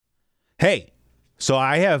Hey, so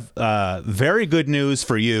I have very good news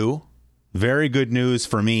for you, very good news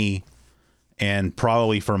for me, and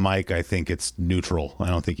probably for Mike. I think it's neutral.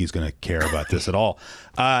 I don't think he's going to care about this at all.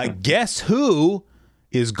 Guess who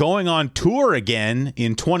is going on tour again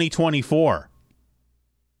in 2024?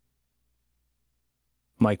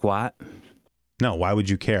 Mike Watt? No, why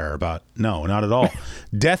would you care about? No, not at all.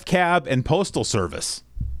 Death Cab and Postal Service.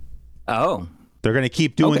 Oh. They're going to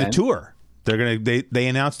keep doing the tour. They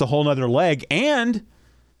announced a whole nother leg, and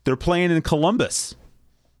they're playing in Columbus.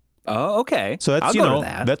 Oh, okay. So that's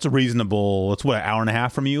that's a reasonable. It's what, an hour and a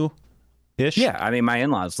half from you, ish. Yeah, I mean my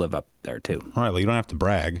in-laws live up there too. All right, well you don't have to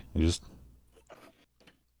brag. You just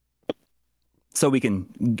so we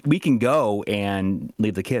can go and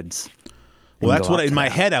leave the kids. Well, that's what in my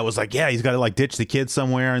head I was like, yeah, he's got to like ditch the kids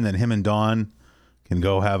somewhere, and then him and Dawn can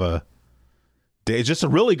go have a day. It's just a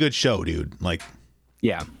really good show, dude. Like,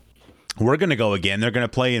 yeah. We're going to go again. They're going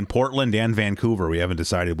to play in Portland and Vancouver. We haven't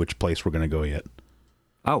decided which place we're going to go yet.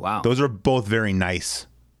 Oh, wow. Those are both very nice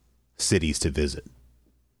cities to visit.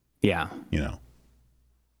 Yeah. You know.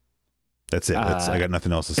 That's it. I got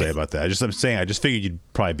nothing else to say about that. I just figured you'd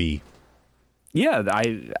probably be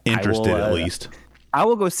interested at least. I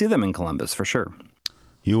will go see them in Columbus for sure.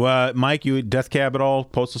 You, Mike, you Death Cab at all?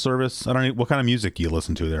 Postal Service? I don't know. What kind of music do you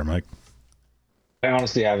listen to there, Mike? I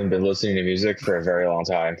honestly haven't been listening to music for a very long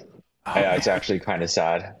time. It's actually kind of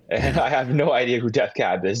sad, and I have no idea who Death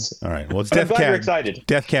Cab is. All right, well, it's Death Cab. You're excited.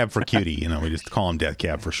 Death Cab for cutie. You know, we just call him Death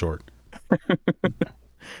Cab for short.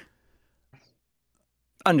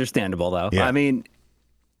 Understandable, though. Yeah. I mean,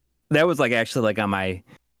 that was like actually like on my.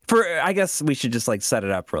 I guess we should just like set it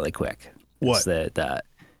up really quick. What? That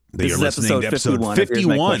this is episode 51. Here's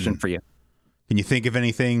my question for you. Can you think of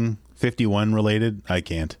anything 51 related? I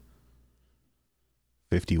can't.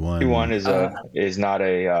 51. 51 is not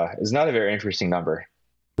a very interesting number.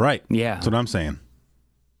 Right. Yeah. That's what I'm saying.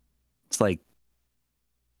 It's like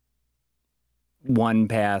one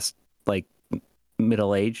past like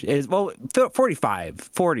middle age. 45.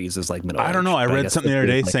 40s is like middle age. I don't know. I read something the other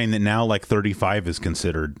day saying that now like 35 is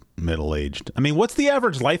considered middle aged. I mean, what's the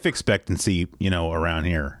average life expectancy, around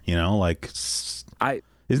here? Like isn't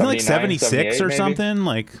it like 76 or maybe? Something?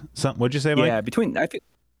 Like what'd you say, Mike? Yeah, between I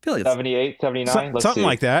feel like 78, 79, something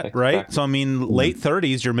like that, right? So I mean, late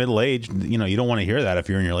 30s, you're middle aged. You don't want to hear that if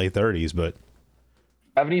you're in your late 30s, but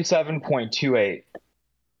 77.28.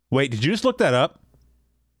 Wait, did you just look that up?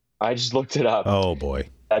 I just looked it up. Oh boy,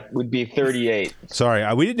 that would be 38.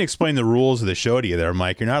 Sorry, we didn't explain the rules of the show to you there,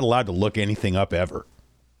 Mike. You're not allowed to look anything up ever.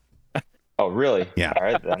 Oh really? Yeah. All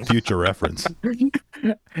right then. Future reference.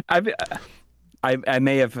 I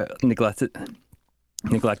may have neglected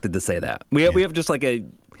to say that. We have just like a.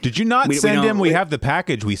 Did you not send him? We have the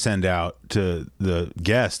package we send out to the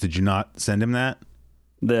guests. Did you not send him that?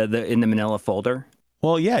 The in the manila folder?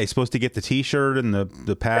 Well, yeah, he's supposed to get the T-shirt and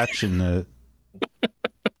the patch and the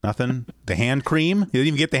nothing. The hand cream. He didn't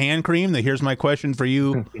even get the hand cream. Here's my question for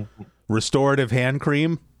you: restorative hand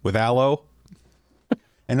cream with aloe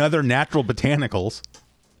and other natural botanicals.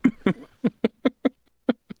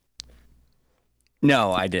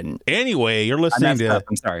 No, I didn't. Anyway, you're listening to.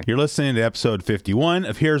 I'm sorry. You're listening to episode 51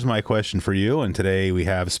 of Here's My Question for You, and today we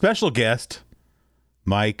have special guest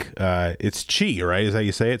Mike. It's Chi, right? Is that how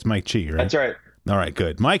you say it? It's Mike Chi, right? That's right. All right,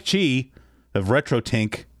 good. Mike Chi of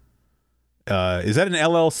RetroTink. Is that an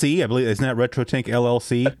LLC? I believe isn't that RetroTink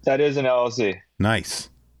LLC? That is an LLC.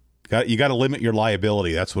 Nice. You got to limit your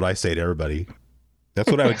liability. That's what I say to everybody.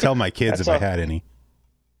 That's what I would tell my kids if I had any.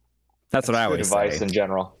 That's what I always say. Advice in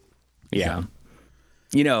general. Yeah.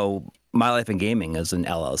 My Life in Gaming is an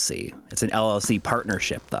LLC. It's an LLC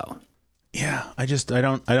partnership, though. Yeah, I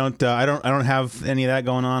don't have any of that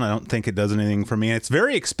going on. I don't think it does anything for me. It's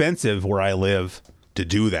very expensive where I live to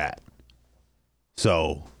do that.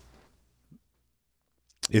 So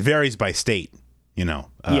it varies by state, it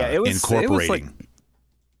was incorporating.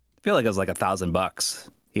 I feel like it was like $1,000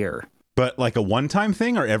 here. But like a one-time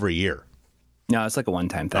thing or every year? No, it's like a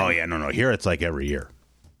one-time thing. Oh yeah, no. Here it's like every year.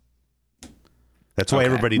 That's why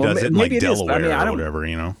everybody does it in like Delaware or whatever,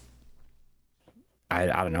 I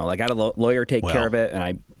don't know. Like I had a lawyer take care of it, and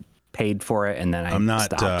I paid for it, and then I'm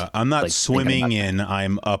not like, swimming in.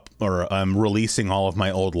 I'm releasing all of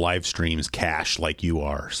my old live streams cash like you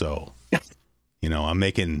are. So, I'm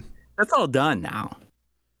making. That's all done now.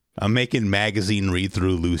 I'm making magazine read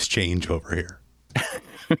through loose change over here.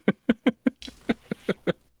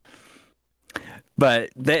 But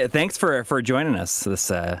thanks for joining us on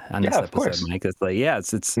this episode, course. Mike. It's like,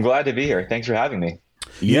 it's. I'm glad to be here. Thanks for having me.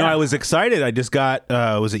 I was excited. I just got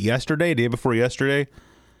was it yesterday, day before yesterday?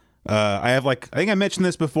 I think I mentioned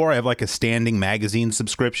this before. I have like a standing magazine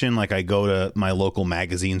subscription. Like I go to my local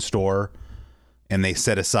magazine store and they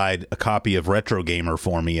set aside a copy of Retro Gamer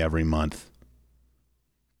for me every month.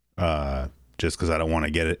 Just because I don't want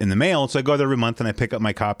to get it in the mail. So I go there every month and I pick up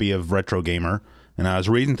my copy of Retro Gamer, and I was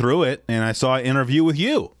reading through it and I saw an interview with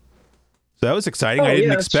you. So that was exciting. I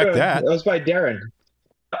didn't expect that. That was by Darren.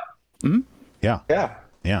 Mm-hmm. Yeah.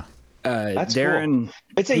 That's Darren. Cool.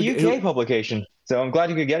 It's a UK publication, so I'm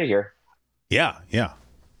glad you could get it here. Yeah.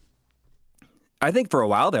 I think for a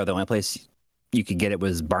while there, the only place you could get it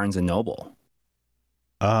was Barnes and Noble.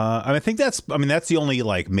 I think that's the only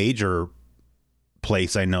like major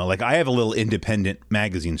place I know. Like I have a little independent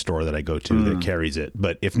magazine store that I go to that carries it.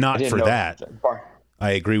 But if not for that,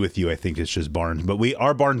 I agree with you. I think it's just Barnes. But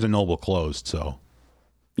our Barnes and Noble closed, so.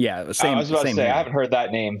 Yeah, same. I was about to say, here. I haven't heard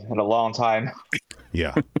that name in a long time.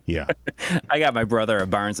 Yeah. I got my brother a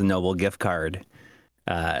Barnes and Noble gift card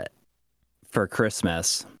for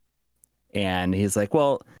Christmas, and he's like,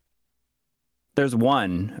 "Well, there's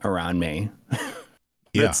one around me."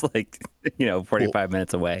 Yeah. It's like 45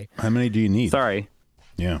 minutes away. How many do you need? Sorry.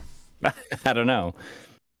 Yeah. I don't know.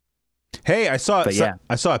 Hey, I saw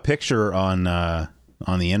a picture on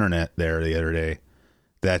the internet there the other day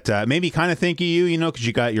that made me kind of think of you, because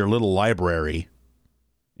you got your little library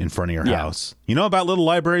in front of your house. You know about little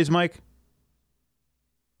libraries, Mike?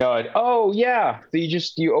 God. Oh yeah. So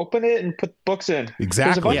you open it and put books in. Exactly.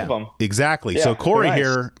 There's a bunch of them. Exactly. Yeah, so Corey nice.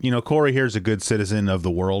 here, Corey here is a good citizen of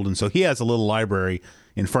the world, and so he has a little library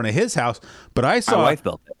in front of his house. But I saw my wife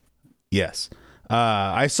built it. Yes.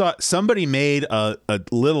 I saw somebody made a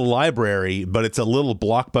little library, but it's a little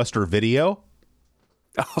Blockbuster Video.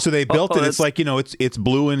 So they built it. It's like, it's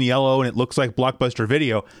blue and yellow and it looks like Blockbuster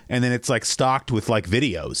Video. And then it's like stocked with like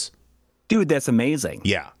videos. Dude, that's amazing.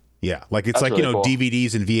 Yeah. Like it's That's like, really cool.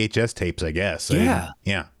 DVDs and VHS tapes, I guess. Yeah.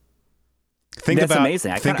 That's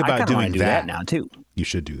amazing. I think kinda about wanna doing do that now too. You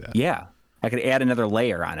should do that. Yeah. I could add another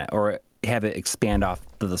layer on it or have it expand off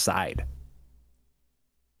to the side.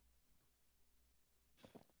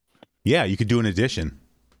 Yeah, you could do an addition.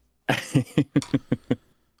 All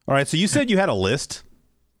right, so you said you had a list.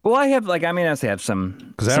 Well, I have I have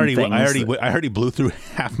some. Because I already blew through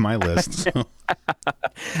half my list. So.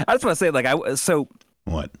 I just want to say,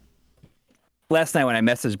 What? Last night when I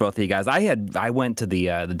messaged both of you guys, I went to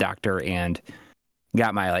the doctor and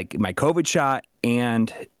got my COVID shot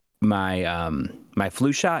and my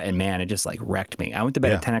flu shot, and man, it just wrecked me. I went to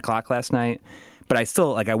bed at 10 o'clock last night, but I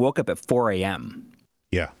still I woke up at 4 a.m.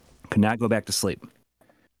 Yeah. Could not go back to sleep.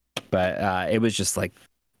 But it was just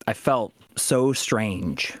I felt so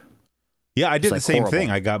strange. Yeah, I did the same horrible. thing.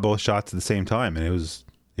 I got both shots at the same time, and it was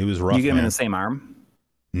rough. You get them in man. the same arm?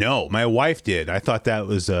 No, my wife did. I thought that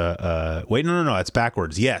was wait, no, that's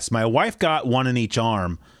backwards. Yes, my wife got one in each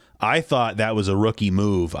arm. I thought that was a rookie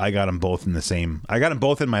move. I got them both in the same. I got them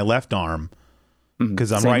both in my left arm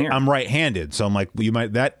because I'm right. Here. I'm right-handed, so I'm like,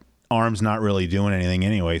 that arm's not really doing anything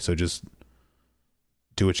anyway. So just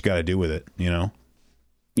do what you got to do with it,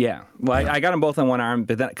 Yeah. Well, I got them both on one arm,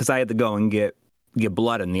 but then because I had to go and get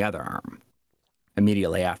blood in the other arm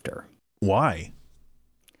immediately after. Why?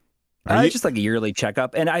 It's just a yearly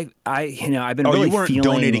checkup, and I've been really you weren't feeling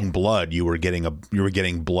donating blood. You were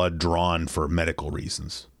getting blood drawn for medical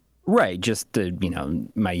reasons. Right, just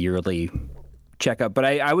my yearly checkup. But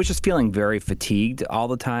I was just feeling very fatigued all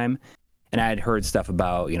the time, and I had heard stuff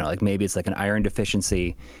about maybe it's an iron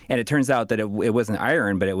deficiency, and it turns out that it wasn't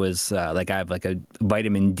iron, but it was I have a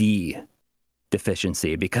vitamin D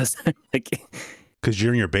deficiency because because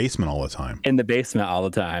you're in your basement all the time. In the basement all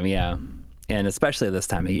the time, yeah. And especially this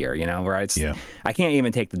time of year, where I can't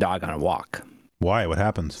even take the dog on a walk. Why? What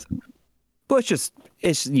happens? Well,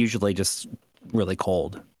 it's usually just really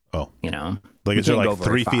cold. Oh, is there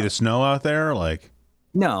 3 feet of snow out there?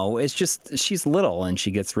 No, it's just she's little and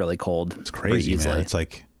she gets really cold. It's crazy, man. It's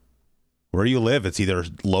where you live, it's either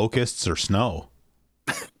locusts or snow.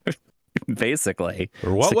 Basically.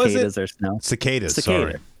 Or what was it? Cicadas or snow. Cicadas.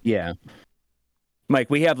 Sorry. Yeah. Mike,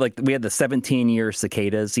 we had the 17-year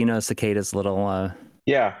cicadas. Cicadas little.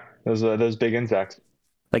 Yeah, those big insects.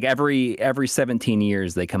 Every 17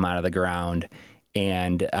 years they come out of the ground,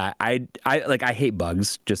 and I hate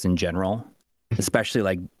bugs just in general,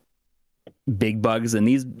 especially big bugs. And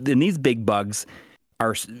these big bugs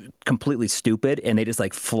are completely stupid, and they just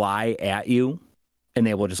fly at you, and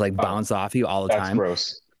they will just bounce off you all the time. That's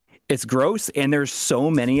gross. It's gross, and there's so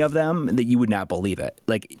many of them that you would not believe it.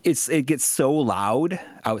 It gets so loud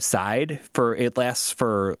outside it lasts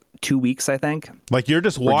for 2 weeks, I think. You're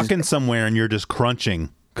just walking somewhere and you're just crunching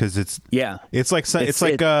because it's like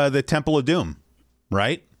the Temple of Doom,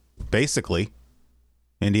 right? Basically,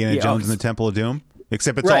 Indiana Jones and the Temple of Doom,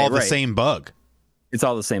 except it's all the same bug. It's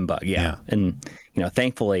all the same bug, yeah. And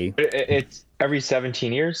thankfully, it's every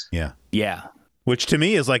 17 years. Yeah. Which to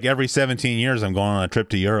me is like every 17 years I'm going on a trip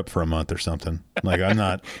to Europe for a month or something. Like I'm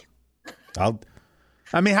not.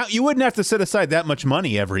 You wouldn't have to set aside that much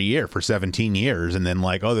money every year for 17 years, and then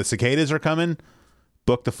like, oh, the cicadas are coming.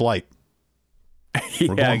 Book the flight.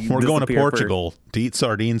 We're going to Portugal to eat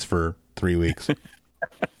sardines for 3 weeks.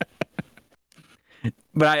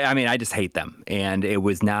 But I just hate them, and it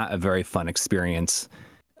was not a very fun experience.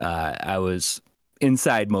 I was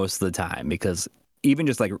inside most of the time because even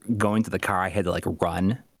just like going to the car, I had to like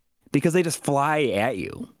run because they just fly at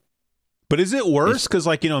you. But is it worse? Because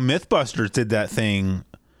like, Mythbusters did that thing,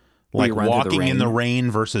 like walking in the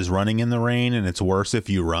rain versus running in the rain, and it's worse if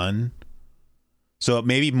you run. So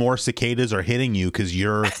maybe more cicadas are hitting you because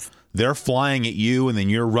they're flying at you, and then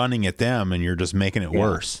you're running at them, and you're just making it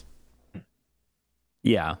worse.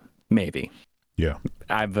 Yeah, maybe. Yeah.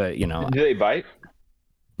 Do they bite?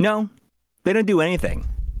 No, they don't do anything.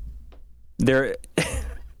 They're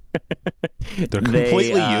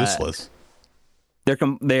completely useless.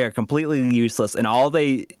 They are completely useless, and all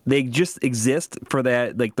they just exist for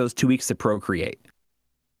that, like those 2 weeks to procreate.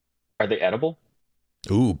 Are they edible?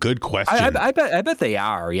 Ooh, good question. I bet they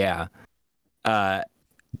are. Yeah.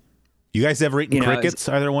 You guys ever eaten crickets?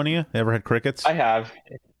 Either one of you ever had crickets? I have.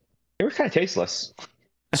 They were kind of tasteless.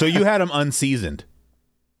 So you had them unseasoned?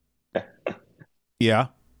 Yeah.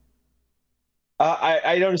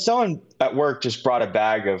 I noticed someone at work just brought a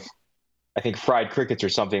bag of, I think, fried crickets or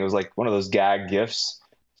something. It was like one of those gag gifts.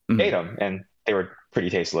 Ate them, and they were pretty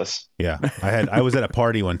tasteless. Yeah, I was at a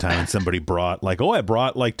party one time, and somebody brought I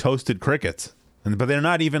brought like toasted crickets, but they're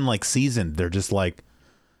not even like seasoned. They're just like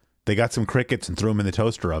they got some crickets and threw them in the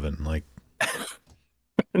toaster oven, like.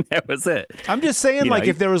 That was it. I'm just saying,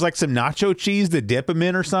 if there was like some nacho cheese to dip them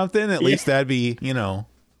in or something, at least that'd be,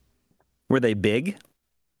 Were they big?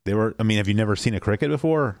 They were. I mean, have you never seen a cricket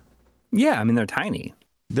before? Yeah, they're tiny.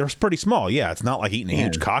 They're pretty small. Yeah, it's not like eating a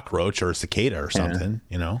huge cockroach or a cicada or something.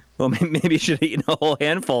 Well, maybe you should have eaten a whole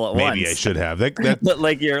handful at once. Maybe I should have.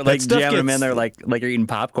 Like you're like jamming them in there, like you're eating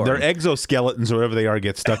popcorn. Their exoskeletons or whatever they are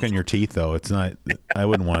get stuck in your teeth, though. It's not. I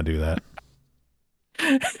wouldn't want to do that.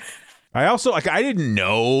 I also I didn't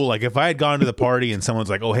know if I had gone to the party and someone's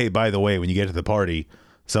like, oh hey, by the way, when you get to the party,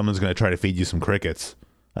 someone's going to try to feed you some crickets.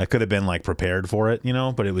 I could have been prepared for it,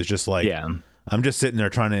 but it was just I'm just sitting there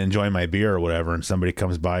trying to enjoy my beer or whatever, and somebody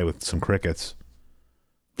comes by with some crickets.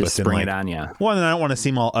 Just spring it on you. Well, and I don't want to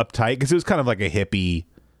seem all uptight because it was kind of like a hippie,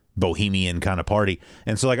 bohemian kind of party,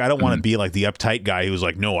 and so I don't want to be like the uptight guy who's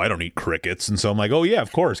like, no, I don't eat crickets, and so I'm like, oh yeah,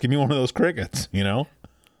 of course, give me one of those crickets,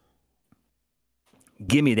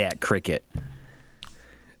 Give me that cricket.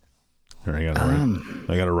 Here, I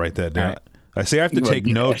gotta write that down. Right. I say I have to take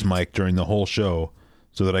notes, Mike, during the whole show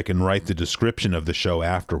so that I can write the description of the show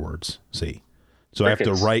afterwards. See? So crickets. I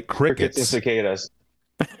have to write crickets. Crickets and cicadas.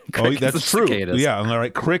 Oh, that's true. Cicadas. Yeah, I'm going to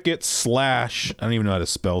write cricket / I don't even know how to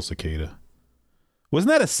spell cicada. Wasn't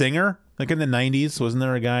that a singer? In the 90s? Wasn't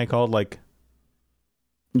there a guy called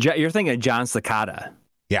You're thinking of John Cicada.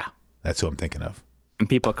 Yeah, that's who I'm thinking of. And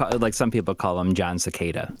some people call him John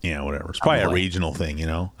Cicada. Yeah, whatever. It's probably a regional thing,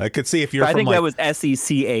 I could see if you're I think that was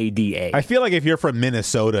Secada. I feel like if you're from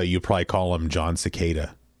Minnesota, you probably call him John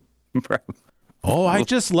Cicada. Oh, I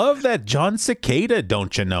just love that John Cicada,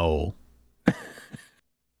 don't you know?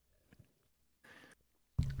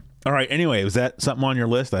 All right, anyway, was that something on your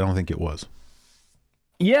list? I don't think it was.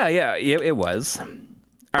 Yeah, it was.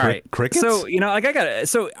 All right. Crickets?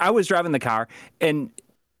 So, I was driving the car, and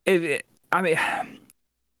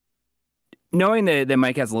knowing that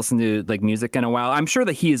Mike hasn't listened to music in a while, I'm sure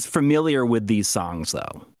that he is familiar with these songs,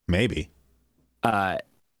 though. Maybe.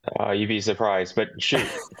 You'd be surprised, but shoot.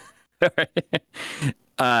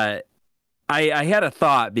 I had a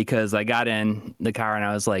thought because I got in the car and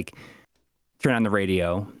I was like, turn on the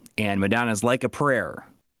radio, and Madonna's "Like a Prayer"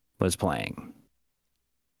 was playing,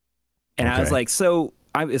 and I was like,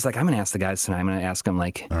 I'm going to ask the guys tonight. I'm going to ask them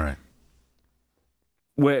all right,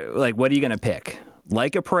 what are you going to pick?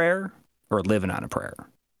 "Like a Prayer" or "Living on a Prayer"?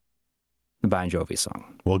 The Bon Jovi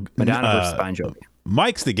song. Well, Madonna versus Bon Jovi.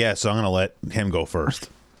 Mike's the guest, so I'm going to let him go first.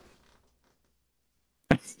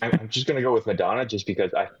 I'm just going to go with Madonna just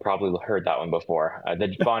because I've probably heard that one before.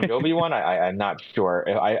 The Bon Jovi one, I'm not sure.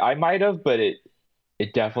 I might have, but it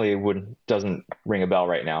definitely doesn't ring a bell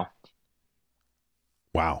right now.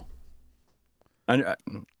 Wow.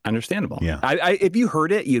 Understandable. Yeah. If you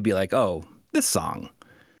heard it, you'd be like, oh, this song.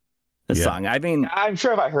 I mean, I'm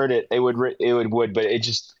sure if I heard it, it would, but it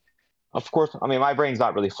just, of course, I mean, my brain's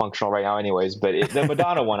not really functional right now anyways, but the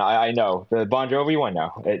Madonna one, I know. The Bon Jovi one,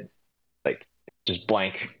 no. It, like, just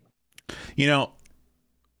blank. You know,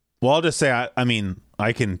 well, I'll just say, I mean,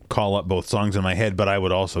 I can call up both songs in my head, but I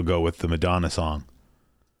would also go with the Madonna song.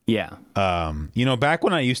 Yeah. You know, back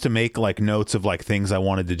when I used to make like notes of like things I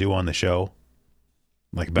wanted to do on the show,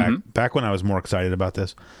 like back when I was more excited about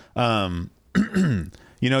this,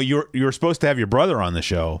 you know, you were supposed to have your brother on the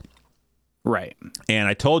show. Right. And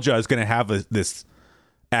I told you I was going to have this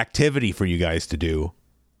activity for you guys to do,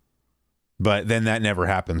 but then that never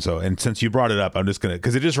happened. So, and since you brought it up, I'm just going to,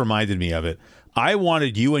 because it just reminded me of it. I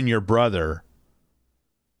wanted you and your brother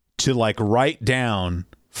to like write down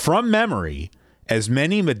from memory as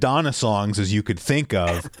many Madonna songs as you could think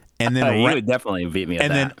of, and then you would definitely beat me at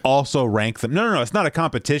and that. then also rank them. No, it's not a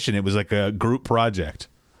competition. It was like a group project.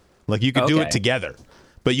 Like you could do it together.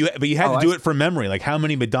 But you had to do it from memory. Like, how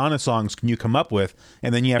many Madonna songs can you come up with,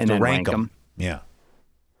 and then you have to rank them. Yeah.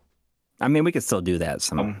 I mean, we could still do that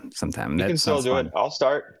sometime. You can still do it. I'll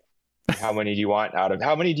start. How many do you want out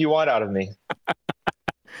of me?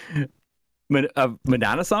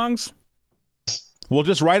 Madonna songs? We'll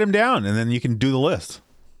just write them down, and then you can do the list.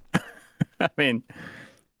 I mean,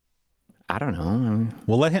 I don't know.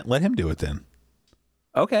 Well, let him do it then.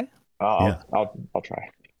 Okay. I'll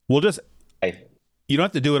try. We'll just. Hey. You don't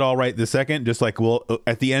have to do it all right this second. Just like we'll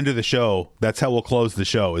at the end of the show, that's how we'll close the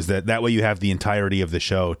show. Is that way you have the entirety of the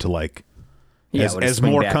show to like, as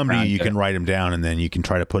more come to you, you can write them down, and then you can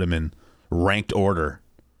try to put them in ranked order.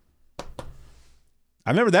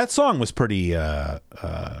 I remember that song was pretty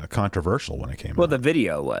controversial when it came out. Well, the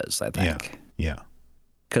video was, I think. Yeah.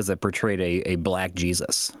 Because it portrayed a black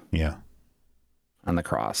Jesus. Yeah. On the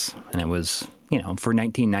cross, and it was for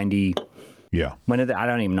 1990. Yeah. When I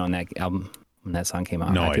don't even know when that album. When that song came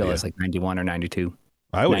out. No I feel idea. It's like 91 or 92.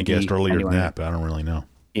 I would have guessed earlier than that, but I don't really know.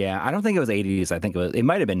 Yeah, I don't think it was 80s. I think it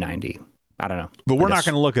might have been 90. I don't know. But we're not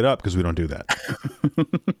going to look it up because we don't do that.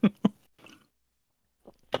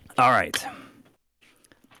 All right.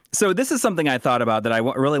 So this is something I thought about that I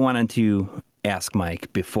really wanted to ask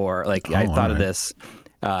Mike before. Like, I thought of this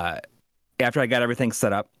after I got everything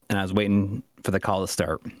set up and I was waiting for the call to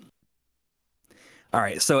start. All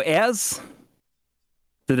right. So as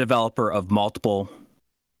the developer of multiple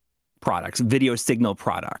products, video signal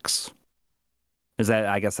products. Is that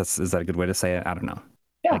a good way to say it? I don't know.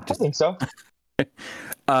 Yeah, I think so.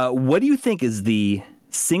 What do you think is the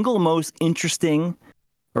single most interesting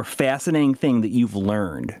or fascinating thing that you've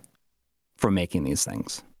learned from making these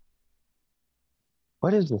things?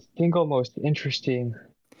 What is the single most interesting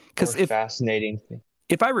or fascinating thing?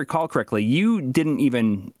 If I recall correctly, you didn't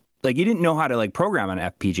know how to program an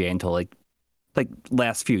FPGA until like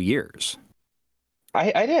last few years.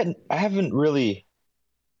 I didn't really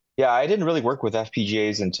work with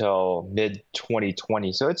FPGAs until mid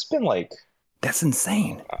 2020. So it's been that's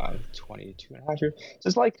insane. 22.5 years. So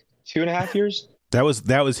it's like 2.5 years. That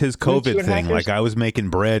was his COVID thing. Like, I was making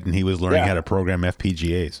bread and he was learning how to program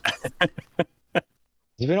FPGAs.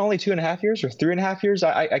 It's been only 2.5 years or 3.5 years.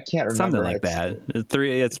 I can't remember. Something like that.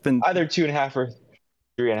 It's been either 2.5 or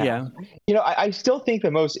 3.5. Yeah. I still think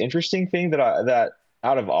the most interesting thing that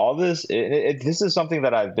out of all this, this is something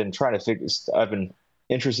that I've been trying to figure. I've been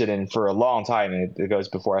interested in for a long time, and it goes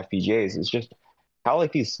before FPGAs. It's just how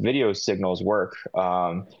these video signals work.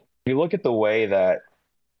 If you look at the way that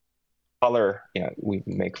color, we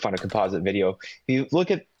make fun of composite video. If you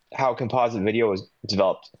look at how composite video was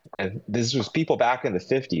developed, and this was people back in the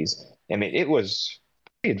 50s. I mean, it was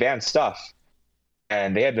pretty advanced stuff.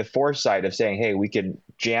 And they had the foresight of saying, hey, we can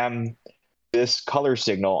jam this color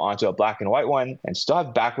signal onto a black and white one and still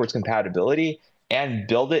have backwards compatibility and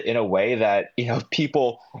build it in a way that,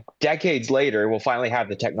 people decades later will finally have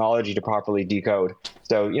the technology to properly decode.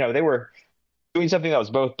 So, they were doing something that was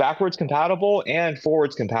both backwards compatible and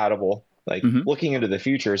forwards compatible, looking into the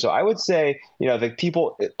future. So I would say,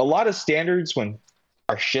 a lot of standards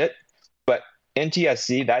are shit, but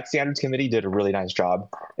NTSC, that standards committee, did a really nice job.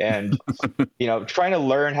 And, trying to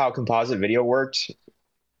learn how composite video worked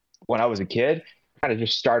when I was a kid kind of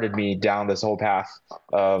just started me down this whole path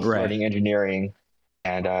of learning engineering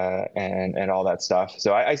and all that stuff.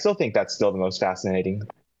 So I still think that's still the most fascinating.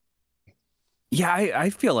 Yeah, I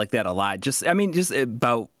feel like that a lot. Just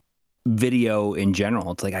about video in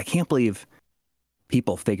general. It's like, I can't believe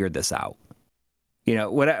people figured this out.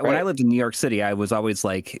 When I lived in New York City, I was always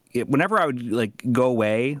whenever I would go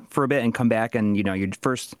away for a bit and come back, and you're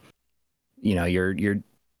first,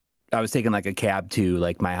 I was taking a cab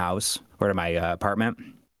to my house or to my apartment,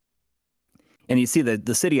 and you see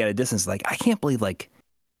the city at a distance. I can't believe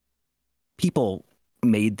people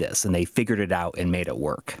made this and they figured it out and made it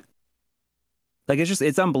work. Like,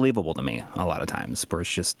 it's unbelievable to me a lot of times where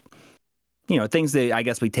it's just, you know, things that I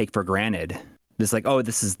guess we take for granted. It's like, oh,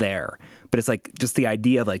 this is there. But it's like just the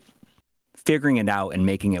idea of like figuring it out and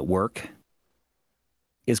making it work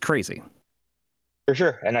is crazy. For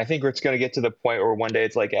sure. And I think it's going to get to the point where one day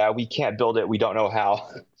it's like, we can't build it. We don't know how.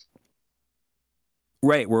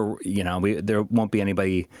 Right. Where, you know, there won't be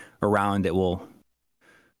anybody around that will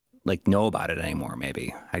like know about it anymore,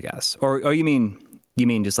 maybe, I guess. Or you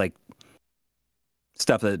mean just like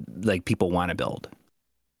stuff that like people want to build?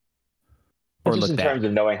 Or Just look in back. terms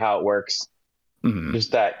of knowing how it works,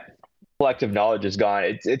 just that collective knowledge is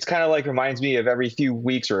gone. It's kind of like reminds me of every few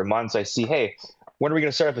weeks or months I see, hey, when are we going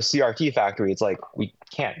to start up a CRT factory? It's like, we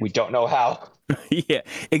can't, we don't know how. Yeah,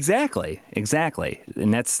 exactly.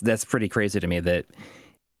 And that's pretty crazy to me that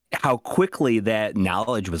how quickly that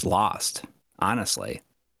knowledge was lost, honestly.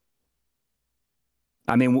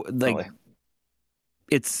 I mean, like, Really?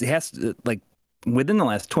 it has to, like, within the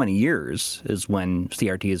last 20 years is when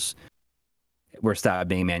CRTs were stopped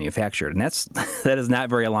being manufactured. And that is not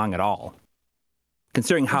very long at all,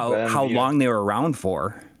 considering how long they were around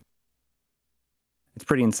for. It's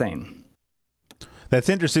pretty insane. That's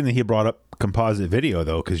interesting that he brought up composite video,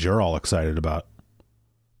 though, because you're all excited about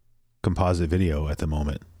composite video at the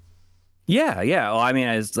moment. Yeah. Well, I mean,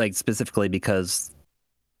 I was like specifically because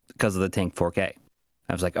of the Tank 4K.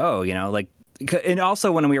 I was like, oh, you know, like, and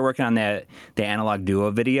also when we were working on the analog duo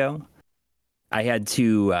video, I had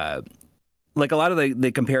to like a lot of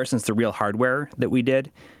the comparisons to real hardware that we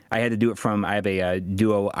did. I had to do it from, I have a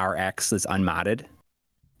Duo RX that's unmodded,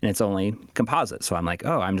 and it's only composite. So I'm like,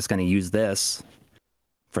 oh, I'm just going to use this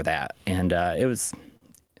for that. And it was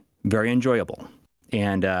very enjoyable.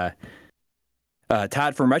 And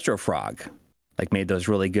Todd from Retro Frog like made those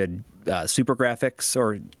really good Super Graphics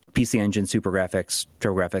or PC Engine Super Graphics,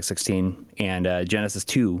 TurboGrafx 16, and Genesis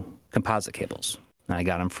 2 composite cables. And I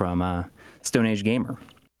got them from Stone Age Gamer.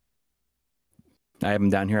 I have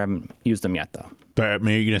them down here. I haven't used them yet, though. But I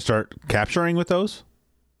mean, are you going to start capturing with those?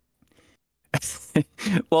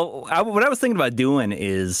 Well, what I was thinking about doing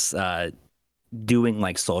is doing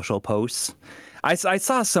like social posts. I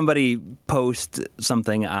saw somebody post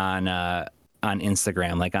something on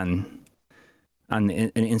Instagram, like on an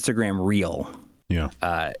Instagram reel. Yeah.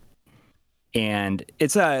 And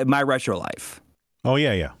it's My Retro Life. Oh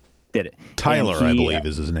yeah. Did it? Tyler, I believe,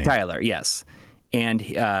 is his name. Tyler, yes. And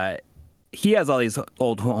he has all these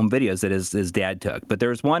old home videos that his dad took. But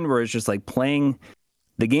there's one where it's just like playing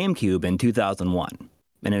the GameCube in 2001,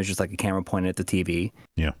 and it was just like a camera pointed at the TV.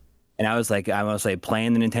 Yeah. And I was like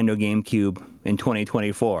playing the Nintendo GameCube in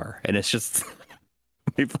 2024, and it's just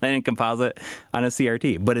me playing composite on a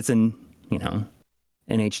CRT, but it's in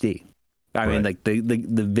HD. I mean, like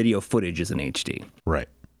the video footage is in HD. Right.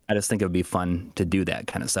 I just think it would be fun to do that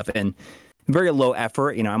kind of stuff, and very low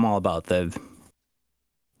effort. You know, I'm all about the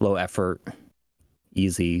low effort,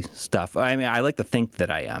 easy stuff. I mean, I like to think that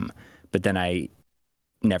I am, but then I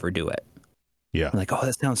never do it. Yeah. I'm like, oh,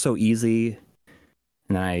 that sounds so easy.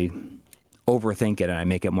 And I overthink it and I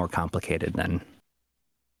make it more complicated than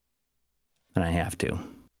I have to,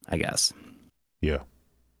 I guess. Yeah.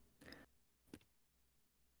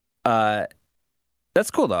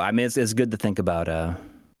 That's cool though. I mean, it's good to think about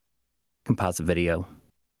composite video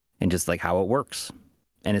and just like how it works.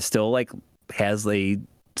 And it still like has a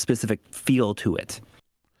specific feel to it.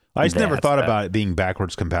 I just never thought about it being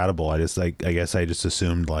backwards compatible. I guess I just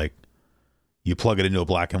assumed like you plug it into a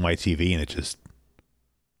black and white TV and it just,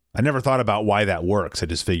 I never thought about why that works. I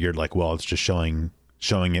just figured like, well, it's just showing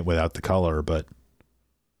it without the color, but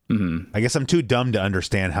I guess I'm too dumb to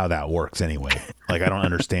understand how that works anyway. Like I don't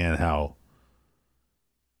understand how.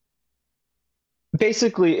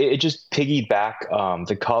 Basically, it just piggyback.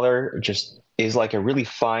 The color just is like a really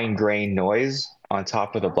fine grained noise on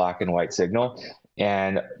top of the black and white signal.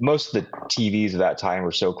 And most of the TVs of that time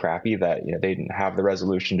were so crappy that they didn't have the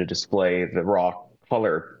resolution to display the raw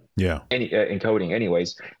color encoding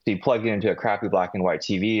anyways. So you plug it into a crappy black and white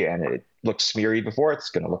TV and it looks smeary before, it's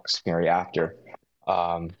going to look smeary after.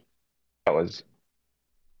 But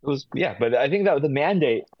I think that the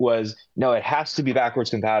mandate was, no, it has to be backwards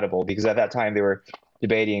compatible, because at that time they were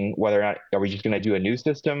debating whether or not, are we just going to do a new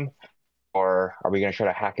system or are we going to try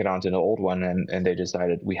to hack it onto an old one? And they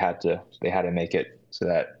decided they had to make it so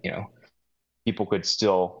that, people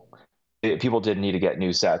didn't need to get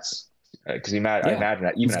new sets. Because I imagine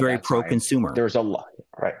that even it's very pro-consumer. There was a lot,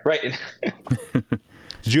 right.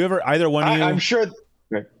 Did you ever, either one of you? I'm sure.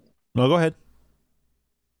 No, go ahead.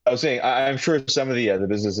 I was saying, I'm sure some of the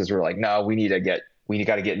businesses were like, no, we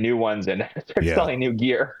got to get new ones and start selling new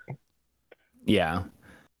gear. Yeah.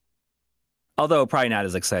 Although probably not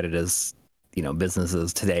as excited as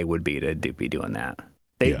businesses today would be to be doing that.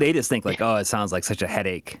 They just think like, oh, it sounds like such a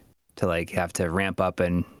headache to like have to ramp up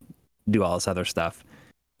and do all this other stuff,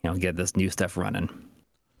 get this new stuff running.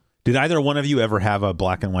 Did either one of you ever have a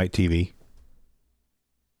black and white TV?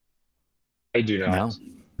 I do not.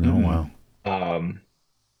 No. Wow.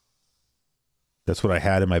 That's what I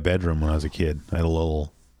had in my bedroom when I was a kid. I had a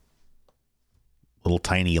little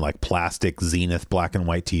tiny like plastic Zenith black and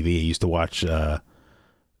white TV. I used to watch the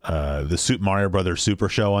Super Mario Brothers Super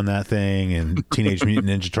Show on that thing and Teenage Mutant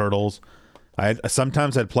Ninja Turtles.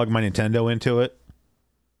 Sometimes I'd plug my Nintendo into it.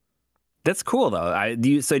 That's cool though. Do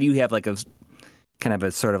you have like a kind of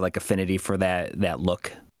a sort of like affinity for that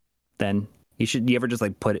look? Then do you ever just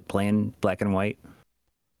like play in black and white?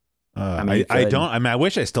 I don't. I mean, I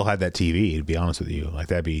wish I still had that TV. To be honest with you, like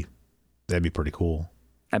that'd be pretty cool.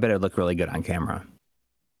 I bet it'd look really good on camera.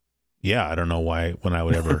 Yeah, I don't know when I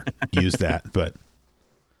would ever use that, but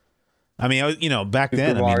I mean, back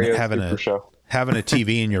then, having a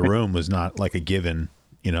TV in your room was not like a given.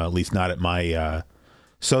 At least not at my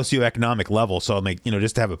socioeconomic level. So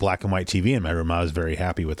just to have a black and white TV in my room, I was very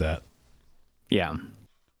happy with that. Yeah.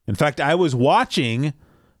 In fact, I was watching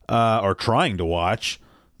or trying to watch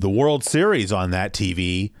the World Series on that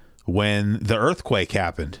TV when the earthquake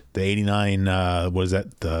happened. The 89, was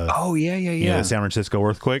that the... Oh, yeah. The San Francisco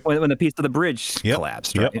earthquake. When the piece of the bridge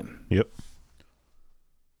collapsed, right? Yep.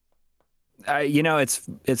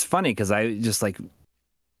 It's funny because I just like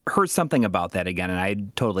heard something about that again, and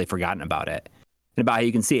I'd totally forgotten about it. And about how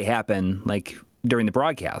you can see it happen like during the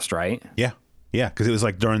broadcast, right? Yeah, because it was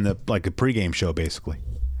like during the a pregame show, basically.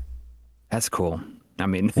 That's cool. I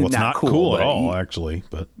mean, well, it's not cool at all, actually.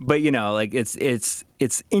 But like it's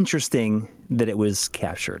interesting that it was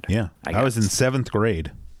captured. Yeah, I was in 7th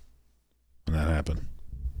grade when that happened.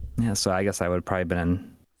 Yeah, so I guess I would have probably been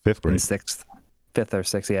in 5th grade, 5th or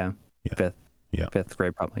 6th. Yeah. 5th. Yeah, 5th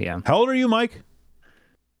grade probably. Yeah. How old are you, Mike?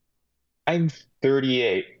 I'm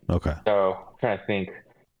 38. Okay. So I'm trying to think.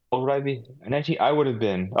 What would I be? 19? I would have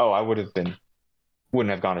been. Wouldn't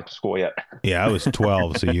have gone to school yet. Yeah, I was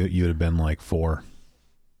 12, so you would have been like 4.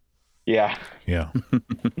 Yeah.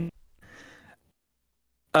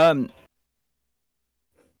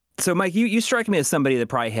 So Mike, you strike me as somebody that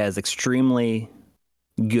probably has extremely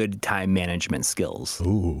good time management skills.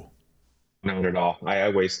 Ooh. Not at all. I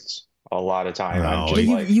waste a lot of time. No,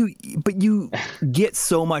 but you get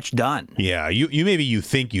so much done. Yeah, you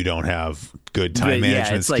think you don't have good time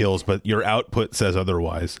management skills, but your output says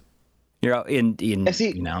otherwise. You're out in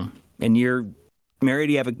and you're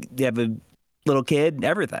married. You have a little kid.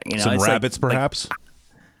 Everything. Some rabbits, perhaps.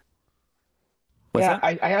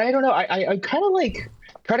 I don't know. I kind of like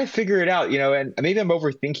try to figure it out, and maybe I'm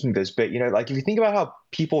overthinking this, but like if you think about how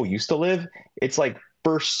people used to live, it's like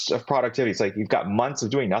bursts of productivity. It's like you've got months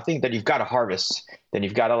of doing nothing, then you've got to harvest, then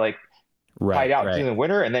you've got to like hide out in the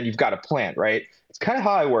winter, and then you've got to plant, right? It's kind of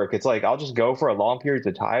how I work. It's like I'll just go for a long periods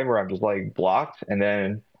of time where I'm just like blocked, and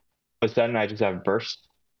then all of a sudden I just have bursts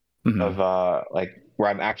of like where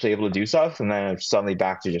I'm actually able to do stuff, and then I'm suddenly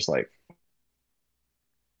back to just like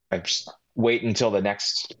I just wait until the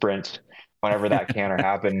next sprint, whenever that can or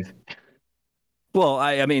happen. Well,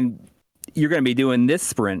 I mean, you're going to be doing this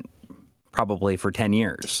sprint probably for 10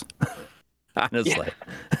 years, honestly.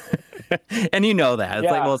 Yeah. And that.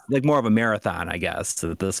 It's like, well, it's like more of a marathon, I guess,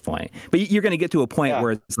 at this point. But you're going to get to a point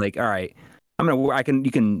where it's like, all right,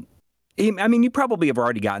 you probably have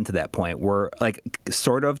already gotten to that point where like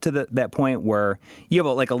sort of to that point where you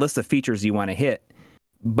have like a list of features you want to hit,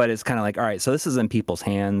 but it's kind of like, all right, so this is in people's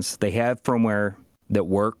hands. They have firmware that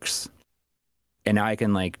works. And now I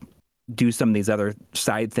can like do some of these other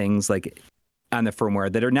side things like on the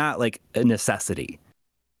firmware that are not like a necessity,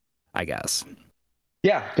 I guess.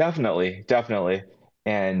 Yeah, definitely.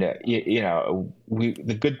 And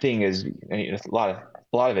the good thing is, a lot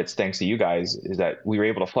of it's thanks to you guys, is that we were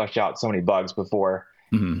able to flesh out so many bugs before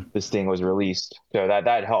this thing was released. So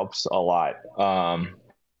that helps a lot.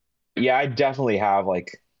 I definitely have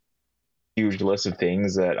like huge list of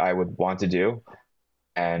things that I would want to do,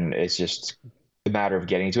 and it's just a matter of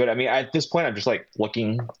getting to it. I mean, at this point, I'm just like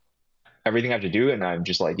looking everything I have to do, and I'm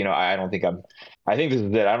just like, I think this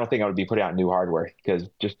is it. I don't think I would be putting out new hardware, because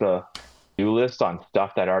just the new list on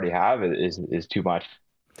stuff that I already have is too much.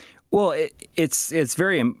 Well, it's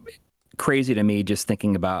very crazy to me just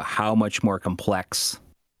thinking about how much more complex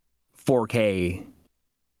 4K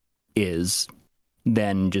is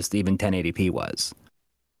than just even 1080p was.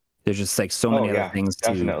 There's just like so many other things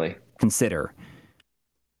to consider.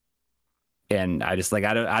 And I just like,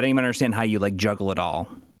 I don't even understand how you like juggle it all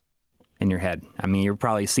in your head. I mean, you're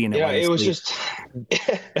probably seeing it. Yeah, it was just,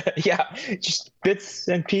 Yeah, just bits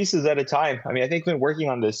and pieces at a time. I mean, I think I've been working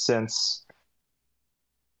on this since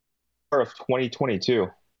summer of 2022.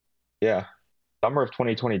 Yeah, summer of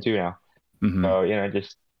 2022 now. Hmm. So,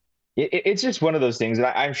 just it's just one of those things, and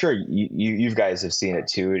I'm sure you guys have seen it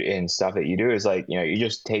too in stuff that you do. Is like, you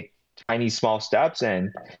just take tiny small steps,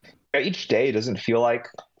 and each day doesn't feel like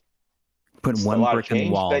Putting a one lot of brick in the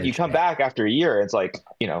change. wall Then you each come day. back after a year, it's like,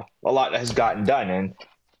 a lot has gotten done, and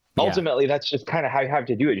Yeah. ultimately that's just kind of how you have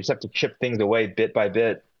to do it. You just have to chip things away bit by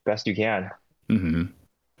bit, best you can. Hmm.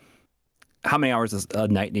 How many hours a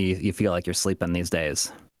night do you feel like you're sleeping these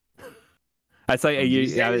days? I saw you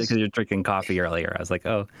These days, because you're drinking coffee earlier. I was like,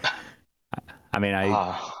 oh, I mean,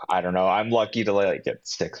 I don't know. I'm lucky to like get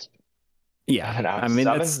 6, yeah. 7 hours, I mean,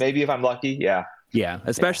 7 that's maybe if I'm lucky. Yeah.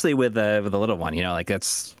 especially with the little one. Like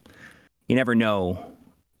that's you never know,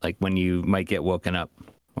 like when you might get woken up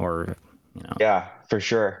or Yeah, for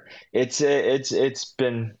sure. It's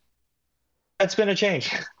been a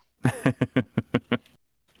change.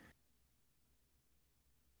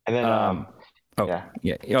 And then um. Oh yeah.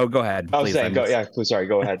 yeah. Oh, go ahead, I was please. saying, go, yeah, sorry,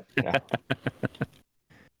 go ahead. Yeah.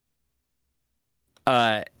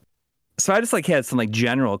 So I just like had some like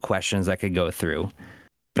general questions I could go through,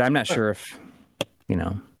 but I'm not Sure. sure if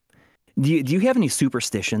do you have any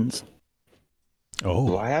superstitions? Do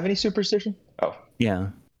Oh. I have any superstition? Oh, Yeah.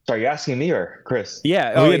 sorry, you asking me or Chris?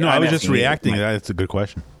 Yeah. Oh, yeah, no, I I'm was just asking you, reacting. Mike. That's a good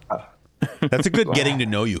question. Oh. That's a good Wow. getting to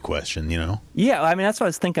know you question, Yeah, I mean that's what I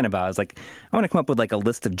was thinking about. I was like, I want to come up with like a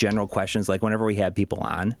list of general questions, like whenever we have people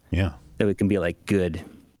on, Yeah. that we can be like good.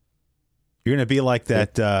 You're going to be like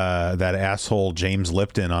that that asshole James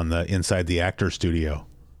Lipton on the Inside the Actor Studio.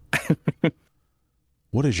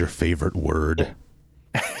 What is your favorite word?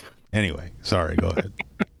 Anyway, sorry, go ahead.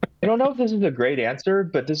 I don't know if this is a great answer,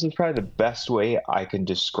 but this is probably the best way I can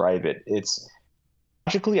describe it. It's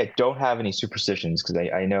logically, I don't have any superstitions because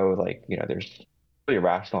I know, like, there's really a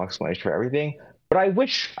rational explanation for everything. But I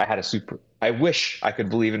wish I wish I could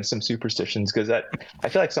believe in some superstitions because I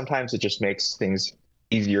feel like sometimes it just makes things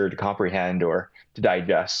easier to comprehend or to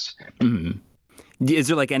digest. Mm-hmm. Is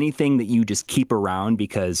there like anything that you just keep around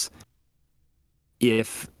because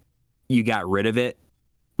if you got rid of it,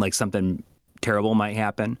 like something terrible might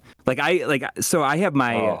happen? So I have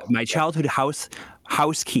my childhood house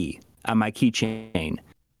key on my keychain,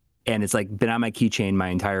 and it's like been on my keychain my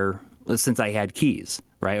entire since I had keys,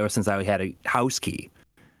 right? Or since I had a house key.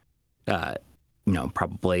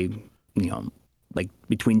 Probably, like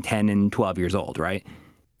between 10 and 12 years old, right?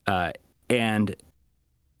 And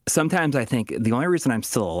sometimes I think the only reason I'm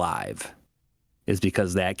still alive is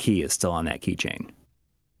because that key is still on that keychain.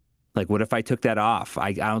 Like, what if I took that off?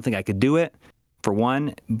 I don't think I could do it, for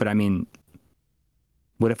one. But I mean,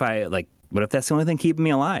 what if that's the only thing keeping me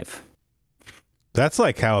alive? That's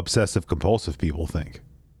like how obsessive compulsive people think.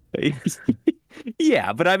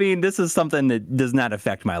 Yeah, but I mean, this is something that does not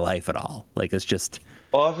affect my life at all. Like, it's just.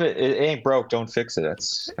 Well, if it ain't broke, don't fix it.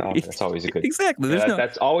 That's always a good. Exactly.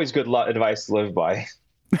 That's always good advice to live by.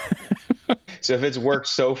 So if it's worked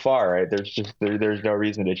so far, right, there's no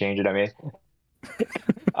reason to change it. I mean,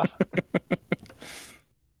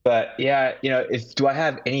 but yeah, do I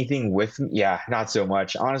have anything with me? Yeah, not so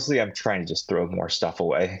much. Honestly, I'm trying to just throw more stuff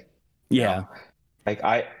away. Yeah. Like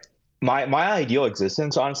my ideal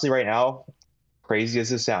existence, honestly, right now, crazy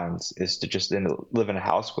as it sounds, is to just live in a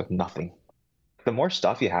house with nothing. The more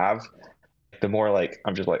stuff you have, the more like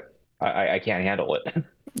I'm just like I can't handle it.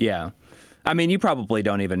 Yeah. I mean, you probably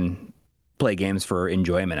don't even play games for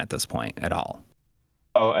enjoyment at this point at all.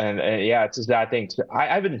 Oh, and yeah, it's just that thing.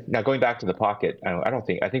 I've been now going back to the Pocket. I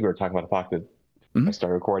think we were talking about the Pocket when I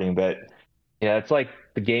started recording, but yeah, it's like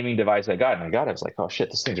the gaming device I got, and I was like, oh shit,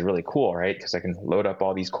 this thing's really cool, right? Because I can load up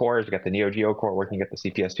all these cores. We got the Neo Geo core working, got the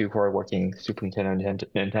CPS2 core working, Super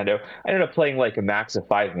Nintendo. I ended up playing like a max of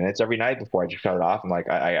 5 minutes every night before I just shut it off. I'm like,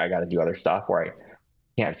 I got to do other stuff where I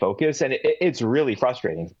can't focus, and it's really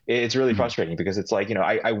frustrating. It's really frustrating because it's like,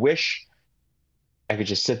 I wish I could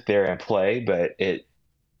just sit there and play, but it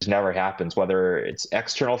just never happens. Whether it's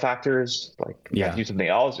external factors, like I have to do something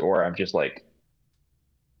else, or I'm just like,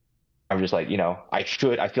 I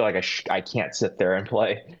feel like I can't sit there and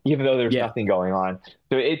play, even though there's nothing going on.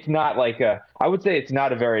 So it's not like I would say it's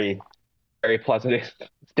not a very, very pleasant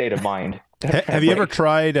state of mind. Have you ever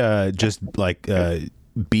tried just like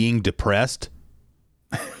being depressed?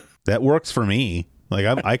 That works for me. Like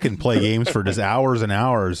I can play games for just hours and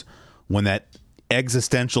hours when that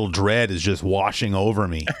existential dread is just washing over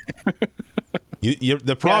me.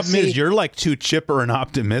 The problem is you're like too chipper and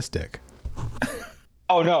optimistic.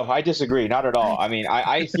 Oh no, I disagree. Not at all. I mean,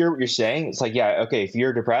 I hear what you're saying. It's like, yeah, okay, if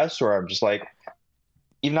you're depressed, or I'm just like,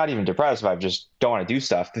 even not even depressed, but I just don't want to do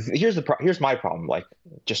stuff. Here's my problem, like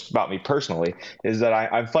just about me personally, is that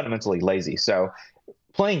I'm fundamentally lazy. So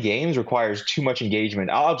playing games requires too much engagement.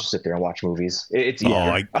 I'll just sit there and watch movies. It's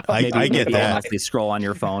easier. I get that. Honestly, scroll on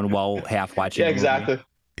your phone while half watching. Yeah, exactly.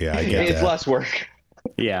 Yeah, I get It's that. less work.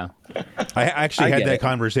 Yeah. I actually had that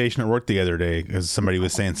conversation at work the other day because somebody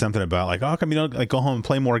was saying something about like, oh, how come you don't like go home and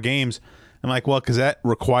play more games? I'm like, well, because that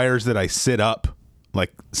requires that I sit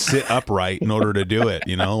upright in order to do it.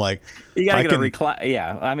 You know, like you gotta get a recline.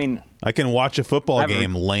 Yeah, I mean, I can watch a football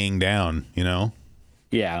game laying down. You know.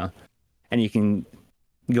 Yeah, and you can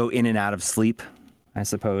go in and out of sleep, I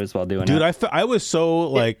suppose, while doing it. Dude, I was so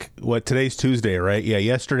like, what, today's Tuesday, right? Yeah,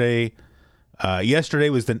 yesterday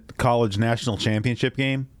was the college national championship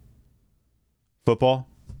game, football.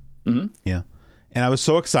 Mm-hmm. Yeah, and I was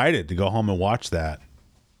so excited to go home and watch that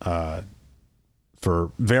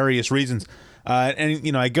for various reasons. And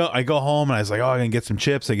you know, I go home and I was like, oh, I'm gonna get some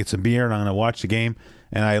chips, I get some beer, and I'm gonna watch the game.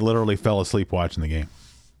 And I literally fell asleep watching the game.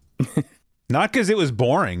 Not because it was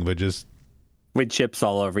boring, but just with chips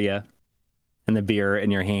all over you, and the beer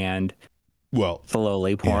in your hand. Well,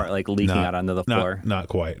 slowly leaking out onto the floor. Not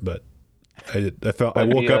quite, but I felt I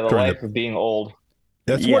woke up the during life of being old.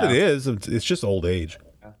 That's what it is. It's just old age.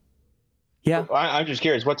 Yeah. I'm just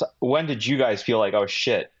curious. When did you guys feel like, oh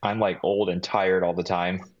shit, I'm like old and tired all the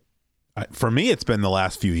time? For me, it's been the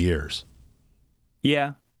last few years.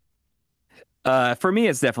 Yeah. For me,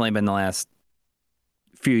 it's definitely been the last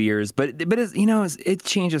few years, but it's, you know, it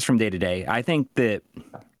changes from day to day. I think that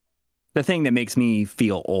the thing that makes me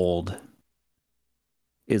feel old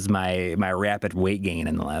is my rapid weight gain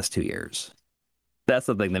in the last 2 years. That's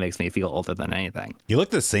the thing that makes me feel older than anything. You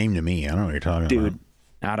look the same to me. I don't know what you're talking about. Dude,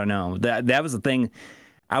 I don't know. That was the thing.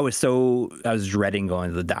 I was dreading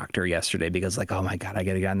going to the doctor yesterday because like, oh my God, I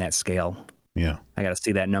got to get on that scale. Yeah. I got to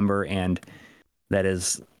see that number. And that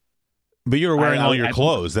is. But you were wearing all your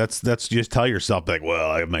clothes. That's just tell yourself like,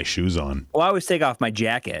 well, I have my shoes on. Well, I always take off my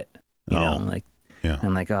jacket, you know, like, yeah.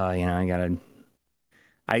 I'm like, oh, you know,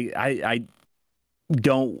 I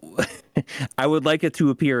don't, I would like it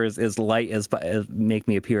to appear as light as make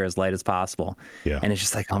me appear as light as possible. Yeah. And it's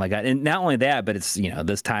just like, oh my God. And not only that, but it's, you know,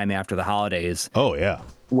 this time after the holidays. Oh yeah.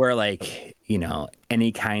 Where like, you know,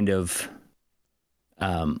 any kind of,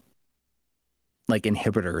 like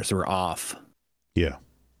inhibitors are off. Yeah.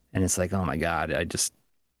 And it's like, oh my God, I just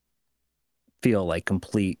feel like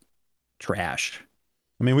complete trash.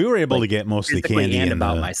 I mean, we were able to get most of the candy and the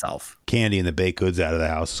baked goods out of the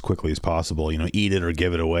house as quickly as possible. You know, eat it or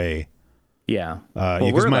give it away. Yeah.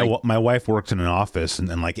 Because my wife works in an office,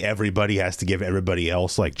 and like everybody has to give everybody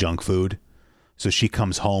else like junk food. So she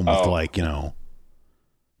comes home with like, you know,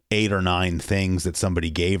 8 or 9 things that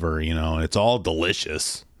somebody gave her. You know, and it's all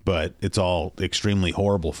delicious, but it's all extremely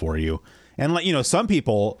horrible for you. And like, you know, some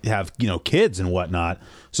people have, you know, kids and whatnot,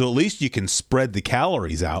 so at least you can spread the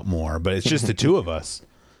calories out more. But it's just the two of us.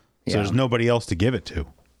 So there's nobody else to give it to.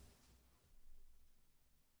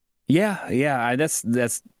 Yeah.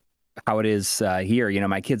 That's how it is here. You know,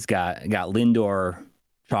 my kids got Lindor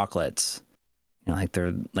chocolates. You know, like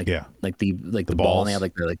they're like the ball. And they have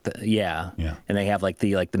and they have like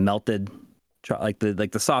the melted, like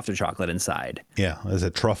the softer chocolate inside. Yeah, there's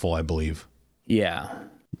a truffle, I believe. Yeah,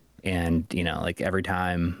 and you know, like every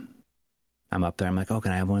time I'm up there, I'm like, oh,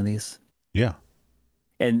 can I have one of these? Yeah.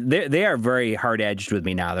 And they are very hard edged with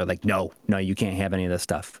me now. They're like, no, you can't have any of this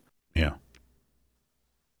stuff. Yeah.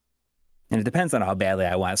 And it depends on how badly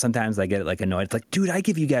I want it. Sometimes I get like annoyed. It's like, dude, I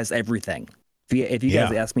give you guys everything. If you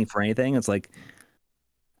guys ask me for anything, it's like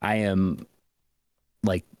I am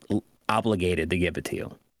like obligated to give it to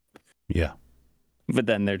you. Yeah. But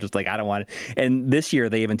then they're just like, I don't want it. And this year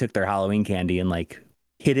they even took their Halloween candy and like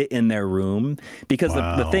hid it in their room because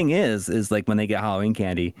the thing is like when they get Halloween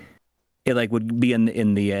candy, it like would be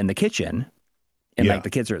in the kitchen, and like the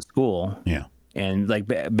kids are at school. Yeah. And like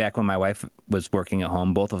back when my wife was working at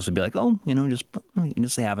home, both of us would be like, oh, you know, just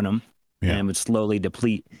having them, and it would slowly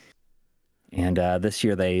deplete. And this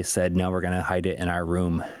year they said, no, we're gonna hide it in our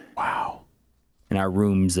room. Wow. In our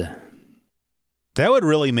rooms. That would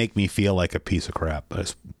really make me feel like a piece of crap. I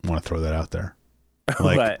just want to throw that out there.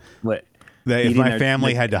 Like, what? If my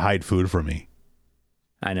family had to hide food from me.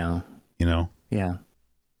 I know. You know. Yeah.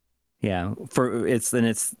 Yeah, it's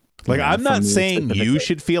like, I'm not saying you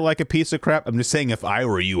should feel like a piece of crap. I'm just saying if I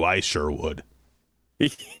were you, I sure would.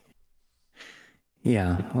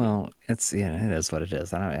 Yeah, well, it is what it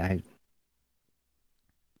is.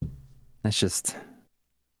 It's just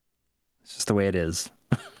the way it is.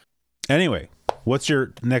 Anyway, what's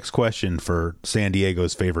your next question for San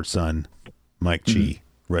Diego's favorite son, Mike G,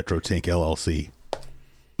 RetroTink LLC?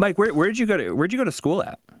 Mike, where did you go to? Where'd you go to school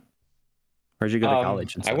at? Where'd you go to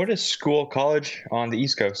college? And I stuff? went to college on the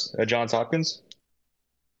East Coast at Johns Hopkins.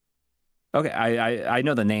 Okay, I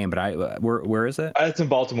know the name, but where is it? It's in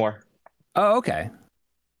Baltimore. Oh, okay.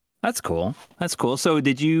 That's cool. That's cool. So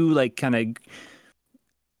did you like kind of,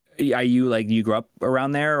 are you like, you grew up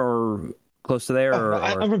around there or close to there? Or...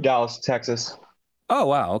 I'm from Dallas, Texas. Oh,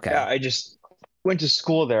 wow. Okay. Yeah, I just went to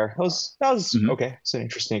school there. That was okay. It's an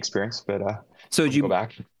interesting experience, but so go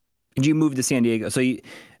back. Did you move to San Diego? So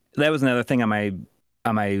that was another thing on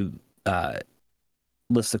my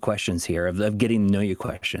list of questions here of getting to know you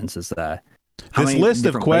questions is this list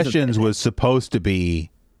of questions was supposed to be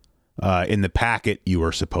in the packet you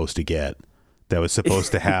were supposed to get. That was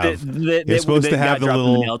supposed to have it's supposed to have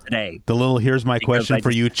the little here's my question for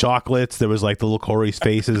you chocolates. There was like the little Corey's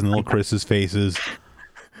faces and the little Chris's faces.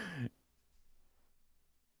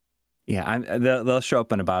 Yeah, they'll show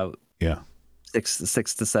up in about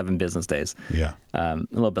 6 to 7 business days. Yeah, a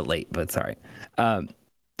little bit late, but it's all right.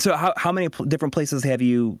 So how many different places have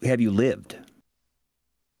you lived?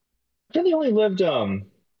 I really only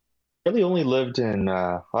lived in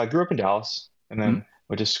I grew up in Dallas and then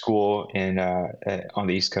went to school on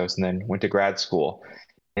the East Coast and then went to grad school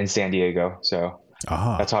in San Diego. So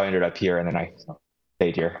that's how I ended up here, and then I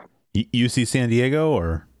stayed here. UC San Diego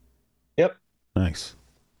or? Yep. Nice.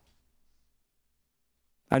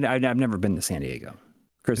 I've never been to San Diego.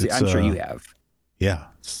 Chris, I'm sure you have. Yeah,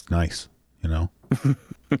 it's nice, you know. Yeah,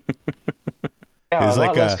 there's a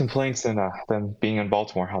lot less complaints than being in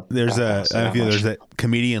Baltimore. There's that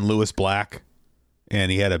comedian Louis Black, and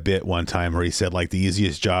he had a bit one time where he said like the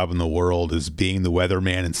easiest job in the world is being the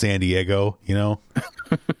weatherman in San Diego. You know,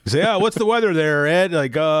 you say, what's the weather there, Ed?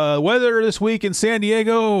 Like weather this week in San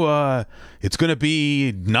Diego, it's gonna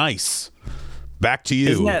be nice. Back to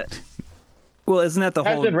you. Isn't that the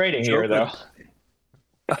whole? It's been raining here though.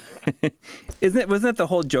 Wasn't that the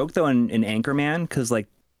whole joke though in Anchorman? Because like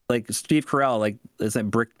Steve Carell, like is that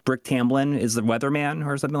Brick Tamblyn is the weatherman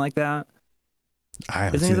or something like that?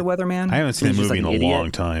 Isn't he the weatherman? I haven't seen the movie in a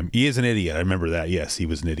long time. He is an idiot. I remember that. Yes, he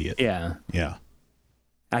was an idiot. Yeah. Yeah.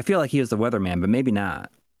 I feel like he was the weatherman, but maybe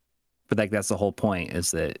not. But like that's the whole point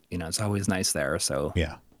is that it's always nice there. So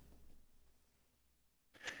yeah.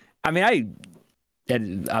 I mean,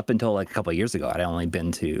 up until like a couple of years ago, I'd only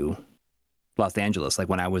been to Los Angeles, like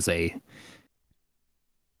when I was like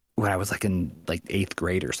in like 8th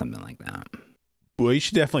grade or something like that. Well, you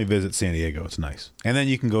should definitely visit San Diego. It's nice. And then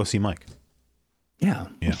you can go see Mike. Yeah.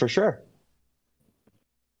 For sure.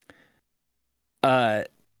 Mike,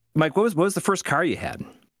 what was the first car you had?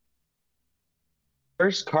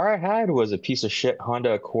 First car I had was a piece of shit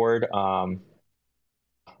Honda Accord. Now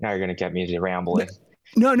you're going to get me to rambling.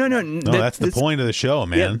 No. That's the point of the show,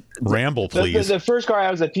 man. Yeah, ramble, please. The first car I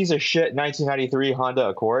had was a piece of shit 1993 Honda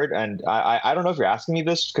Accord, and I don't know if you're asking me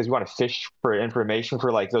this because you want to fish for information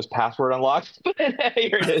for like those password unlocks, but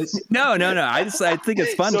here it is. No. I think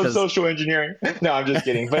it's fun. Social engineering. No, I'm just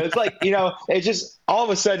kidding. But it's like it just all of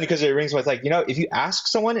a sudden because it rings. It's like if you ask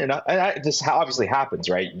someone, and this obviously happens,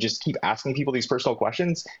 right? You just keep asking people these personal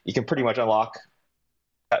questions, you can pretty much unlock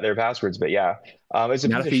their passwords. But yeah, it's a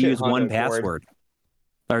not piece if you of shit use Honda one Accord. password.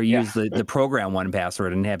 Or use the program one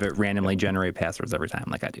password and have it randomly generate passwords every time,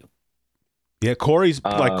 like I do. Yeah, Corey's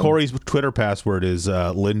Twitter password is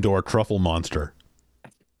Lindor Truffle Monster.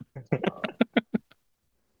 But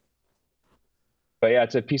yeah,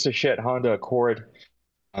 it's a piece of shit Honda Accord.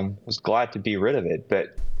 Was glad to be rid of it.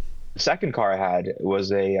 But the second car I had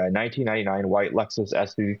was a 1999 white Lexus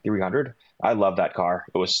SC300. I love that car.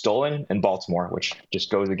 It was stolen in Baltimore, which just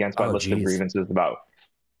goes against my list of grievances about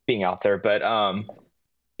being out there. But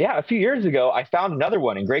yeah, a few years ago, I found another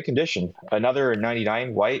one in great condition. Another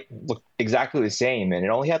 99 white, looked exactly the same, and it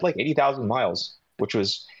only had like 80,000 miles, which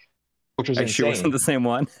was insane. Sure wasn't the same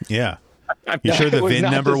one? Yeah. You sure the VIN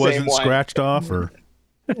number wasn't scratched off? Or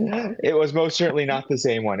it was most certainly not the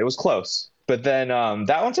same one. It was close. But then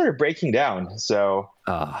that one started breaking down, so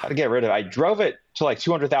I had to get rid of it. I drove it to like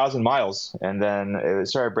 200,000 miles, and then it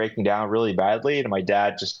started breaking down really badly, and my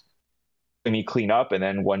dad just me clean up, and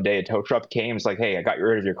then one day a tow truck came. It's like, hey, I got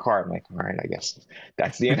rid of your car. I'm like, all right, I guess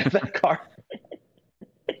that's the end of that car.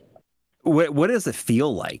 What does it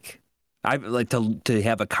feel like? I like to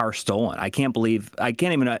have a car stolen. I can't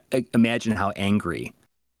even imagine how angry.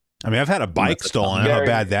 I mean, I've had a bike stolen. I know how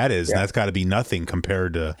bad that is, and that's got to be nothing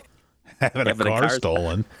compared to having a car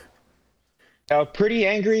stolen. Pretty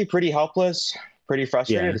angry, pretty helpless, pretty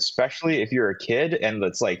frustrated, especially if you're a kid, and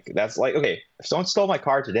that's like okay, if someone stole my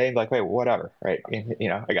car today, I'm like, wait, whatever, right?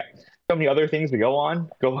 I got so many other things going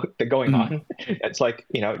on. It's like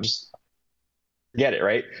just get it,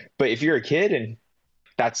 right? But if you're a kid and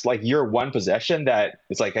that's like your one possession that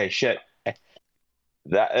it's like, hey, shit,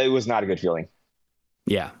 that it was not a good feeling.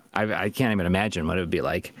 Yeah, I can't even imagine what it would be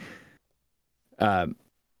like. I'm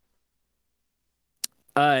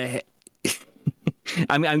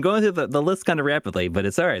going through the list kind of rapidly, but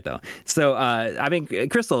it's all right though. So I mean,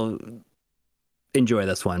 Crystal enjoy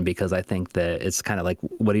this one because I think that it's kind of like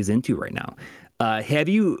what he's into right now. Have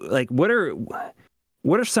you like what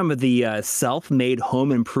are some of the self-made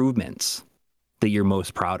home improvements that you're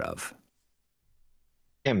most proud of?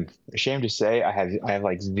 I'm ashamed to say I have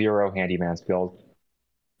like zero handyman skills.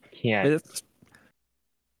 Can't.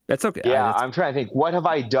 That's okay. Yeah, I'm trying to think. What have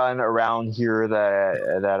I done around here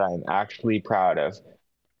that I'm actually proud of?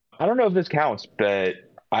 I don't know if this counts, but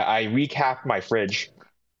I recapped my fridge.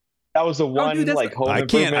 That was the one dude, like home I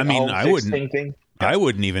can't. I improvement, mean, home I fixing wouldn't. thing. I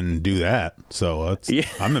wouldn't even do that. So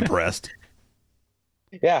I'm impressed.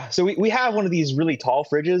 Yeah, so we have one of these really tall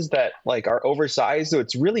fridges that like are oversized, so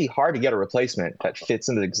it's really hard to get a replacement that fits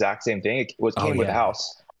into the exact same thing. It came with the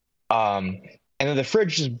house. And then the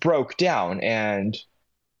fridge just broke down, and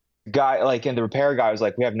the repair guy was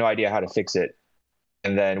like, we have no idea how to fix it.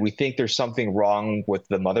 And then we think there's something wrong with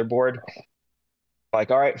the motherboard. Like,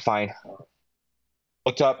 all right, fine.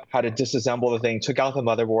 Looked up how to disassemble the thing, took out the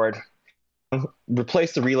motherboard,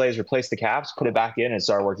 replaced the relays, replaced the caps, put it back in, and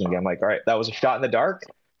started working again. I'm like, all right, that was a shot in the dark.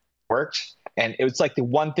 Worked. And it was like the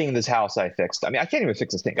one thing in this house I fixed. I mean, I can't even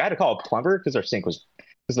fix the sink. I had to call a plumber because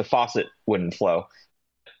the faucet wouldn't flow.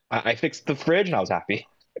 I fixed the fridge and I was happy.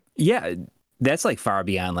 Yeah, that's like far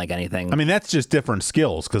beyond like anything. I mean, that's just different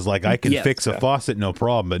skills because like I can fix a faucet, no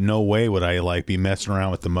problem, but no way would I like be messing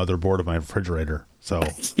around with the motherboard of my refrigerator. So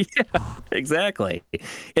yeah, exactly.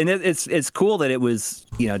 And it's cool that it was,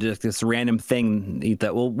 just this random thing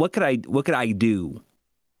that, well, what could I do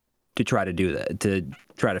to try to do that, to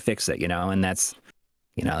try to fix it, and that's,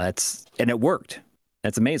 and it worked.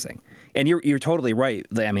 That's amazing. And you're totally right.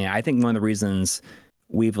 I mean, I think one of the reasons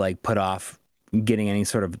we've like put off getting any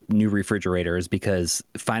sort of new refrigerator is because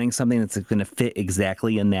finding something that's going to fit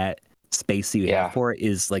exactly in that space that you have for it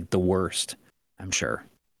is like the worst, I'm sure.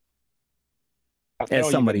 As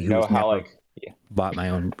somebody who's never bought my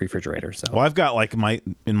own refrigerator. So, well, I've got like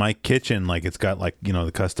in my kitchen, like it's got like,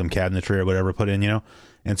 the custom cabinetry or whatever put in,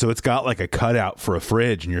 and so it's got like a cutout for a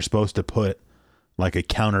fridge, and you're supposed to put like a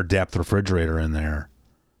counter depth refrigerator in there.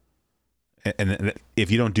 And if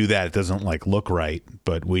you don't do that, it doesn't like look right.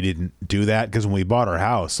 But we didn't do that because when we bought our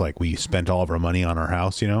house, like we spent all of our money on our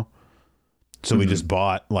house, so we just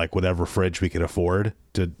bought like whatever fridge we could afford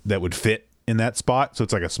that would fit in that spot. So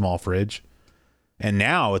it's like a small fridge. And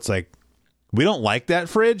now it's like, we don't like that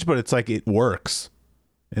fridge, but it's like, it works.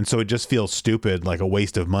 And so it just feels stupid, like a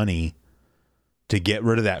waste of money to get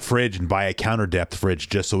rid of that fridge and buy a counter depth fridge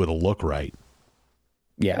just so it'll look right.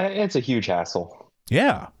 Yeah. It's a huge hassle.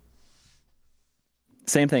 Yeah.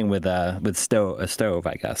 Same thing with a stove,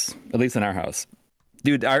 I guess, at least in our house.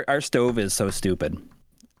 Dude, our stove is so stupid.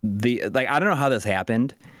 I don't know how this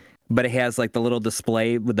happened, but it has like the little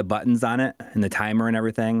display with the buttons on it and the timer and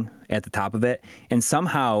everything at the top of it. And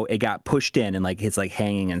somehow it got pushed in and like it's like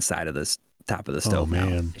hanging inside of this top of the stove now.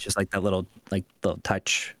 It's just like that little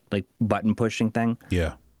touch, like button pushing thing.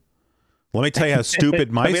 Yeah. Let me tell you how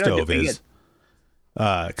stupid my stove is.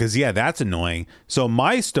 Because that's annoying. So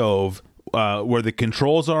my stove, where the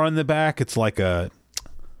controls are on the back, it's like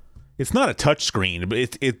it's not a touch screen, but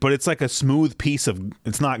it's like a smooth piece of,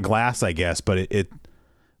 it's not glass, I guess, but it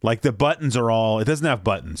like the buttons it doesn't have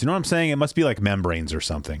buttons. You know what I'm saying? It must be like membranes or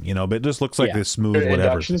something, but it just looks like this smooth whatever.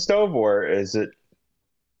 Induction stove, or is it?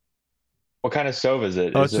 What kind of stove is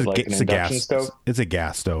it? Is it like an induction stove? It's a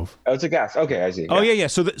gas stove. Oh, it's a gas. Okay, I see. Oh yeah.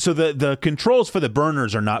 So the controls for the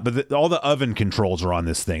burners are not, but all the oven controls are on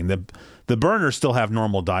this thing. The burners still have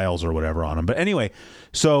normal dials or whatever on them. But anyway,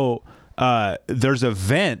 so there's a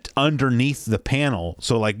vent underneath the panel.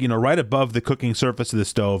 So like, right above the cooking surface of the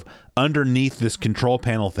stove, underneath this control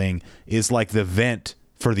panel thing is like the vent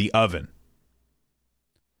for the oven.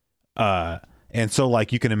 And so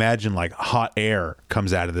like you can imagine like hot air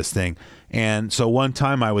comes out of this thing. And so one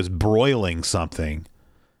time I was broiling something,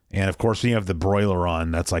 and of course when you have the broiler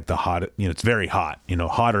on, that's like the hot, it's very hot,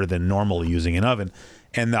 hotter than normally using an oven.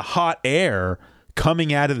 And the hot air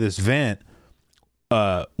coming out of this vent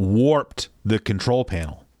warped the control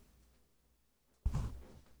panel.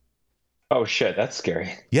 Oh shit, that's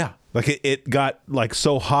scary. Yeah, like it got like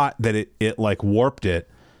so hot that it like warped it.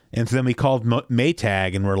 And so then we called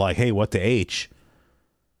Maytag and we're like, hey, what the H?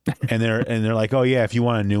 And they're like, oh yeah, if you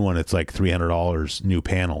want a new one, it's like $300 new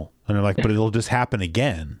panel. And they're like, but it'll just happen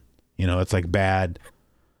again. It's like bad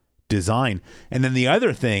design. And then the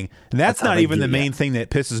other thing, and that's not even the main thing that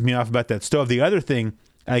pisses me off about that stove. The other thing,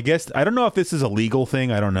 I guess, I don't know if this is a legal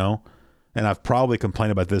thing. I don't know. And I've probably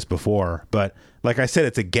complained about this before, but like I said,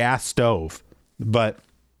 it's a gas stove, but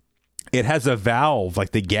it has a valve,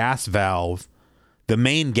 like the gas valve, the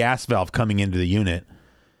main gas valve coming into the unit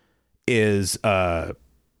is,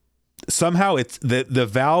 somehow it's the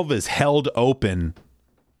valve is held open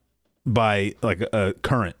by like a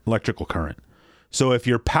current, electrical current. So if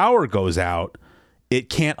your power goes out, it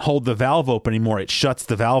can't hold the valve open anymore. It shuts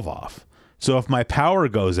the valve off. So if my power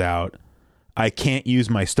goes out, I can't use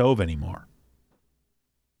my stove anymore.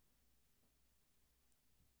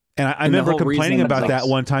 And I remember complaining about that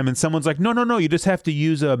one time, and someone's like, no, you just have to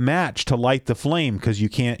use a match to light the flame because you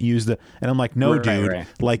can't use the... And I'm like, no, dude. Right.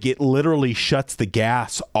 Like, it literally shuts the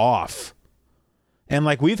gas off. And,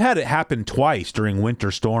 like, we've had it happen twice during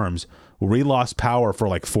winter storms where we lost power for,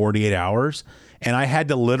 like, 48 hours, and I had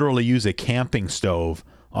to literally use a camping stove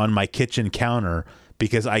on my kitchen counter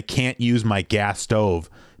because I can't use my gas stove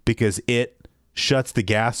because it shuts the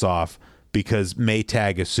gas off because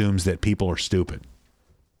Maytag assumes that people are stupid.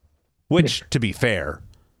 Which, to be fair,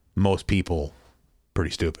 most people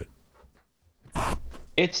pretty stupid.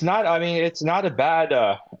 It's not. I mean, it's not a bad.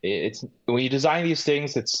 It's when you design these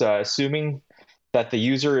things, it's assuming that the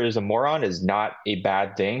user is a moron is not a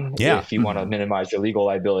bad thing. Yeah. If you want to minimize your legal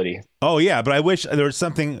liability. Oh yeah, but I wish there was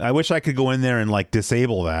something. I wish I could go in there and like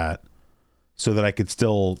disable that, so that I could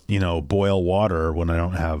still, boil water when I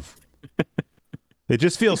don't have. It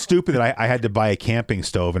just feels stupid that I had to buy a camping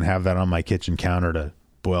stove and have that on my kitchen counter to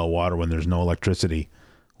boil water when there's no electricity,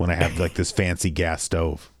 when I have like this fancy gas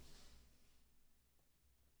stove.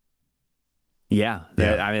 Yeah.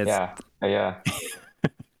 I mean, yeah.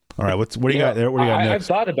 All right. What do you got there? What do you got next? I've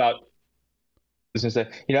thought about, I was gonna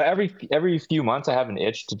say, every few months I have an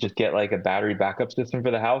itch to just get like a battery backup system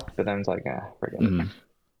for the house, but then it's like, forget it.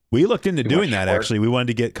 We looked into doing that actually. We wanted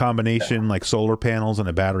to get combination like solar panels and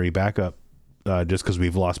a battery backup, just because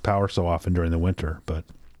we've lost power so often during the winter, but.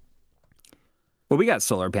 Well, we got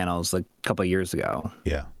solar panels like a couple of years ago.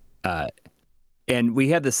 Yeah. And we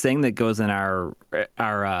had this thing that goes in our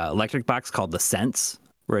electric box called the Sense,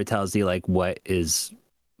 where it tells you like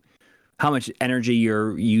how much energy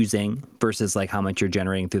you're using versus like how much you're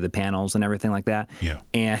generating through the panels and everything like that. Yeah.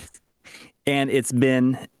 And it's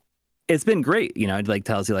been great. It like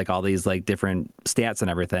tells you like all these like different stats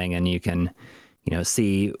and everything, and you can,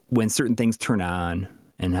 see when certain things turn on.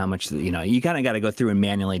 And how much, you kind of got to go through and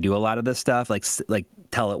manually do a lot of this stuff, like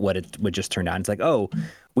tell it what it would just turn on. It's like, oh,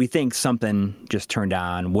 we think something just turned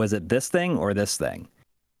on. Was it this thing or this thing?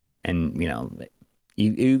 And,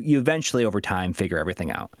 you eventually over time figure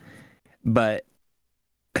everything out. But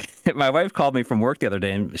my wife called me from work the other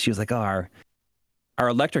day and she was like, oh, our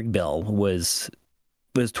electric bill was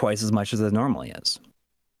twice as much as it normally is.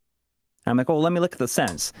 And I'm like, well, let me look at the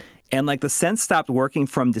Sense. And like the Sense stopped working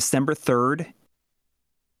from December 3rd.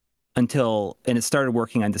 And it started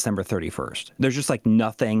working on December 31st. There's just like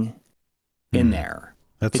nothing in there.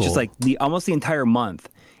 It's just like almost the entire month.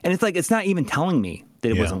 And it's like, it's not even telling me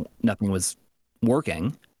that nothing was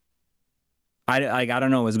working. I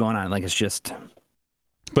don't know what's going on. Like, it's just.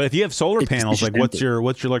 But if you have solar panels, like what's your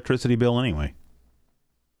electricity bill anyway?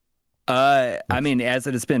 I mean, as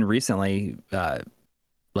it has been recently,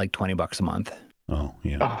 like $20 a month. Oh,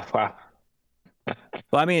 yeah. Oh, wow.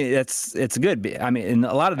 Well, I mean, it's good. I mean, and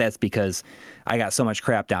a lot of that's because I got so much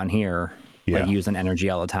crap down here, like using energy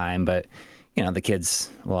all the time. But, the kids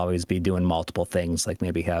will always be doing multiple things, like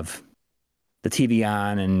maybe have the TV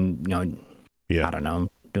on and, I don't know,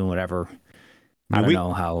 doing whatever. I don't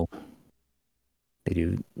know how they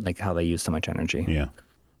do, like how they use so much energy. Yeah.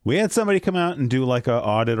 We had somebody come out and do like an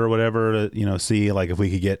audit or whatever to, see like if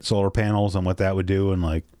we could get solar panels and what that would do. And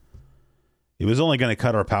like, it was only going to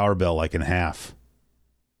cut our power bill like in half.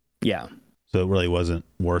 Yeah. So it really wasn't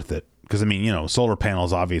worth it. Because, I mean, solar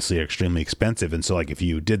panels obviously are extremely expensive. And so, like, if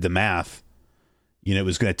you did the math, it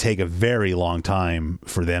was going to take a very long time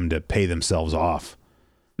for them to pay themselves off.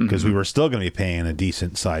 Because we were still going to be paying a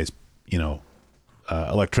decent size,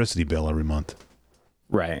 electricity bill every month.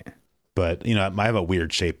 Right. But, I have a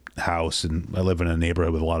weird shaped house and I live in a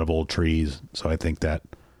neighborhood with a lot of old trees. So I think that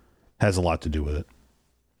has a lot to do with it.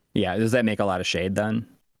 Yeah. Does that make a lot of shade then?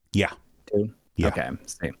 Yeah. Too? Yeah. Okay.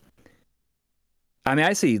 See. I mean,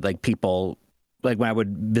 I see like people, like when I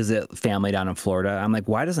would visit family down in Florida, I'm like,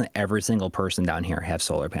 why doesn't every single person down here have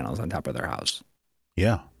solar panels on top of their house?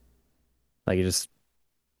 Yeah. Like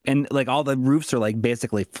and like all the roofs are like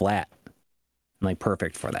basically flat and like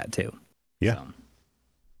perfect for that too. Yeah. So,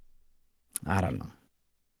 I don't know.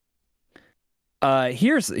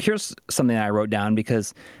 Here's something I wrote down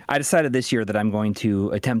because I decided this year that I'm going to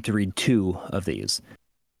attempt to read 2 of these.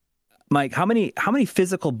 Mike, how many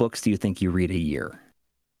physical books do you think you read a year?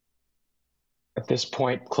 At this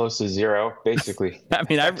point, close to 0, basically. I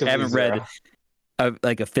mean, I haven't read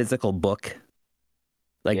a physical book,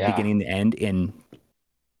 beginning to end, in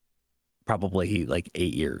probably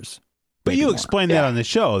 8 years. But you explained that on the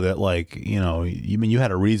show that you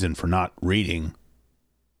had a reason for not reading.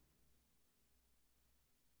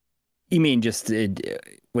 You mean just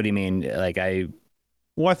what do you mean?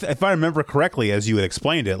 Well, if I remember correctly, as you had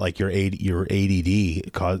explained it, your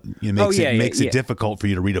ADD makes it difficult for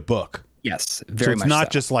you to read a book. Yes, very much. So it's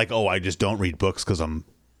not just I just don't read books because I'm,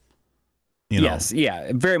 Yes,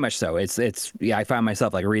 yeah, very much so. It's I find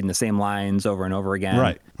myself reading the same lines over and over again.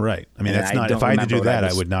 Right. I mean, that's not. If I had to do that,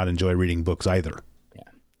 I would not enjoy reading books either. Yeah,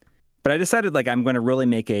 but I decided I'm going to really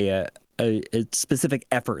make a specific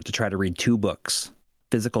effort to try to read 2 books,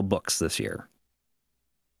 physical books, this year.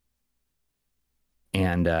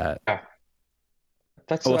 And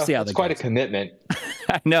we'll see how that's quite a commitment.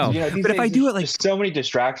 I know, but if I do it, there's so many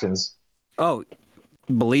distractions. Oh,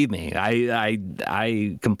 believe me,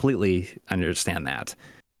 I completely understand that.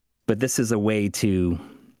 But this is a way to,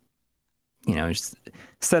 just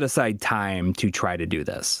set aside time to try to do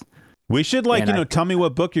this. We should tell me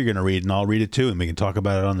what book you're going to read, and I'll read it too, and we can talk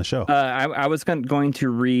about it on the show. I was going to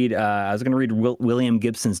read. William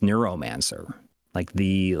Gibson's Neuromancer,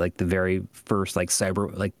 the very first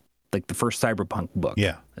the first cyberpunk book.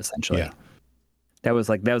 Yeah, essentially. Yeah. That was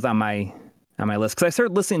on my list because I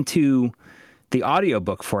started listening to the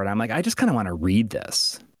audiobook for it. I'm I just kind of want to read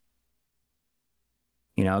this.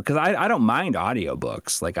 Because I don't mind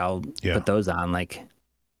audiobooks. I'll put those on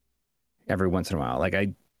every once in a while.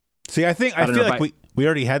 I feel like we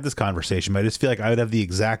already had this conversation, but I just feel like I would have the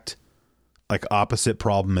exact opposite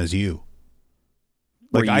problem as you.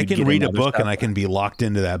 I can read a book and I can be locked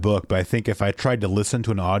into that book, but I think if I tried to listen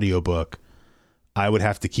to an audiobook, I would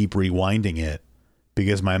have to keep rewinding it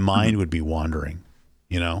because my mind would be wandering,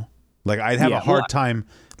 I'd have a hard time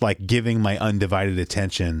giving my undivided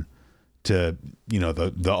attention to,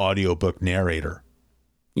 the audiobook narrator.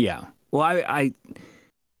 Yeah. Well, I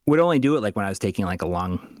would only do it when I was taking a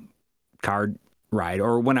long car ride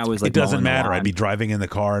or when I was it doesn't matter. I'd be driving in the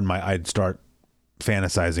car and I'd start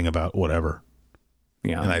fantasizing about whatever.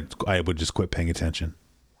 Yeah. And I would just quit paying attention.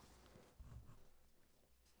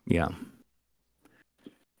 Yeah.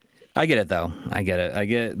 I get it though. I get it. I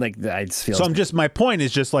just feel so my point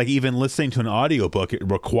is just even listening to an audiobook, it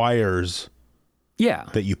requires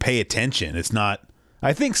that you pay attention. It's not,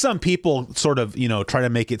 I think some people sort of, try to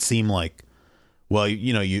make it seem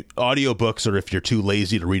audiobooks are if you're too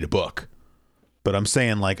lazy to read a book. But I'm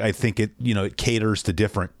saying I think it, it caters to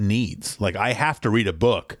different needs. I have to read a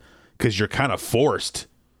book because you're kind of forced.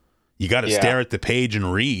 You got to stare at the page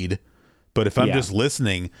and read. But if I'm just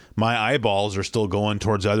listening, my eyeballs are still going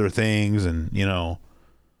towards other things and,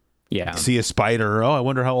 see a spider. Oh, I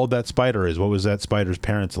wonder how old that spider is. What was that spider's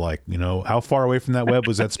parents like? How far away from that web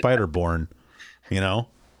was that spider born? And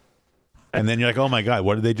then you're oh my God,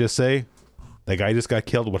 what did they just say? That guy just got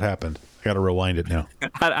killed. What happened? I got to rewind it now.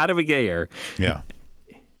 How did we get here? Yeah.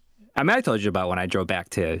 I mean, I told you about when I drove back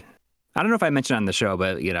to, I don't know if I mentioned on the show,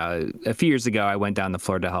 but a few years ago, I went down to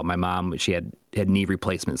Florida to help my mom. She had knee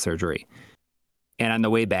replacement surgery. And on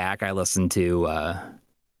the way back, I listened to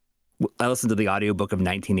the audiobook of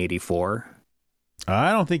 1984.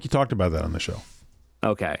 I don't think you talked about that on the show.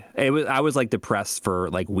 Okay. I was depressed for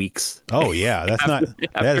weeks. Oh yeah.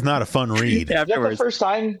 That is not a fun read.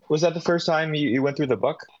 Was that the first time you went through the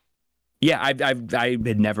book? Yeah. I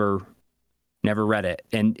had never read it.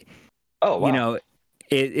 And, oh, wow.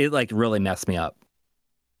 It really messed me up.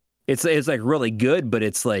 It's really good, but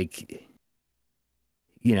it's the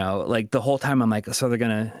whole time I'm so they're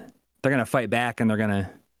gonna fight back and they're gonna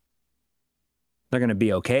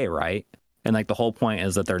be okay, right? And the whole point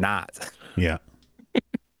is that they're not. Yeah.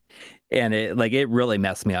 And it really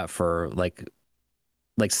messed me up for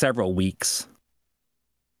several weeks.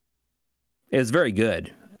 It was very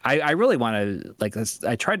good. I really want to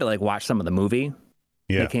I tried to watch some of the movie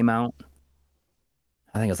that came out.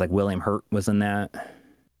 I think it's William Hurt was in that.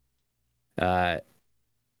 And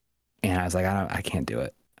I was I can't do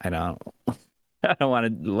it. I don't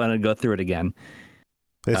want to go through it again.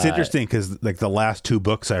 It's interesting because the last 2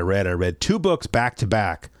 books I read 2 books back to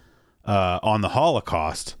back on the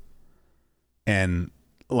Holocaust, and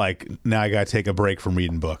now I got to take a break from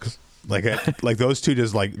reading books. Those 2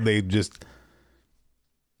 just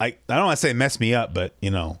I don't want to say mess me up, but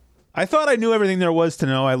I thought I knew everything there was to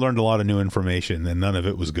know. I learned a lot of new information, and none of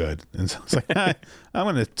it was good. And so I was like, I'm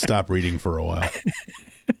going to stop reading for a while.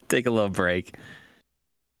 Take a little break.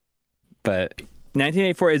 But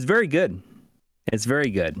 1984 is very good. It's very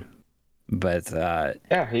good. But that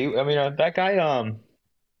guy.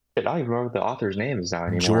 I don't even remember what the author's name is now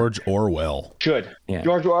anymore. George Orwell. Yeah.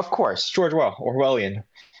 George, of course, George Orwellian.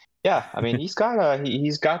 Yeah, I mean, he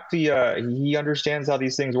understands how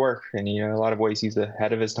these things work, and in a lot of ways he's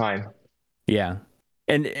ahead of his time. Yeah,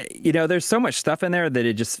 and there's so much stuff in there that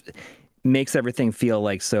it just makes everything feel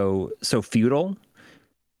like so feudal.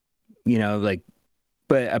 But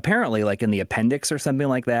apparently, like in the appendix or something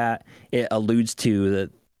like that, it alludes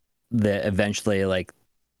to that eventually,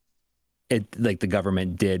 the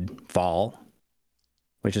government did fall,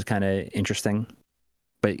 which is kind of interesting.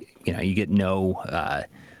 But you get no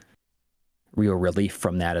real relief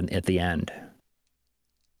from that at the end.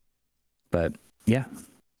 But yeah,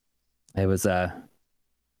 it was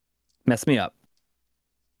messed me up.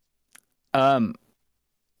 All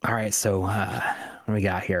right, so what do we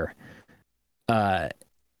got here?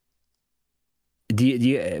 Do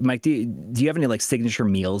you Mike? Do you have any signature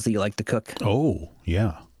meals that you like to cook? Oh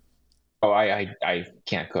yeah. Oh, I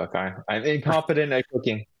can't cook. I'm incompetent at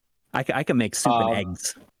cooking. I can make soup and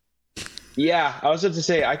eggs. Yeah, I was about to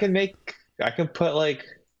say I can put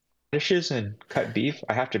dishes and cut beef.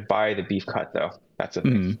 I have to buy the beef cut though. That's the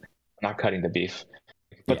thing. I'm not cutting the beef.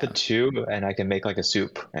 Put the two, and I can make a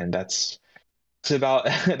soup, and that's about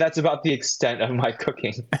the extent of my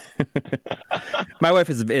cooking. My wife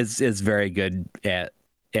is very good at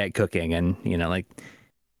cooking, and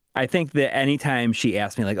I think that anytime she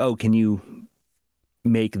asks me oh, can you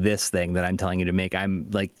make this thing that I'm telling you to make,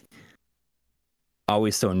 I'm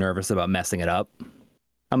always so nervous about messing it up.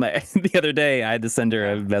 I'm like, the other day I had to send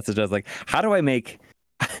her a message. I was like, how do I make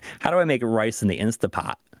rice in the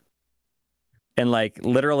Instapot? And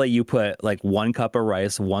literally you put 1 cup of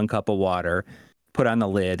rice, 1 cup of water, put on the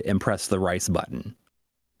lid and press the rice button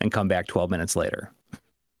and come back 12 minutes later.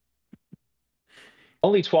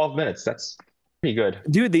 Only 12 minutes. That's pretty good.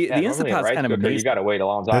 Dude, the Instapot's kind of amazing. You got to wait a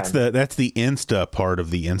long time. That's the Insta part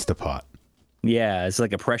of the Instapot. Yeah, it's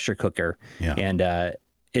like a pressure cooker. Yeah. And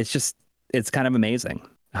it's kind of amazing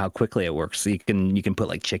how quickly it works. So you can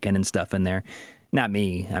put chicken and stuff in there. Not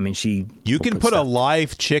me. I mean, you can put a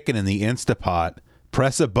live chicken in the Instapot,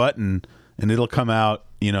 press a button, and it'll come out,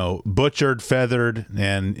 butchered, feathered,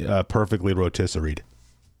 and perfectly rotisseried.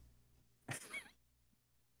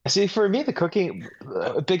 See, for me, the cooking,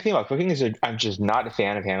 a big thing about cooking is I'm just not a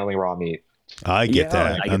fan of handling raw meat. I get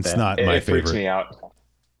that. It's not my favorite. It freaks me out.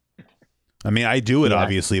 I mean, I do it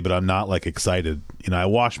obviously, but I'm not excited. I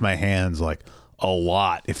wash my hands a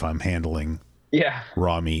lot if I'm handling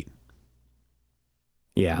raw meat.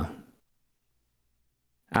 Yeah.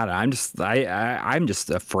 I don't know. I'm just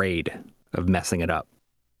afraid of messing it up.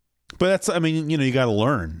 But that's, I mean, you got to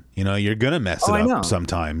learn. You're going to mess it up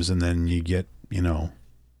sometimes, and then you get,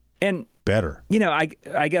 and better.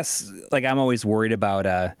 I guess I'm always worried about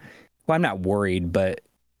well, I'm not worried, but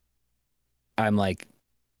I'm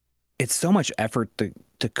it's so much effort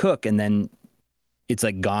to cook, and then it's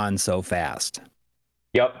gone so fast.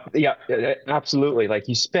 Yep. Yeah, absolutely.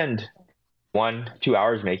 You spend 1-2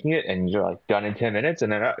 hours making it, and you're done in 10 minutes,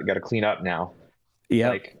 and then you got to clean up now.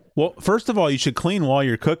 Yeah. Well, first of all, you should clean while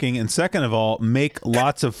you're cooking, and second of all, make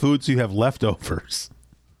lots of food so you have leftovers.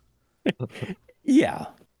 Yeah.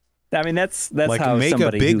 I mean, that's how make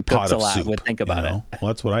somebody a big who pot cooks of a lot soup, would think about it. Well,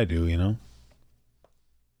 that's what I do,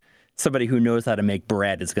 Somebody who knows how to make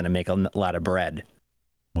bread is going to make a lot of bread.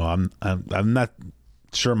 Well, I'm not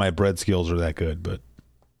sure my bread skills are that good, but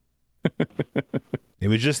it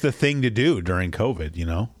was just the thing to do during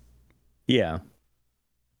COVID, Yeah.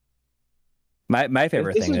 My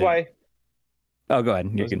favorite thing. This is why. Oh, go ahead.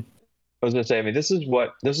 You can. I was gonna say, I mean, this is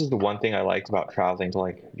the one thing I liked about traveling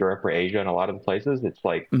to Europe or Asia and a lot of the places. It's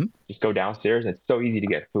just go downstairs and it's so easy to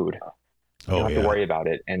get food. You don't have to worry about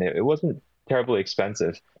it, and it wasn't terribly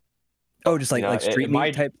expensive. Oh, just street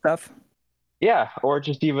meat type stuff. Yeah, or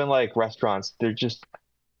just even restaurants. They're just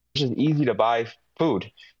easy to buy food.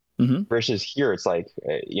 Mm-hmm. Versus here, it's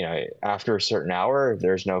after a certain hour,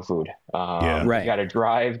 there's no food. Right. You got to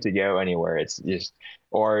drive to go anywhere. It's just,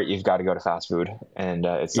 or you've got to go to fast food, and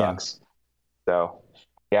it sucks. Yeah. So,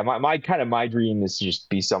 yeah, my dream is to just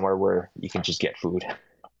be somewhere where you can just get food.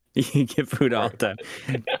 You can get food all the time.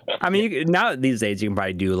 I mean, now these days you can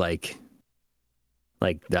probably do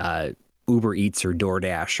Uber Eats or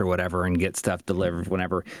DoorDash or whatever and get stuff delivered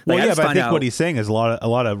whenever. But I think what he's saying is a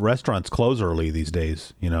lot of restaurants close early these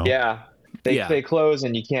days, Yeah. They close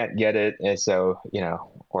and you can't get it, and so,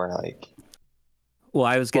 or Well,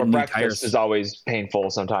 I was Or getting new breakfast tires, is always painful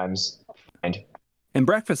sometimes. And and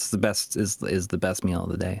breakfast is the best is the best meal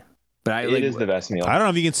of the day. But it is the best meal. I don't know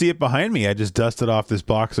if you can see it behind me. I just dusted off this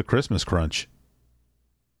box of Christmas Crunch.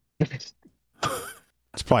 It's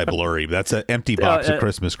probably blurry, but that's an empty box of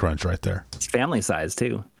Christmas Crunch right there. It's family size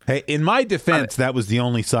too. Hey, in my defense, that was the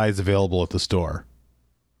only size available at the store.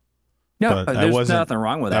 No, But there's nothing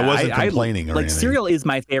wrong with that. I wasn't complaining or like anything. cereal is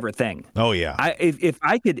my favorite thing. Oh yeah. If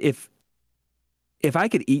I could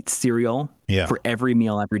eat cereal for every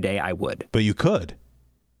meal every day, I would. But you could.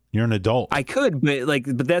 You're an adult. I could,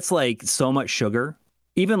 but that's like so much sugar.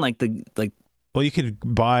 Even like. Well, you could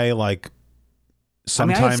buy like.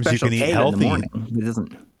 Sometimes you can eat K healthy. In the morning. It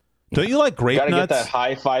doesn't. Don't you like grape Gotta nuts? get that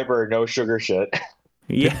high fiber, no sugar shit.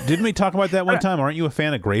 Yeah. Didn't we talk about that one time? Aren't you a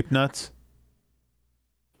fan of grape nuts?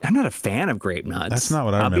 I'm not a fan of grape nuts. That's not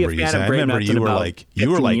what I remember you saying. I remember you were like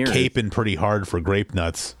caping pretty hard for grape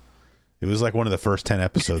nuts. It was like one of the first 10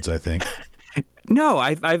 episodes, I think. No,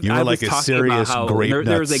 I was like a talking serious about how grape nut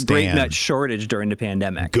there was a grape stan. nut shortage during the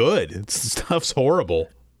pandemic. Good. Stuff's horrible.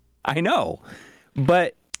 I know,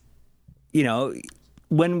 but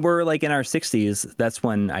when we're like in our 60s, that's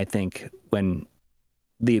when I think when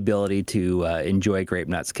the ability to enjoy grape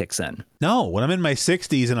nuts kicks in. No, when I'm in my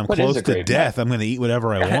 60s and I'm What close is a to grape death, nut? I'm going to eat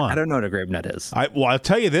whatever I want. I don't know what a grape nut is. I'll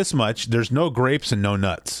tell you this much. There's no grapes and no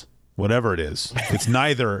nuts, whatever it is. It's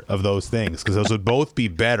neither of those things because those would both be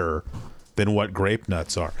better than what grape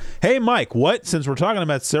nuts are. Hey, Mike, since we're talking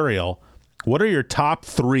about cereal, what are your top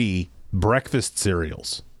 3 breakfast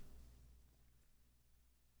cereals?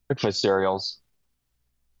 Breakfast cereals.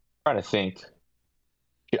 I'm trying to think.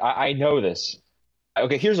 I know this.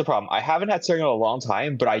 Okay, here's the problem. I haven't had cereal in a long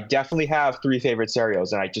time, but I definitely have 3 favorite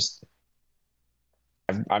cereals, and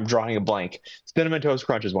I'm drawing a blank. Cinnamon Toast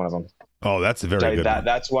Crunch is one of them. Oh, that's a very good one.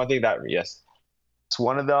 That's one thing yes. It's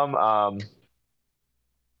one of them.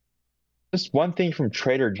 Just one thing from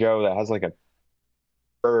Trader Joe that has like a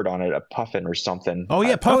bird on it, a puffin or something. Oh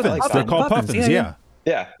yeah, puffins. They're called puffins. Yeah.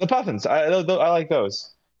 Yeah, the puffins. I like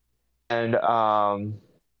those. And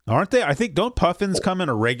aren't they? I think don't puffins come in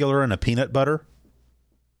a regular and a peanut butter?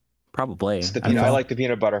 Probably. I like the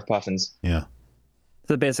peanut butter puffins. Yeah.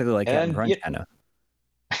 So basically like Captain Crunch, kind of.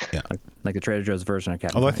 Yeah. Like the Trader Joe's version of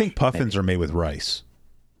Captain Although Crunch. I think puffins are made with rice.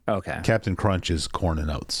 Okay. Captain Crunch is corn and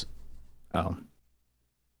oats. Oh.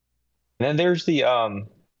 And then there's this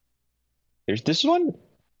one.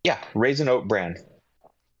 Yeah, Raisin Oat Bran.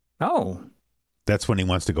 Oh. That's when he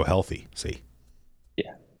wants to go healthy. See?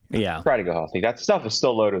 Yeah. Try to go healthy. That stuff is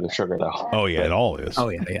still loaded with sugar, though. Oh yeah, it all is. Oh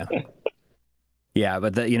yeah. Yeah,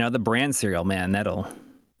 but the brand cereal, man,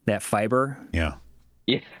 that fiber, Yeah.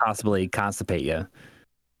 possibly constipate you.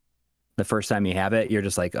 The first time you have it, you're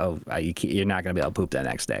just like, you're not gonna be able to poop that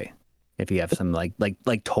next day if you have some like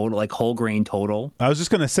total, like whole grain total. I was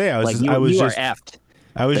just gonna say, I was just effed.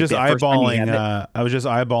 I was Like just that first time you eyeballing. I was just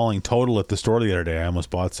eyeballing Total at the store the other day. I almost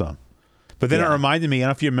bought some, but then it reminded me. I don't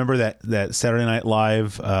know if you remember that Saturday Night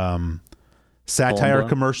Live satire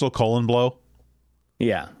commercial, Colon Blow.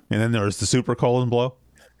 Yeah, and then there was the Super Colon Blow.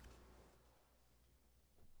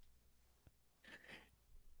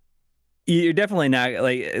 You're definitely not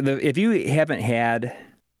like if you haven't had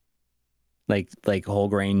like whole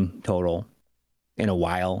grain Total in a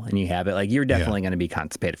while and you have it, like you're definitely going to be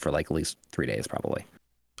constipated for like at least 3 days probably.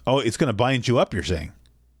 Oh, it's going to bind you up, you're saying?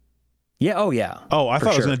 Yeah. Oh, yeah. Oh, I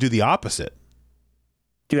thought it was going to do the opposite.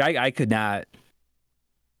 Dude, I could not.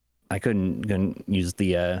 I couldn't use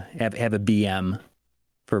the have a BM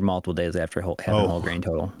for multiple days after having whole grain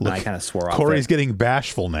Total. And I kind of swore off. Corey's getting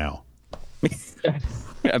bashful now.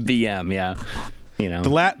 A BM, yeah. You know,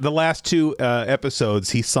 the last 2 episodes,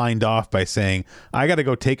 he signed off by saying, "I got to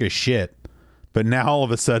go take a shit," but now all of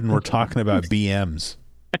a sudden we're talking about BMs.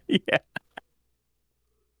 Yeah.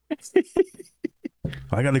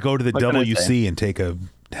 I got to go to the WC and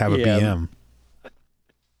have a BM.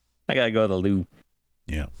 I got to go to the loo.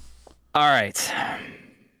 Yeah. All right.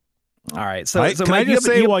 So, can Mike, I just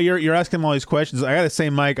say, while you're asking him all these questions, I got to say,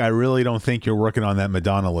 Mike, I really don't think you're working on that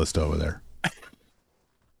Madonna list over there.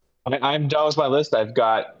 I'm done with my list. I've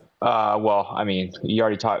got, you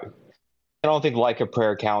already talked. I don't think Like a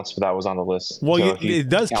Prayer counts, but that was on the list. Well, So it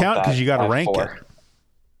does count because you got to rank 4. it.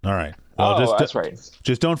 All right. Well, that's right.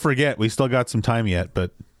 Just don't forget, we still got some time yet,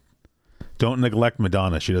 but don't neglect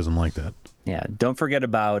Madonna. She doesn't like that. Yeah. Don't forget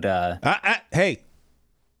about. Hey,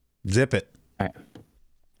 zip it. All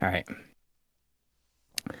right.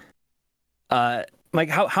 Mike,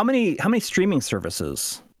 how many streaming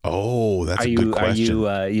services? Oh, that's a good question.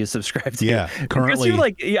 Are you subscribed to? Yeah, currently.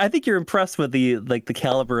 I think you're impressed with the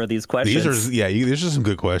caliber of these questions. These are some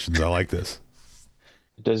good questions. I like this.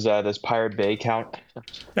 Does Pirate Bay count?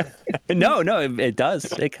 No, it does.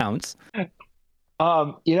 It counts.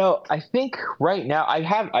 I think right now I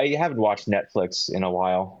haven't watched Netflix in a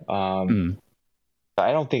while.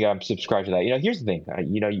 I don't think I'm subscribed to that. Here's the thing. I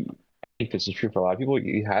think this is true for a lot of people.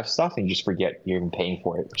 You have stuff and you just forget you're even paying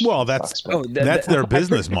for it. Well, that's their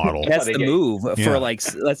business model. That's the move for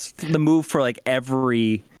that's the move for like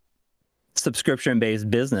every subscription-based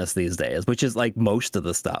business these days, which is like most of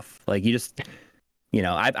the stuff. Like you just,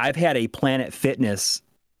 I've had a Planet Fitness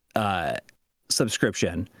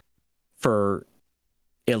subscription for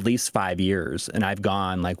at least 5 years, and I've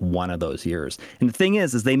gone like one of those years. And the thing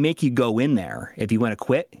is they make you go in there. If you want to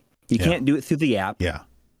quit, you can't do it through the app. Yeah.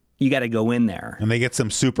 You got to go in there. And they get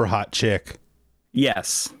some super hot chick.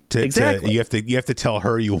 Yes. Exactly. You have to tell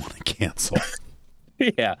her you want to cancel.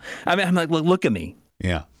 Yeah. I mean, I'm like, look at me.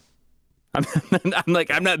 Yeah. I'm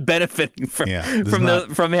not benefiting from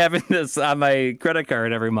having this on my credit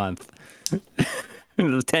card every month.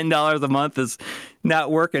 $10 a month is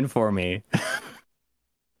not working for me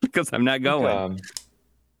because I'm not going.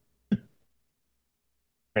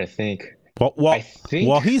 I think.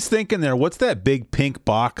 While he's thinking there, what's that big pink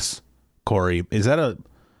box, Corey? Is that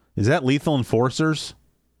Lethal Enforcers?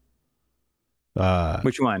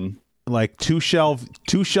 Which one? Like two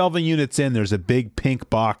shelving units in, there's a big pink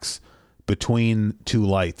box between two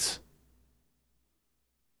lights.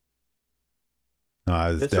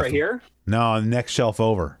 This right here? No, the next shelf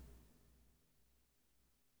over.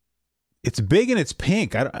 It's big and it's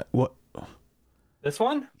pink. What? This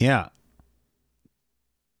one? Yeah.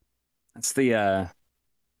 That's the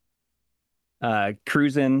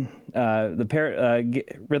cruising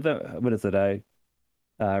rhythm. What is it?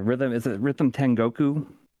 Rhythm. Is it Rhythm Tengoku?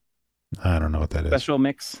 I don't know what that is. Special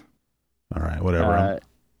mix. All right, whatever.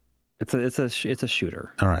 It's a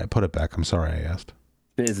shooter. All right, put it back. I'm sorry I asked.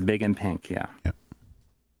 It's big and pink. Yeah. Yep.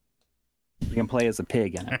 You can play as a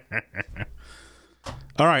pig in it.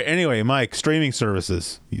 All right. Anyway, Mike, streaming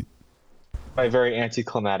services. My very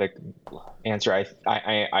anticlimactic answer.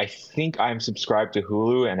 I think I'm subscribed to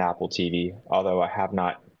Hulu and Apple TV, although I have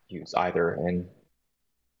not used either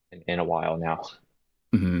in a while now.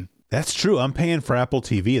 Mm-hmm. That's true. I'm paying for Apple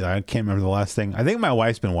TV. I can't remember the last thing. I think my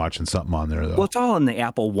wife's been watching something on there though. Well, it's all in the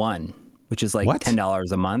Apple One, which is like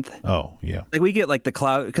 $10 a month. Oh yeah. Like we get like the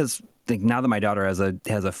cloud because now that my daughter has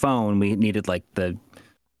a phone, we needed like the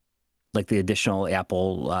additional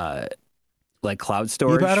Apple like cloud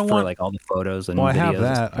storage for like all the photos and videos. I have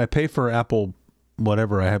that. I pay for Apple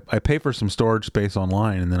whatever. I pay for some storage space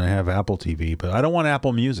online, and then I have Apple TV, but I don't want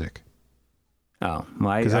Apple Music. Oh,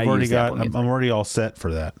 well, because I'm already all set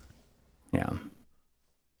for that. Yeah.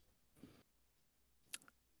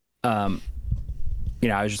 I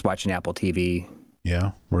was just watching Apple TV.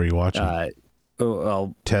 Yeah, where are you watching?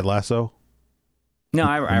 Ted Lasso. No,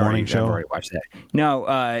 I've already watched that.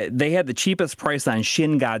 No, they had the cheapest price on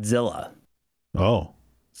Shin Godzilla. Oh.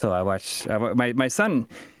 So I watched. My son.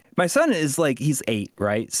 My son is like he's 8,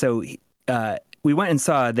 right? So we went and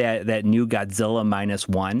saw that new Godzilla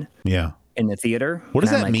 -1. Yeah. In the theater. What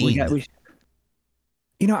does that mean?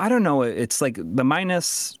 I don't know. It's like the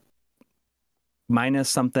minus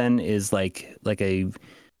something is like a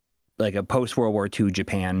post World War II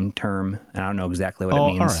Japan term. I don't know exactly what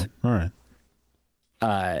it means. All right.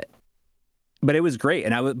 But it was great,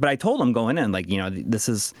 and I told him going in, like,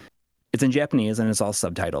 it's in Japanese and it's all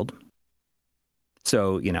subtitled.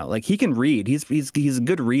 So like he can read. He's a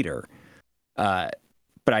good reader.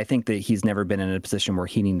 But I think that he's never been in a position where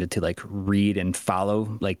he needed to like read and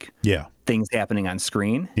follow things happening on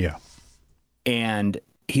screen. Yeah. And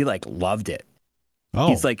he like loved it. Oh,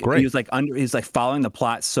 he's like great. He's like following the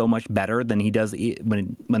plot so much better than he does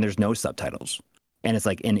when there's no subtitles and it's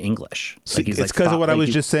like in English. Like it's because of what I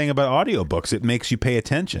was just saying about audiobooks. It makes you pay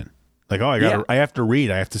attention. Like, I have to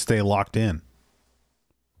read. I have to stay locked in.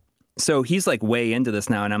 So he's like way into this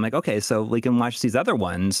now, and I'm like, okay, so we can watch these other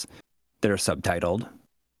ones that are subtitled.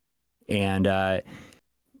 And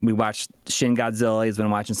we watched Shin Godzilla. He's been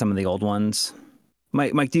watching some of the old ones.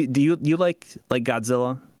 Mike, do you like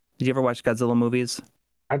Godzilla? Did you ever watch Godzilla movies?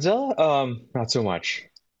 Godzilla? Not so much.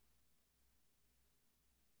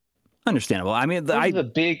 Understandable. I mean,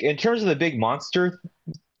 in terms of the big monster,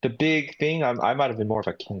 the big thing, I might have been more of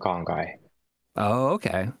a King Kong guy. Oh,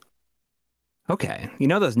 okay. Okay.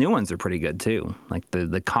 Those new ones are pretty good too. Like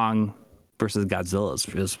the Kong versus Godzilla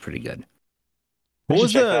is pretty good. What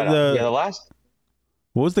was the last?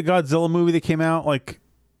 What was the Godzilla movie that came out? Like,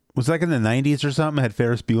 was that in the 90s or something? It had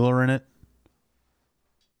Ferris Bueller in it.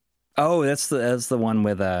 Oh, that's the one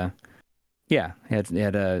with yeah. It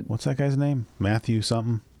had what's that guy's name? Matthew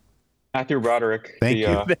something. Matthew Broderick. Thank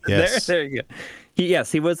you. Yes. There you go.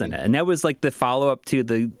 Yes, he was in it, and that was like the follow up to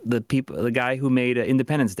the guy who made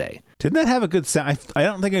Independence Day. Didn't that have a good sound? I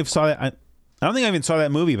don't think I saw that. I don't think I even saw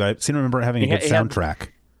that movie, but I seem to remember it having a good soundtrack.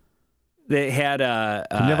 They had Didn't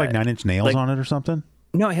it have like Nine Inch Nails on it or something?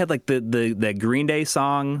 No, it had like the Green Day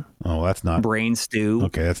song. Oh, that's not Brain Stew.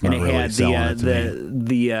 Okay, that's not really selling it to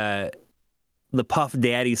me. The Puff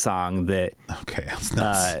Daddy song that that's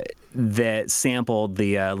nuts. That sampled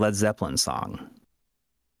the Led Zeppelin song.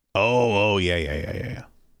 Oh, yeah.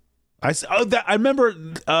 I remember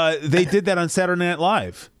they did that on Saturday Night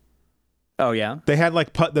Live. Oh yeah, they had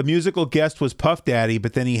like the musical guest was Puff Daddy,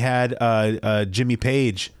 but then he had Jimmy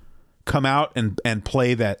Page come out and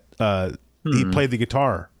play that. He played the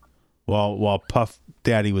guitar while Puff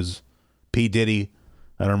Daddy was P Diddy.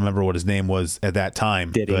 I don't remember what his name was at that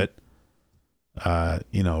time, Diddy. but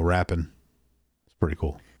rapping. It's pretty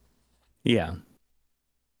cool. Yeah.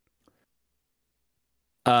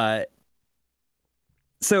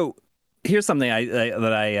 So here's something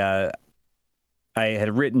I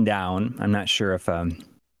had written down. I'm not sure if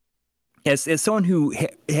as someone who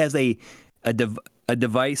has a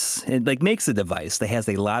device, like makes a device that has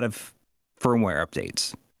a lot of firmware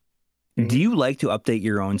updates. Mm-hmm. Do you like to update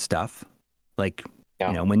your own stuff? Like,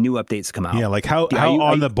 when new updates come out? Yeah, like how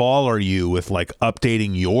on the ball are you with like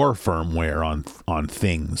updating your firmware on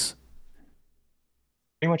things?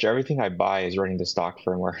 Pretty much everything I buy is running the stock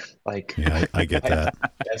firmware. Like, yeah, I get that.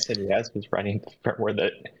 SNES was running the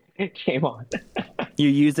firmware that came on. You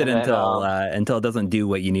use it until it doesn't do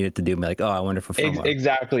what you need it to do. Be like, oh, I wonder for firmware.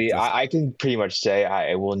 Exactly. I can pretty much say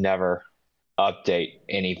I will never update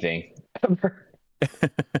anything ever.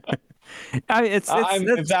 In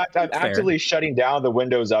fact, I'm actively shutting down the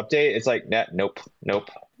Windows update. It's like, nope.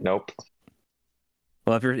 Well,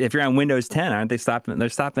 if you're on Windows 10, aren't they stopping? They're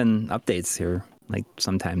stopping updates here, like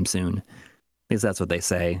sometime soon. At least that's what they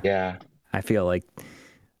say. Yeah. I feel like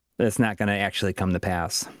that's not going to actually come to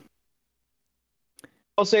pass.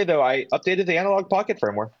 I'll say though, I updated the Analog Pocket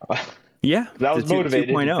firmware. Yeah, that was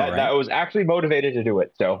motivated. 2.0, right? That was actually motivated to do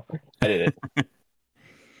it, so I did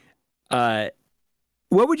it.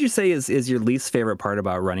 What would you say is your least favorite part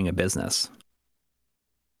about running a business?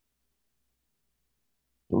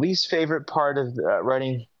 Least favorite part of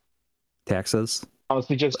running taxes?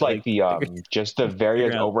 Honestly, just like the just the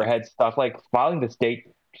various overhead stuff, like filing your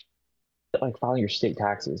state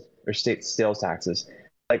taxes or state sales taxes,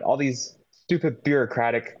 like all these stupid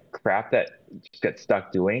bureaucratic crap that you just get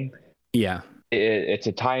stuck doing. Yeah. It's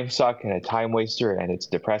a time suck and a time waster, and it's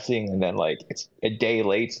depressing. And then like it's a day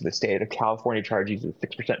late, so the state of California charges a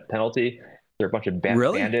 6% penalty. They're a bunch of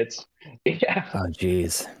bandits. Yeah. Oh,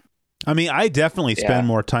 geez. I mean, I definitely spend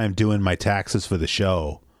more time doing my taxes for the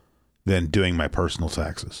show than doing my personal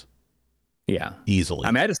taxes. Yeah, easily.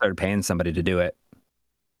 I mean, I just started paying somebody to do it.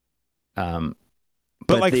 But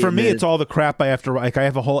like for me, it's all the crap I have to. Like I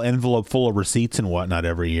have a whole envelope full of receipts and whatnot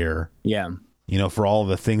every year. Yeah. For all of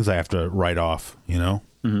the things I have to write off,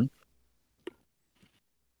 Mm-hmm.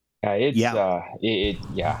 It's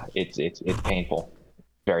painful,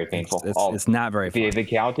 very painful. It's not very fun. The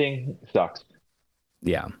accounting sucks.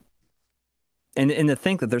 Yeah, and to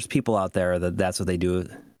think that there's people out there that's what they do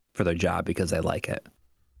for their job because they like it.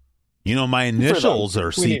 My initials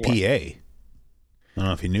are CPA. I don't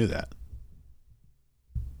know if you knew that.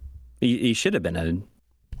 You should have been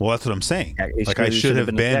Well, that's what I'm saying. Like I should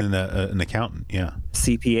have been an accountant. Yeah.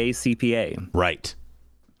 CPA. Right.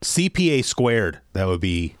 CPA squared. That'd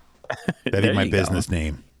be my business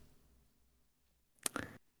name.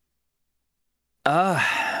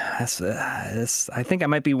 I think I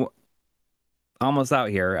might be almost out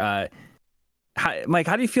here. Mike,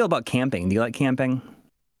 how do you feel about camping? Do you like camping?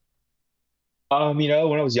 When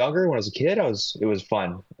I was younger, when I was a kid, it was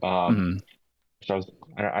fun. So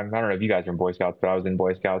I don't know if you guys are in Boy Scouts, but I was in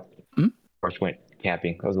Boy Scouts. Mm-hmm. First went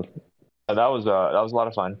camping. That was a lot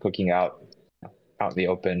of fun, cooking out in the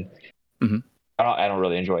open. Mm-hmm. I don't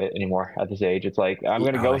really enjoy it anymore at this age. It's like I'm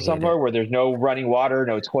going to go somewhere where there's no running water,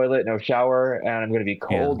 no toilet, no shower, and I'm going to be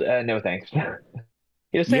cold. No thanks.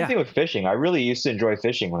 Same thing with fishing. I really used to enjoy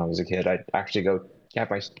fishing when I was a kid. I'd actually go camp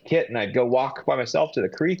my kit and I'd go walk by myself to the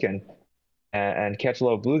creek and catch a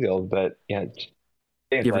little bluegill. But you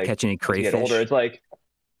ever catch any crayfish? As you get older, it's like,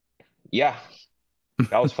 yeah,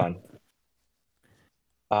 that was fun.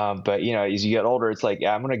 But as you get older, it's like,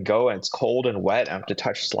 I'm gonna go and it's cold and wet. I have to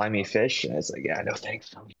touch slimy fish, and it's like, no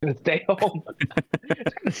thanks. I'm gonna stay home.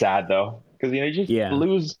 It's kind of sad though, because you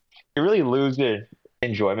really lose the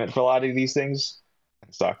enjoyment for a lot of these things.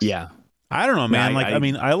 It sucks. Yeah, I don't know, man.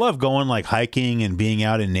 I love going like hiking and being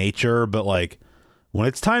out in nature, but like when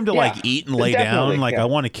it's time to like eat and lay down, like I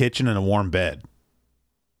want a kitchen and a warm bed.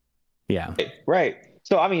 Yeah. Right.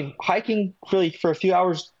 So I mean, hiking really for a few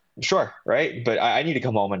hours, sure, right? But I need to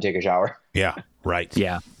come home and take a shower. Yeah, right.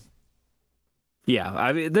 Yeah. Yeah.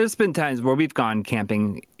 I mean, there's been times where we've gone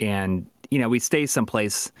camping and, we stay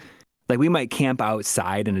someplace, like we might camp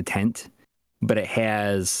outside in a tent, but it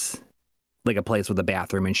has like a place with a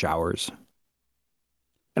bathroom and showers.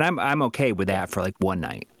 And I'm okay with that for like one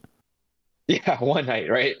night. Yeah, one night,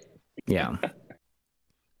 right? Yeah.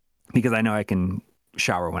 Because I know I can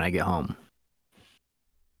shower when I get home.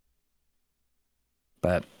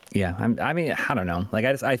 But yeah, I mean, I don't know. Like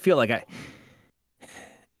I feel like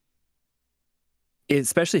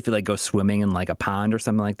especially if you like go swimming in like a pond or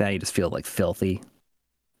something like that, you just feel like filthy.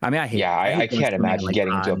 I mean, I hate I going can't swimming in, imagine like,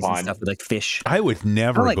 getting into a ponds and pond. stuff with like fish. I would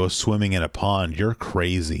never like- go swimming in a pond. You're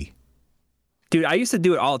crazy. Dude, I used to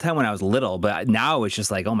do it all the time when I was little, but now it's just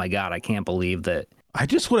like, oh my God, I can't believe that. I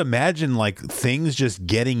just would imagine like things just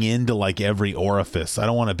getting into like every orifice. I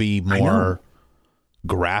don't want to be more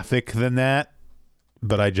graphic than that,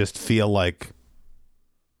 but I just feel like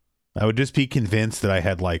I would just be convinced that I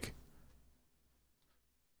had like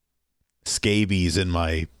scabies in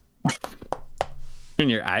my In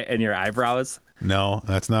your eyebrows. No,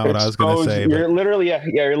 that's not what I was going to say. You're literally,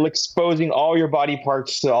 you're exposing all your body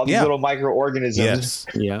parts to all these little microorganisms. Yes.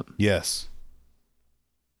 Yeah. Yes.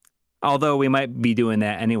 Although we might be doing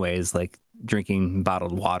that anyways, like drinking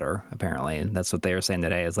bottled water, apparently. And that's what they were saying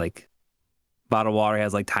today is like bottled water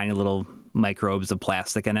has like tiny little microbes of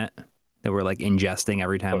plastic in it that we're like ingesting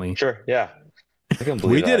every time we. Sure. Yeah. I can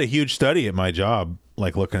believe We that. did a huge study at my job,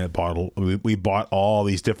 like looking at we bought all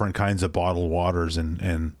these different kinds of bottled waters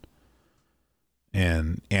and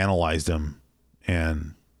analyzed them,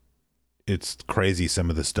 and it's crazy some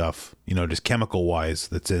of the stuff, just chemical wise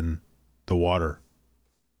that's in the water.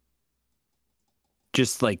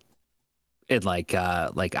 Just like it like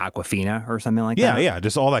Aquafina or something like Yeah, that. yeah,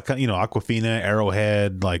 just all that Aquafina,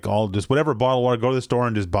 Arrowhead, like all just whatever bottled water. Go to the store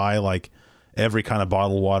and just buy like every kind of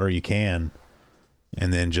bottled water you can,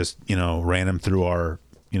 and then just ran them through our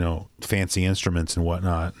fancy instruments and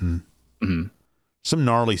whatnot, and some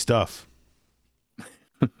gnarly stuff.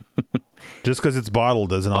 Just because it's bottled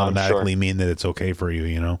doesn't automatically mean that it's okay for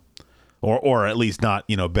you, or at least not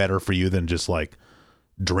better for you than just like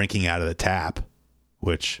drinking out of the tap,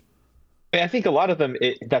 which I think a lot of them,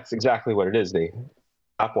 that's exactly what it is. They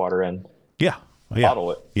tap water and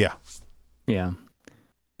bottle it. Yeah. Yeah.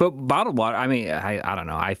 But bottled water, I mean, I don't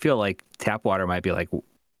know. I feel like tap water might be like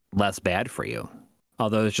less bad for you.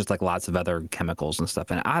 Although there's just like lots of other chemicals and stuff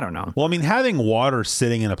in it. I don't know. Well, I mean, having water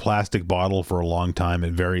sitting in a plastic bottle for a long time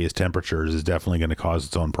at various temperatures is definitely going to cause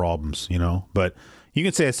its own problems, But you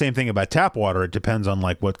can say the same thing about tap water. It depends on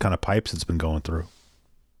like what kind of pipes it's been going through.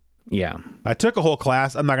 Yeah. I took a whole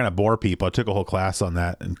class. I'm not going to bore people. I took a whole class on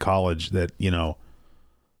that in college that,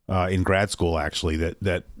 in grad school, actually,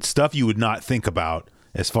 that stuff you would not think about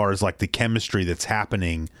as far as like the chemistry that's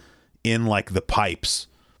happening in like the pipes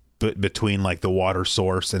between like the water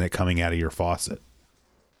source and it coming out of your faucet.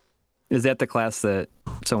 Is that the class that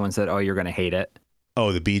someone said, oh, you're going to hate it?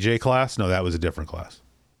 Oh, the BJ class? No, that was a different class.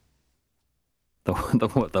 The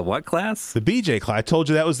what class? The BJ class. I told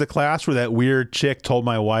you that was the class where that weird chick told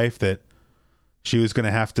my wife that she was going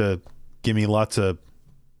to have to give me lots of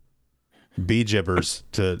bee-jibbers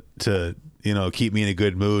to keep me in a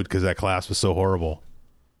good mood because that class was so horrible.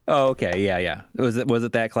 Oh, okay. Yeah. Was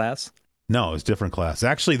it that class? No, it was a different class.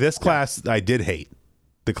 Actually, this class I did hate.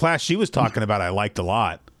 The class she was talking about I liked a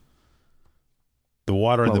lot. The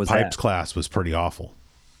water in the pipes class was pretty awful.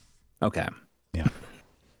 Okay. Yeah.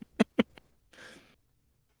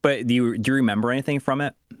 But do you remember anything from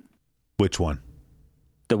it? Which one?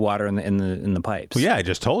 The water in the pipes. Well, yeah, I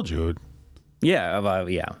just told you. Yeah,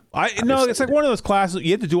 yeah. It's like one of those classes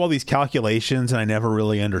you have to do all these calculations, and I never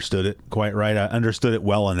really understood it quite right. I understood it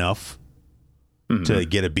well enough to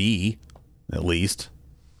get a B, at least,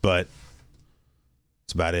 but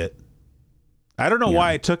that's about it. I don't know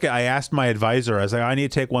why I took it. I asked my advisor. I was like, I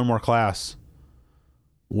need to take one more class.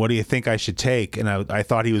 What do you think I should take? And I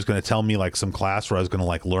thought he was going to tell me like some class where I was going to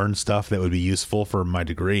like learn stuff that would be useful for my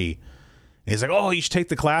degree. And he's like, oh, you should take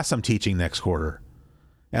the class I'm teaching next quarter.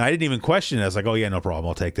 And I didn't even question it. I was like, oh yeah, no problem.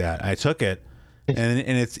 I'll take that. I took it. And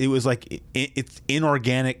it was like, it's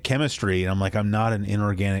inorganic chemistry. And I'm like, I'm not an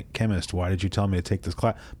inorganic chemist. Why did you tell me to take this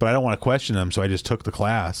class? But I don't want to question him. So I just took the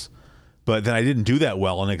class. But then I didn't do that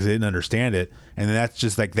well in it because I didn't understand it. And then that's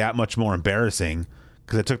just like that much more embarrassing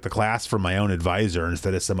because I took the class from my own advisor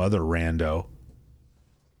instead of some other rando.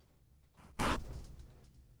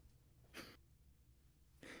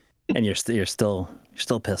 And you're still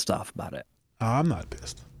pissed off about it. I'm not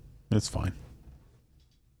pissed. It's fine.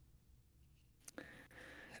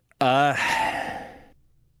 The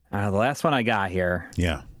last one I got here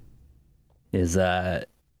Yeah. is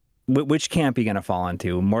which camp are you gonna fall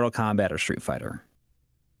into? Mortal Kombat or Street Fighter?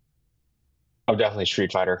 Oh, definitely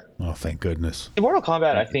Street Fighter. Oh, thank goodness. Mortal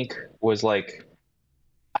Kombat, I think, was like,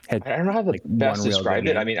 I don't know how to best describe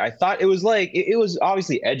it. I mean, I thought it was like it was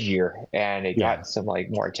obviously edgier and it got some like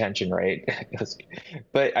more attention, right?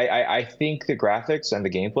 But I think the graphics and the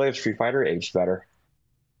gameplay of Street Fighter aged better.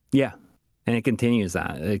 Yeah, and it continues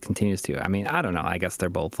that. It continues to. I mean, I don't know. I guess they're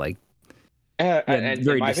both like. And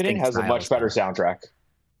in my opinion, has a much better soundtrack.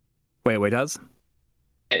 Wait, does?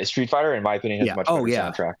 Street Fighter, in my opinion, has a much better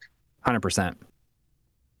soundtrack. 100%.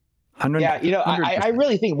 Yeah, you know, I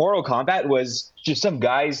really think Mortal Kombat was just some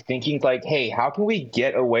guys thinking like, hey, how can we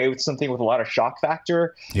get away with something with a lot of shock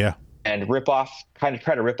factor? Yeah. And kind of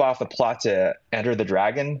try to rip off the plot to Enter the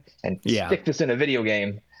Dragon and stick this in a video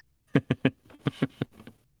game.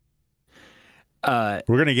 We're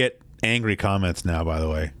going to get angry comments now, by the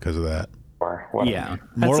way, because of that. Yeah.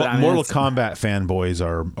 Mortal Kombat fanboys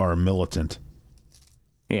are militant.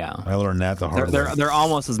 Yeah. I learned that the hard way. They're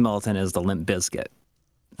almost as militant as the Limp Bizkit.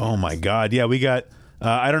 Oh my God. Yeah, we got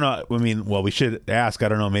I don't know. I mean, well, we should ask. I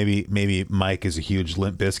don't know. Maybe Mike is a huge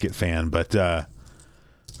Limp Bizkit fan, but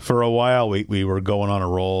for a while we were going on a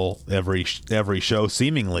roll every show.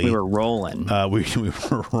 Seemingly, we were rolling. We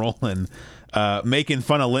were rolling, making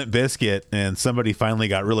fun of Limp Bizkit, and somebody finally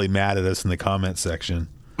got really mad at us in the comment section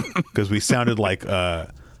because we sounded like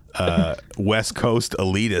West Coast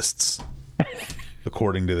elitists,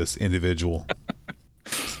 according to this individual.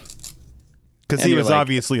 Because he was like,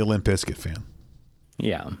 obviously a Limp Bizkit fan.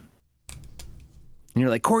 Yeah. And you're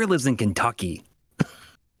like, Corey lives in Kentucky.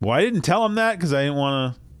 Well, I didn't tell him that because I didn't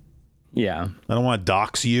want to. Yeah. I don't want to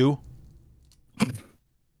dox you.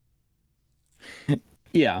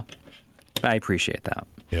 Yeah. I appreciate that.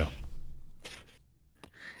 Yeah.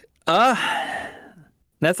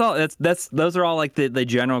 That's all. Those are all like the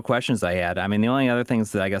general questions I had. I mean, the only other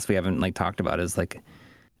things that I guess we haven't like talked about is like,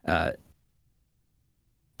 I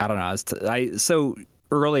don't know. So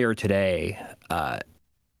earlier today,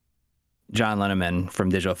 John Lenneman from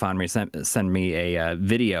Digital Foundry sent me a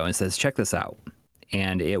video and says, "Check this out."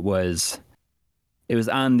 And it was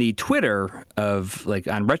on the Twitter of like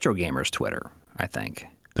on Retro Gamer's Twitter, I think.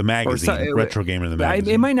 The magazine, Retro Gamer, the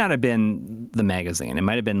magazine. It might not have been the magazine. It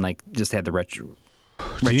might have been like just had the Retro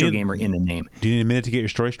Gamer in the name. Do you need a minute to get your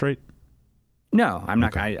story straight? No, I'm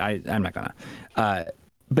not. Okay. I'm not gonna.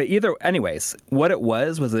 But anyways, what it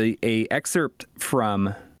was a excerpt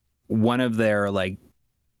from one of their like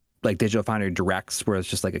Digital Foundry directs, where it's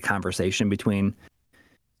just like a conversation between,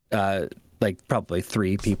 like probably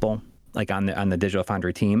 3 people, like on the Digital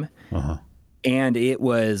Foundry team, and it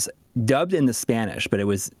was dubbed into Spanish, but it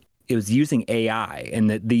was using AI, and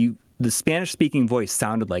the Spanish speaking voice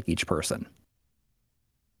sounded like each person.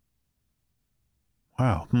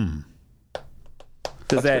 Wow.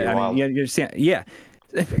 Does that? I mean, you understand? Yeah.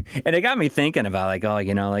 And it got me thinking about like, oh,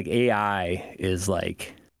 you know, like AI is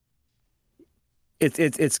like,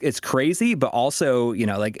 it's crazy, but also, you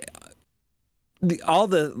know, like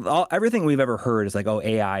everything we've ever heard is like, oh,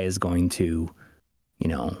 AI is going to, you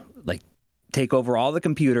know, like take over all the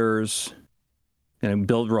computers and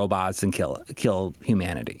build robots and kill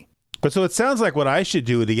humanity. But so it sounds like what I should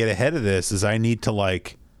do to get ahead of this is I need to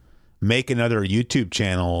like make another YouTube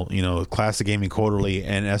channel, you know, Classic Gaming Quarterly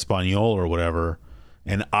and Espanol or whatever.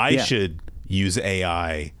 And I should use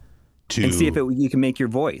AI to... And see if you can make your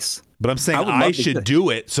voice. But I'm saying I should do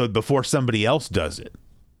it so before somebody else does it.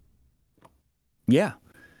 Yeah.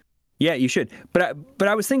 Yeah, you should. But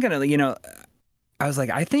I was thinking, you know, I was like,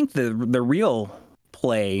 I think the real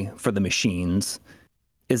play for the machines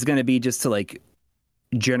is going to be just to like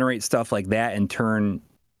generate stuff like that and turn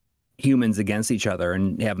humans against each other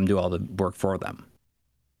and have them do all the work for them.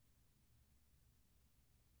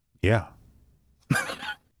 Yeah.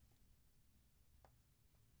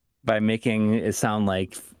 By making it sound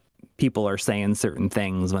like people are saying certain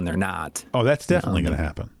things when they're not. Oh, that's definitely going to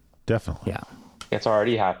happen. Definitely. Yeah. It's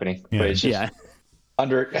already happening. Yeah. But it's just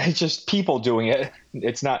it's just people doing it.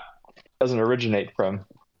 It's not, doesn't originate from.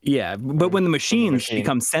 Yeah. But when the machines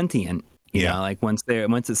become sentient, you know, like once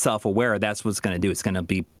it's self-aware, that's what it's going to do. It's going to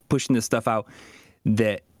be pushing this stuff out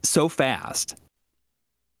that so fast.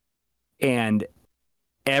 And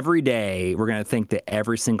every day we're going to think that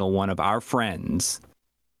every single one of our friends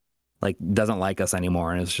like doesn't like us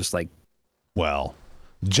anymore, and it's just like, well,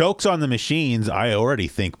 jokes on the machines. I already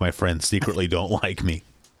think my friends secretly don't like me.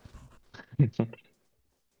 I'm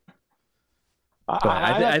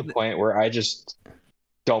at the point where I just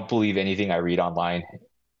don't believe anything I read online.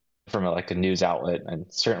 from a news outlet, and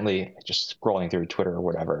certainly just scrolling through Twitter or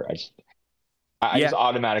whatever, I just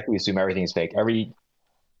automatically assume everything is fake. Every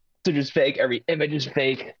message is fake. Every image is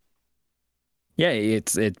fake. Yeah,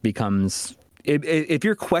 it becomes if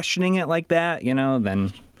you're questioning it like that,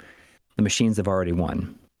 then the machines have already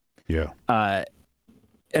won. Yeah.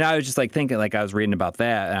 And I was just thinking, I was reading about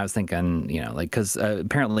that, and I was thinking, because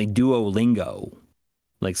apparently Duolingo,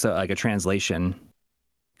 a translation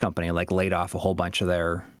company, laid off a whole bunch of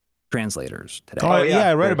their translators today. Oh yeah,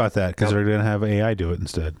 I read about that because they're going to have AI do it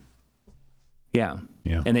instead. Yeah.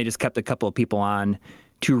 Yeah. And they just kept a couple of people on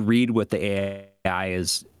to read what the AI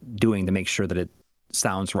is doing to make sure that it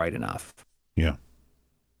sounds right enough. Yeah.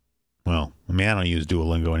 Well, I don't use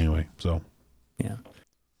Duolingo anyway, so. Yeah.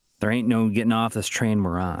 There ain't no getting off this train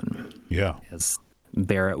we're on. Yeah. As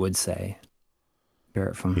Barrett would say.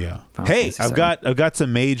 Barrett from Yeah. Final Hey, Fantasy I've got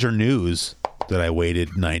some major news that I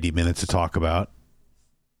waited 90 minutes to talk about.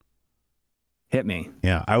 Hit me.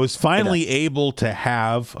 Yeah, I was finally able to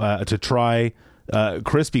have to try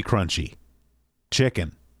Krispy Krunchy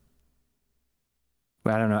chicken.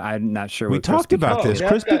 I don't know. I'm not sure. We what talked about this.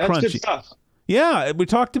 Krispy that's Krunchy. good stuff. Yeah, we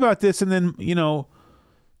talked about this, and then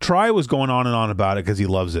Try was going on and on about it because he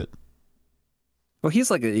loves it. Well, he's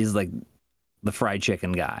like the fried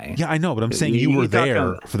chicken guy. Yeah, I know, but I'm saying you were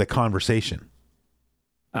there for the conversation.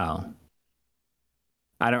 Oh,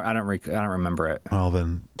 I don't remember it. Well,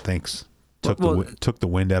 then thanks. Took the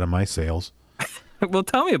wind out of my sails. Well,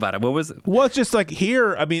 tell me about it. What was it? Well, it's just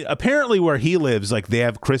here. Apparently where he lives, they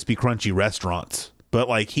have Krispy Krunchy restaurants, but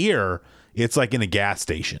here it's in a gas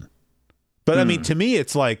station. But to me,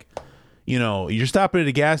 it's you're stopping at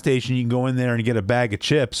a gas station, you can go in there and get a bag of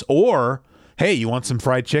chips, or hey, you want some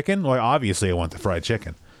fried chicken? Well, obviously I want the fried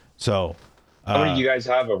chicken. So, how many do you guys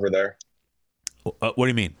have over there? What do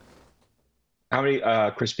you mean? How many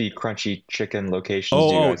Krispy Krunchy chicken locations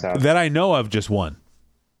do you guys have? That I know of, just one.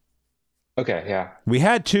 Okay, yeah. We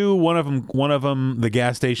had two. One of them, the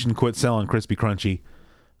gas station quit selling Krispy Krunchy,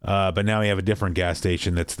 but now we have a different gas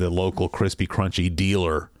station that's the local Krispy Krunchy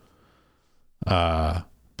dealer.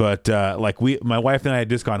 But my wife and I had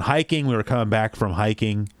just gone hiking. We were coming back from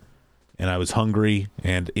hiking, and I was hungry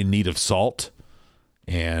and in need of salt.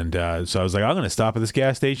 And so I was like, I'm going to stop at this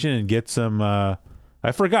gas station and get some.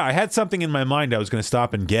 I forgot. I had something in my mind I was going to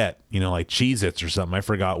stop and get, like Cheez-Its or something. I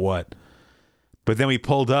forgot what. But then we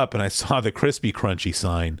pulled up and I saw the Krispy Krunchy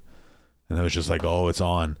sign, and I was just like, oh, it's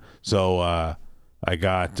on. So I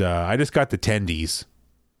just got the tendies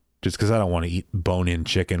just because I don't want to eat bone-in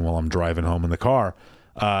chicken while I'm driving home in the car.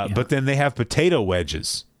 But then they have potato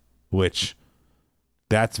wedges, which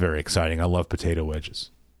that's very exciting. I love potato wedges.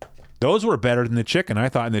 Those were better than the chicken, I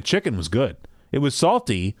thought, and the chicken was good. It was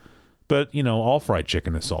salty, but, all fried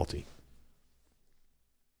chicken is salty.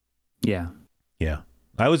 Yeah. Yeah.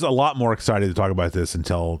 I was a lot more excited to talk about this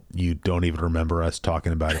until you don't even remember us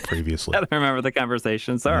talking about it previously. I don't remember the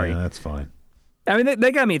conversation. Sorry. Yeah, that's fine.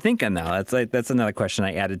 They got me thinking now. That's another question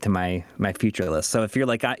I added to my future list. So if you're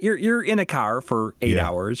you're in a car for 8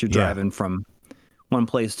 hours, you're driving from one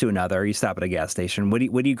place to another, you stop at a gas station. What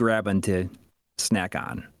do you grabbing to snack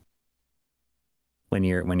on when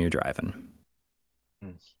you're driving?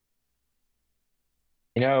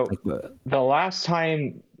 The last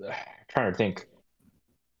time, I'm trying to think,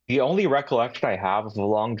 the only recollection I have of a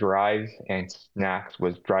long drive and snacks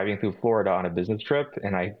was driving through Florida on a business trip,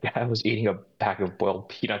 and I was eating a bag of boiled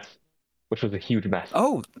peanuts, which was a huge mess.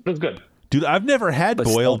 Oh, it was good. Dude, I've never had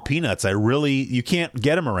boiled peanuts. You can't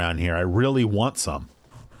get them around here. I really want some.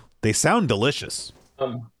 They sound delicious.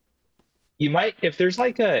 You might, if there's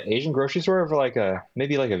a Asian grocery store or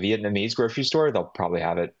maybe a Vietnamese grocery store, they'll probably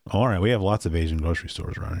have it. All right, we have lots of Asian grocery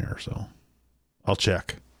stores around here, so I'll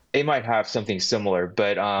check. They might have something similar,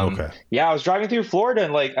 but okay. Yeah, I was driving through Florida,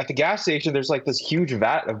 and at the gas station, there's this huge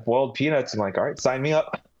vat of boiled peanuts. I'm like, all right, sign me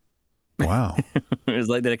up. Wow. It was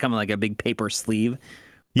did it come in a big paper sleeve?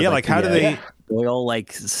 Yeah, how do they oil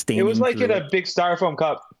staining? It was in a big styrofoam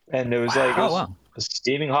cup, and it was wow.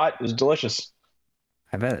 Steaming hot. It was delicious.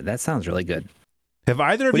 I bet that sounds really good. Have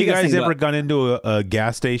either of you guys ever gone into a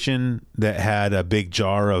gas station that had a big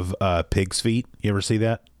jar of pig's feet? You ever see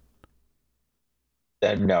that?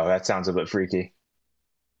 No, that sounds a bit freaky.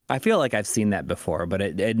 I feel like I've seen that before, but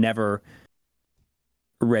it never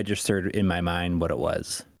registered in my mind what it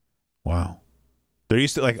was. Wow. I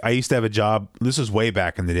used to have a job. This was way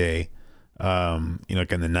back in the day, in the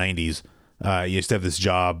 90s. I used to have this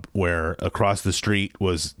job where across the street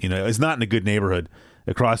was, it's not in a good neighborhood.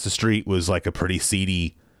 Across the street was a pretty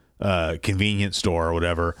seedy convenience store or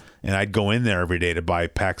whatever, and I'd go in there every day to buy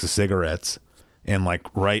packs of cigarettes. And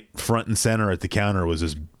right front and center at the counter was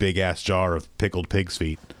this big ass jar of pickled pig's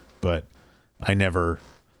feet. but I never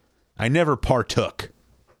partook.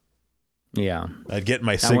 Yeah. I'd get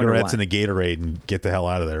my I wonder cigarettes why. and a Gatorade and get the hell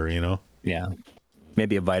out of there, you know? Yeah.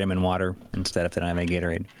 Maybe a vitamin water instead if they don't have a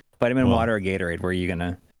Gatorade. Vitamin water or Gatorade, what are you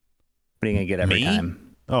gonna get every Me?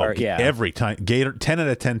 time? Oh, Or, yeah. every time. 10 out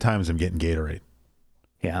of 10 times I'm getting Gatorade.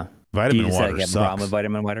 Yeah. Vitamin Do you water have a sucks. problem with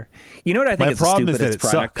vitamin water? You know what I think My is the problem is that stupidest it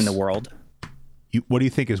product in sucks. the world? What do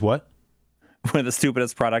you think is what? One of the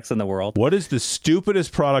stupidest products in the world? What is the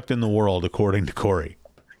stupidest product in the world, according to Corey?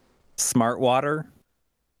 Smart water.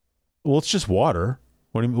 Well, it's just water.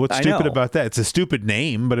 What's I stupid know. about that? It's a stupid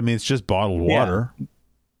name, but I mean, it's just bottled water.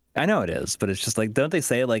 I know it is, but it's just like, don't they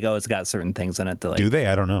say like, oh, it's got certain things in it to like. Do they?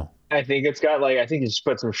 I don't know. I think it's got I think you just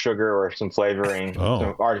put some sugar or some flavoring,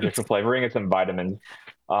 some artificial flavoring and some vitamins.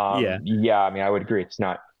 Yeah. Yeah. I mean, I would agree. It's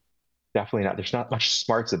definitely not. There's not much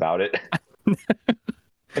smarts about it.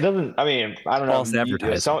 It doesn't. I mean, I don't know. False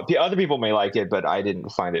advertising. The other people may like it, but I didn't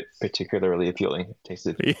find it particularly appealing. It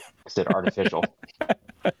tasted artificial.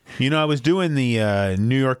 You know, I was doing the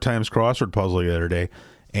New York Times crossword puzzle the other day,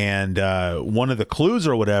 and one of the clues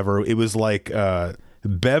or whatever, it was like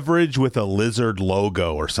beverage with a lizard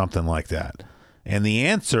logo or something like that. And the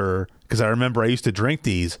answer, because I remember I used to drink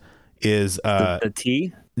these, is the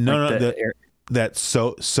tea. no, like no, that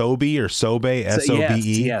Sobe or Sobe, Sobe.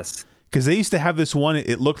 Yes. Because they used to have this one.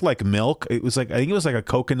 It looked like milk. It was like, I think it was like a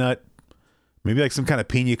coconut, maybe like some kind of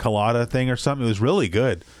pina colada thing or something. It was really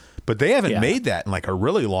good. But they haven't made that in like a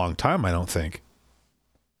really long time, I don't think.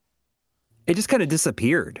 It just kind of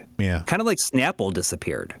disappeared. Yeah. Kind of like Snapple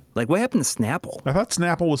disappeared. Like, what happened to Snapple? I thought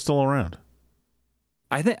Snapple was still around.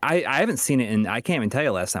 I think I haven't seen it, and I can't even tell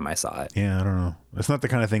you last time I saw it. Yeah, I don't know. It's not the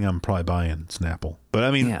kind of thing I'm probably buying, Snapple. But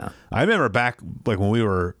I mean, Yeah. I remember back like when we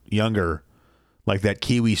were younger, like that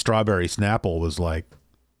kiwi strawberry Snapple was like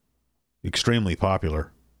extremely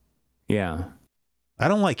popular. Yeah. I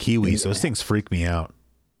don't like kiwis. Those things freak me out.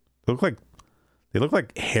 They look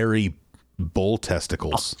like hairy bull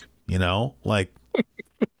testicles, you know? Like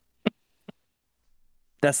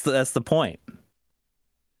That's the point.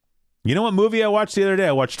 you know what movie I watched the other day?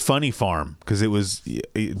 I watched Funny Farm because it was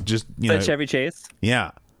just, you know, Chevy Chase?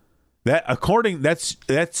 yeah.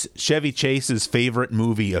 That's Chevy Chase's favorite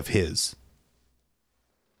movie of his.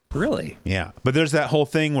 Really? Yeah, but there's that whole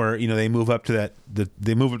thing where, you know, they move up to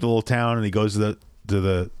they move up to the little town and he goes to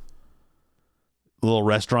the little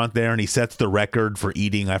restaurant there and he sets the record for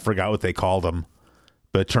eating. I forgot what they called them,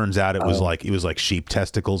 but it turns out it was like sheep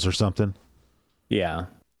testicles or something. Yeah.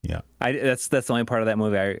 Yeah. That's the only part of that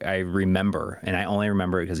movie I remember, and I only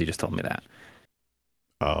remember it because he just told me that.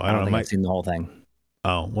 Oh, I don't think I've seen the whole thing.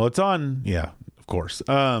 Oh, well, it's on. Yeah, of course.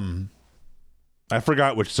 I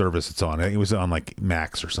forgot which service it's on. I think it was on like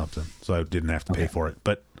Max or something, so I didn't have to pay for it.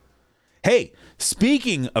 But hey,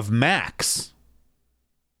 speaking of Max,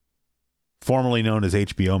 formerly known as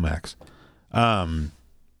HBO Max,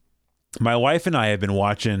 my wife and I have been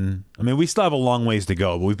watching. I mean, we still have a long ways to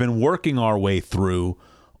go, but we've been working our way through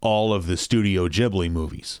all of the Studio Ghibli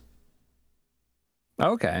movies.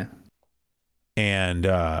 Okay. And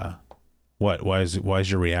what? Why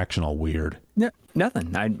is your reaction all weird? Yeah,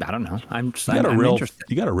 nothing. I don't know. I'm interested.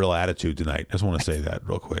 You got a real attitude tonight. I just want to say that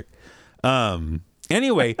real quick.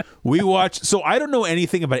 Anyway, we watched. So I don't know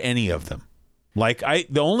anything about any of them. Like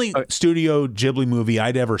the only Studio Ghibli movie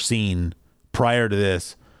I'd ever seen prior to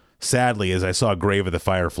this, sadly, is I saw Grave of the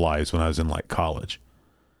Fireflies when I was in like college.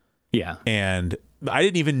 Yeah. And I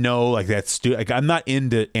didn't even know like that's like I'm not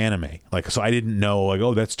into anime. Like so I didn't know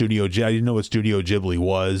like that's Studio Ghibli. I didn't know what Studio Ghibli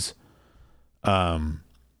was.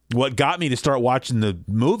 What got me to start watching the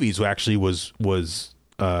movies actually was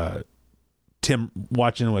Tim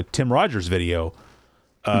Rogers video,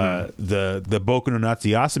 the Boku no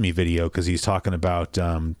Natsuyasumi video, because he's talking about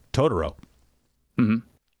Totoro. Mm-hmm.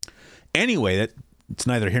 Anyway, it's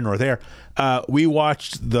neither here nor there. We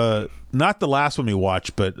watched not the last one we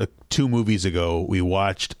watched, but 2 movies ago we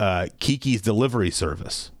watched Kiki's Delivery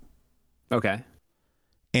Service. Okay.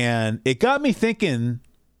 And it got me thinking.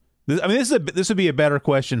 I mean, this would be a better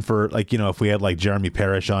question for like, you know, if we had like Jeremy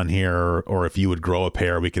Parrish on here, or if you would grow a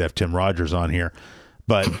pair, we could have Tim Rogers on here.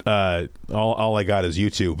 But all I got is you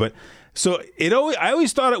two. But so I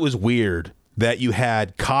always thought it was weird that you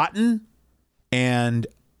had Cotton and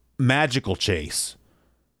Magical Chase.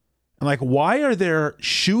 And like, why are there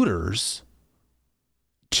shooters?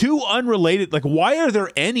 2 unrelated. Like, why are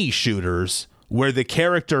there any shooters where the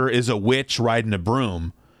character is a witch riding a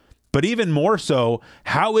broom? But even more so,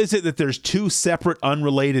 how is it that there's 2 separate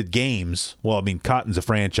unrelated games? Well, I mean, Cotton's a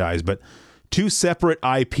franchise, but 2 separate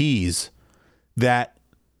IPs that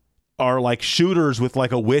are like shooters with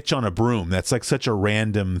like a witch on a broom. That's like such a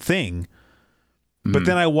random thing. But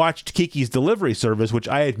then I watched Kiki's Delivery Service, which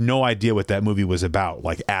I had no idea what that movie was about,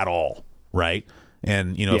 like at all, right?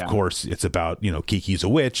 And, of course, it's about, Kiki's a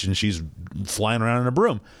witch and she's flying around in a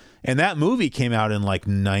broom. And that movie came out in like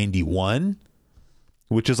 91,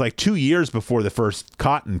 which is like 2 years before the first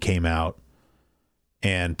Cotton came out.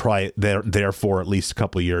 And probably therefore at least a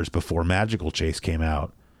couple of years before Magical Chase came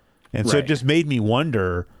out. And so it just made me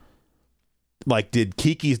wonder, like, did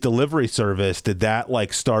Kiki's Delivery Service, did that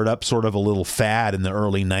like start up sort of a little fad in the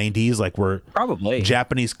early 90s? Like where probably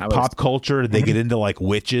Japanese pop culture, did they get into like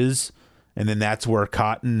witches? And then that's where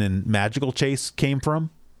Cotton and Magical Chase came from?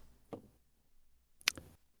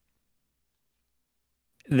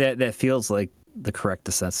 That feels like the correct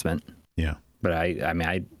assessment. Yeah. But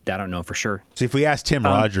I don't know for sure. See, if we asked Tim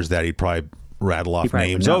Rogers that, he'd probably rattle off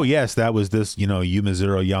names. Oh, yes, that was this,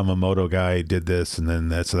 Yumazuro Yamamoto guy did this, and then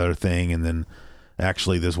that's the other thing. And then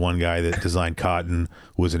actually this one guy that designed Cotton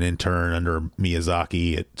was an intern under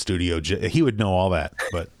Miyazaki at Studio J. He would know all that.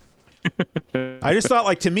 But I just thought,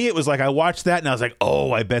 like, to me, it was like I watched that and I was like,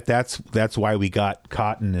 oh, I bet that's why we got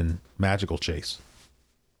Cotton and Magical Chase.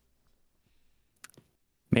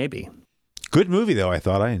 Maybe. Good movie, though. I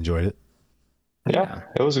thought I enjoyed it. Yeah,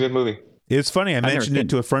 it was a good movie. It's funny. I mentioned it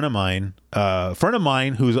to a friend of mine.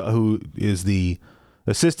 Who is the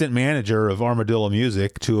assistant manager of Armadillo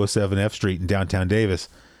Music, 207 F Street in downtown Davis,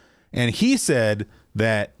 and he said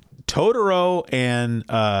that Totoro and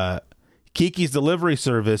Kiki's Delivery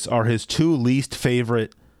Service are his two least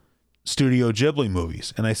favorite Studio Ghibli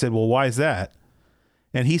movies. And I said, well, why is that?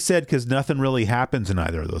 And he said, because nothing really happens in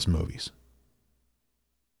either of those movies.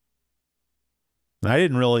 And I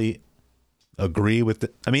didn't really agree with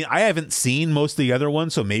it. I mean, I haven't seen most of the other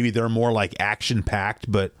ones, so maybe they're more like action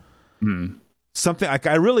packed, but something like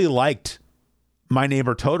I really liked My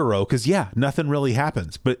Neighbor Totoro because nothing really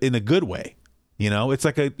happens, but in a good way. It's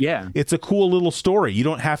like it's a cool little story. You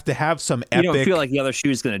don't have to have some epic. You don't feel like the other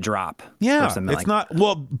shoe's going to drop. Yeah, it's not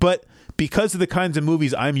but because of the kinds of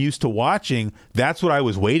movies I'm used to watching, that's what I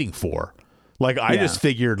was waiting for. Like I just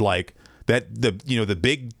figured like that the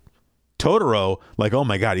big Totoro, like, oh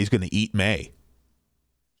my God, he's going to eat May.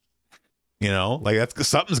 Like that's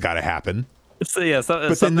something's got to happen. So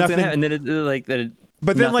but then nothing, and then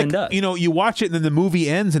but then like does. You watch it and then the movie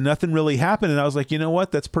ends and nothing really happened, and I was like, you know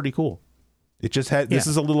what, that's pretty cool. It just had this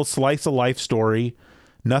is a little slice of life story.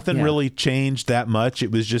 Nothing really changed that much.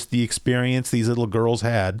 It was just the experience these little girls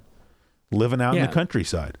had living out in the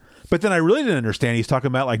countryside. But then I really didn't understand. He's talking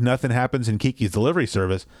about like nothing happens in Kiki's Delivery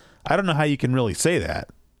Service. I don't know how you can really say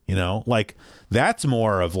that. Like that's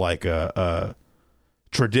more of like a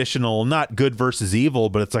traditional, not good versus evil,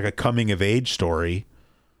 but it's like a coming of age story,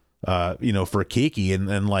 for Kiki.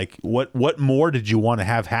 And like, what more did you want to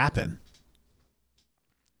have happen?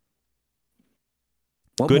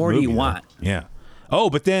 What good more movie, do you want? Yeah. Oh,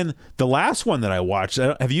 but then the last one that I watched,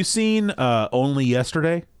 have you seen Only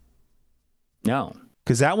Yesterday? No.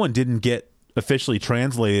 Because that one didn't get officially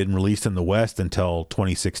translated and released in the West until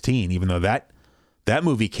 2016, even though that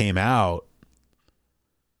movie came out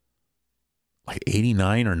like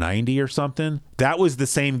 89 or 90 or something. That was the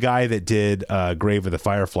same guy that did Grave of the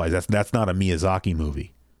Fireflies. That's not a Miyazaki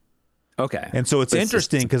movie. Okay. And so it's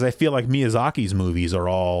interesting because I feel like Miyazaki's movies are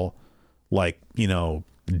all like,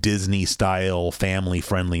 Disney style family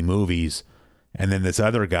friendly movies. And then this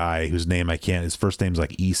other guy whose name his first name's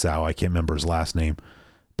like Isao. I can't remember his last name,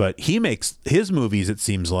 but he makes his movies, it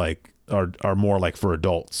seems like are more like for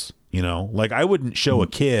adults. Like I wouldn't show a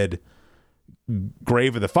kid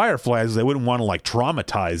Grave of the Fireflies. I wouldn't want to like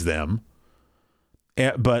traumatize them.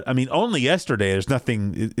 But I mean, Only Yesterday, it's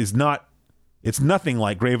nothing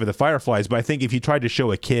like Grave of the Fireflies. But I think if you tried to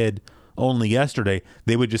show a kid Only Yesterday,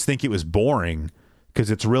 they would just think it was boring because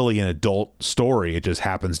it's really an adult story. It just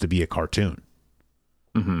happens to be a cartoon.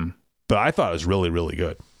 Mm-hmm. But I thought it was really, really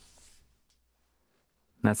good.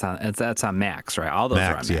 That's on Max, right? All those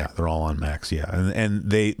are on Max. Yeah, they're all on Max. Yeah,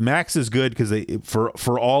 and Max is good because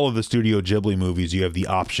for all of the Studio Ghibli movies, you have the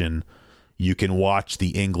option. You can watch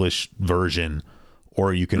the English version,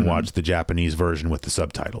 or you can watch the Japanese version with the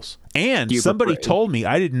subtitles. And somebody told me,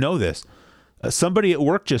 I didn't know this. Somebody at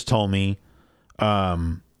work just told me,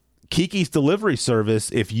 Kiki's Delivery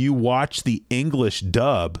Service, if you watch the English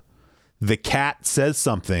dub, the cat says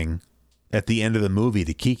something at the end of the movie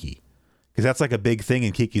to Kiki. Because that's like a big thing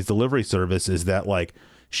in Kiki's Delivery Service is that like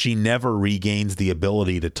she never regains the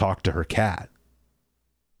ability to talk to her cat.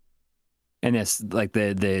 And it's like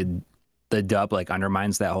the dub like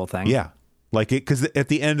undermines that whole thing. Yeah. Like it, because at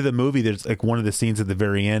the end of the movie, there's like one of the scenes at the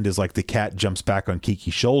very end is like the cat jumps back on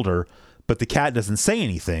Kiki's shoulder, but the cat doesn't say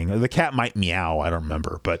anything. The cat might meow. I don't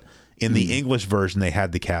remember. But in the English version, they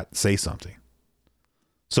had the cat say something.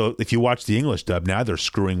 So if you watch the English dub, now they're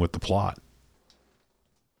screwing with the plot.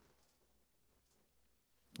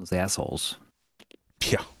 Those assholes.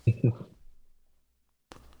 Yeah.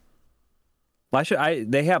 Well,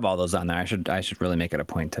 they have all those on there. I should really make it a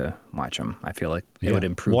point to watch them. I feel like it would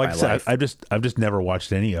improve well, my like I life. said, I've just never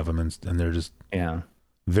watched any of them, and they're just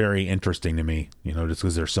very interesting to me. You know, just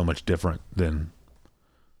because they're so much different than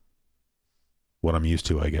what I'm used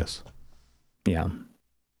to, I guess. Yeah.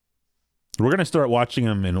 We're gonna start watching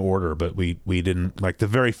them in order, but we didn't like the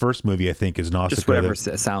very first movie. I think is Nausicaa. Just whatever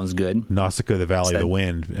sounds good. Nausicaa, the Valley of the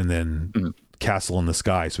Wind, and then Castle in the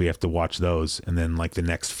Sky. So we have to watch those, and then like the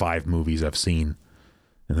next 5 movies I've seen,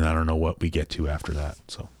 and then I don't know what we get to after that.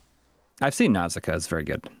 So I've seen Nausicaa. It's very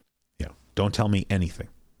good. Yeah, don't tell me anything.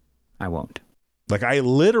 I won't. Like I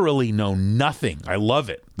literally know nothing. I love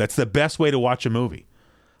it. That's the best way to watch a movie.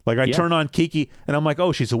 Like I turn on Kiki, and I'm like,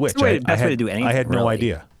 oh, she's a witch. Best way to do anything. I had no really.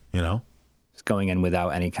 idea. You know. Going in without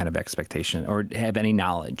any kind of expectation or have any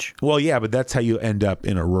knowledge. Well, yeah, but that's how you end up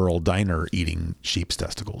in a rural diner eating sheep's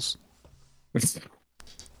testicles.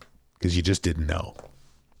 Because you just didn't know.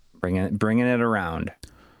 Bringing it around.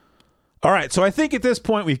 All right, so I think at this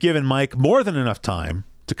point we've given Mike more than enough time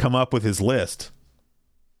to come up with his list.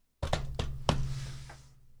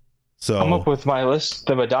 So come up with my list,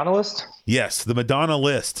 the Madonna list? Yes, the Madonna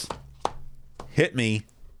list. Hit me.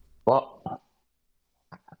 Well,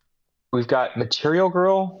 we've got Material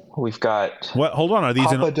Girl. We've got what? Hold on, are these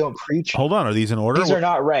Papa Don't Preach? Hold on, are these in order? These are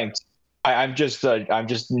not ranked. I'm just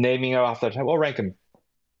naming them off the top. We'll rank them.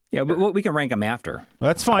 Yeah, but we can rank them after. Well,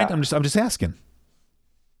 that's fine. I'm just asking.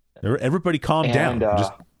 Everybody, calm down. I'm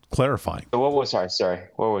just clarifying. So what was sorry?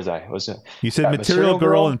 What was I? You said Material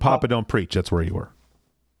Girl and Papa Don't Preach. That's where you were.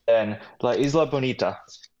 And La Isla Bonita.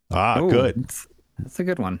 Ah, Ooh, good. That's a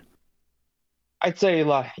good one. I'd say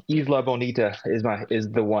La Isla Bonita is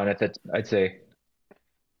the one I'd say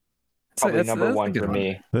probably number one for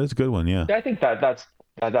me. That's a good one, yeah. I think that's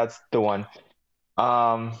the one.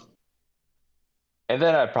 And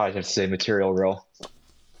then I'd probably have to say Material Girl.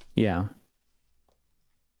 Yeah.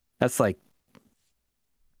 That's like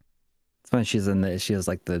it's when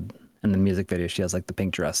in the music video she has like the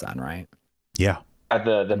pink dress on, right? Yeah. At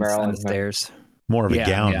the Maryland stairs. More of a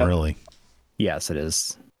gown, really. Yes, it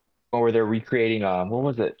is. Or where they're recreating what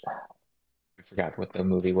was it? I forgot what the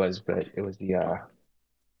movie was, but it was the I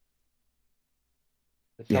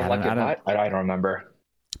don't remember.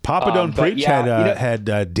 Papa Don't Preach had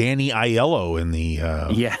had Danny Aiello in the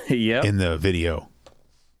in the video.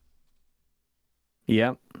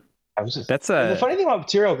 Yep. The funny thing about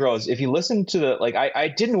Material Girl is if you listen to the I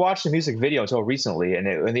didn't watch the music video until recently, and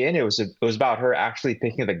in the end it was about her actually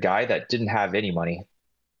picking the guy that didn't have any money.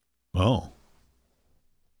 Oh.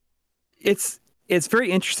 It's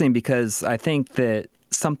very interesting because I think that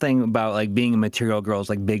something about like being a material girl is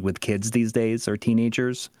like big with kids these days or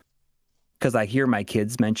teenagers. Because I hear my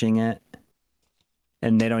kids mentioning it,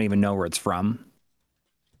 and they don't even know where it's from.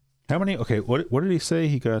 How many? Okay, what did he say?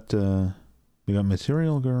 He got we got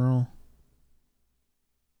Material Girl,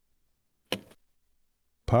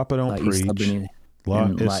 Papa Don't Preach, La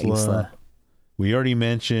Isla. We already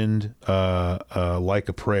mentioned Like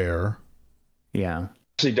a Prayer. Yeah.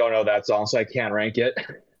 Actually don't know that song, so I can't rank it.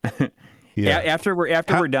 Yeah. After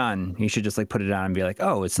we're done, you should just like put it on and be like,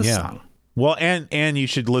 oh, it's this song. Well, and you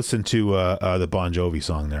should listen to the Bon Jovi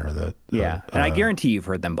song there. And I guarantee you've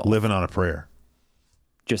heard them both. Living on a Prayer.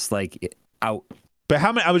 Just like out. But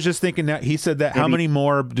how many? I was just thinking that he said that. How many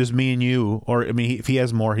more does me and you, or I mean, if he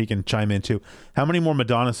has more, he can chime in too. How many more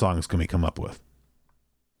Madonna songs can we come up with?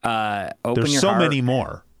 There's so many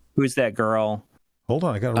more. Who's that girl? Hold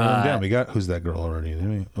on, I got to write them down. We got Who's That Girl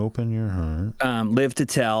already. Open Your Heart. Live to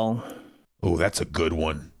Tell. Oh, that's a good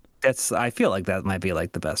one. I feel like that might be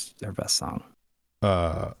like their best song.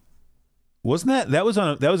 Wasn't that was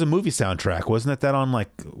a movie soundtrack? Wasn't that on like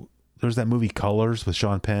there's that movie Colors with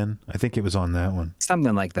Sean Penn? I think it was on that one.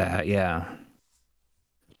 Something like that, yeah.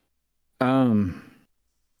 I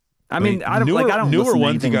mean, I don't newer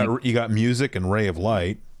ones. Like, you got Music and Ray of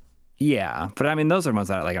Light. Yeah, but I mean, those are ones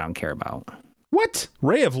that I don't care about. What?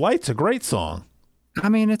 Ray of Light's a great song. I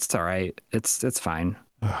mean, it's all right. It's fine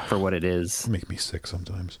for what it is. Make me sick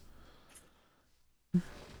sometimes.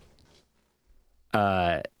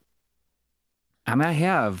 I mean, I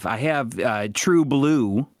have True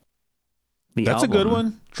Blue. That's album, a good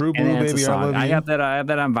one. True Blue, Baby, I Love You. I have that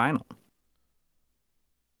on vinyl.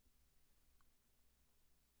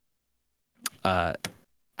 I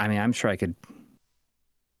mean, I'm sure I could.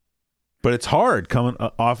 But it's hard coming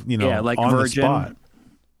off, like on Virgin. the spot.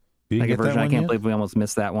 Like a Virgin, I can't believe we almost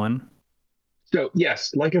missed that one. So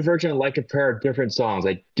yes, Like a Virgin and Like a Prayer are different songs.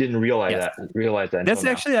 I didn't realize Yes. that. That's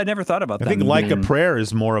actually I never thought about I that. think Like a Prayer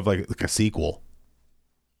is more of like a sequel.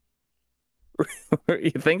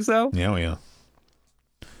 You think so? Yeah, yeah.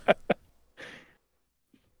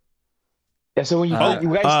 Yeah. So when you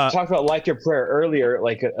guys talked about Like a Prayer earlier,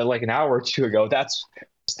 like an hour or two ago, that's I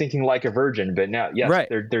was thinking Like a Virgin, but now yes, Right.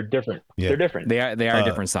 they're different. Yeah. They're different. They are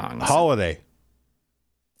different songs. Holiday.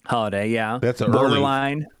 Holiday, yeah. That's an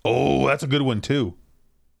Borderline. Oh, that's a good one too.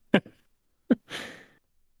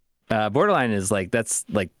 Borderline is that's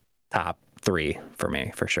like top 3 for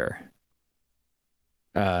me for sure.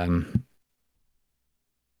 There's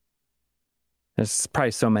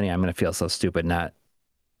probably so many I'm gonna feel so stupid not.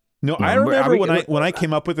 No, I remember when I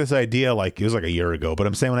came up with this idea, like it was like a year ago, but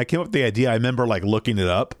I'm saying when I came up with the idea, I remember like looking it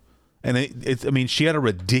up, and it's I mean, she had a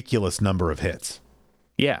ridiculous number of hits.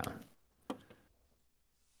 Yeah.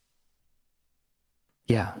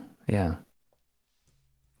 Yeah. Yeah.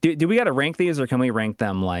 Do we got to rank these, or can we rank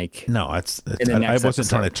them like? No, I wasn't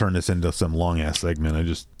trying to turn this into some long ass segment. I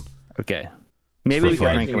just okay. Maybe we can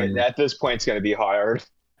rank them. At this point, it's going to be hard.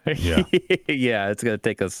 Yeah. Yeah, it's going to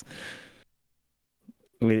take us.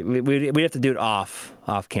 We have to do it off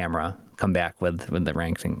camera. Come back with the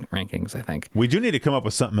rankings. I think we do need to come up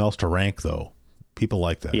with something else to rank though. People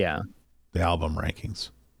like that. Yeah. The album rankings.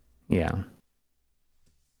 Yeah.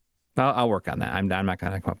 I'll work on that. I'm not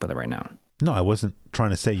going to come up with it right now. No, I wasn't trying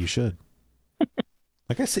to say you should.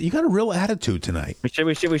 Like I said, you got a real attitude tonight.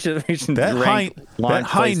 We should. That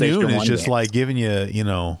high noon is just like giving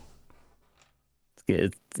you,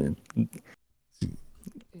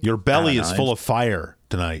 your belly is full of fire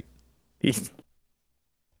tonight.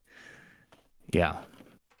 Yeah.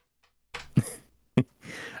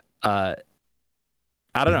 I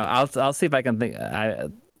don't know. I'll see if I can think. I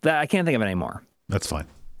can't think of any more. That's fine.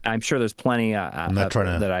 I'm sure there's plenty. I'm not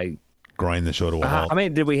trying to grind the show to a halt. How many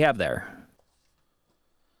did we have there?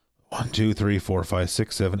 1, 2, 3, 4, 5,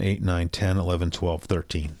 6, 7, 8, 9, 10, 11, 12,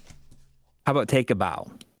 13. How about Take a Bow?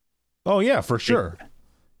 Oh yeah, for sure.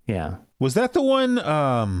 Yeah. Was that the one?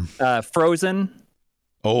 Frozen.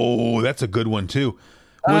 Oh, that's a good one too.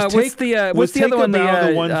 What's the other one?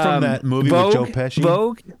 The one from that movie Vogue? with Joe Pesci?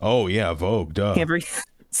 Vogue. Oh yeah, Vogue. Duh.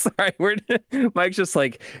 Sorry, Mike's just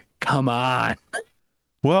like, come on.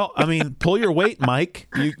 Well, I mean, pull your weight, Mike.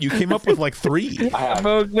 You came up with like 3.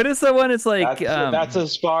 What is the one? It's like that's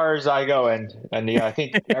as far as I go, and yeah, I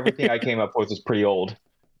think everything I came up with is pretty old.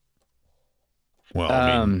 Well,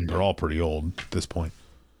 I mean, they're all pretty old at this point.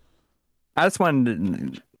 I just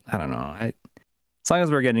wanted, I don't know. As long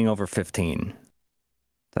as we're getting over 15,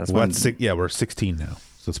 that's yeah, we're 16 now,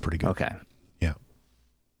 so it's pretty good. Okay. Yeah.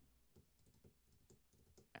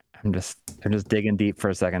 I'm just digging deep for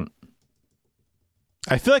a second.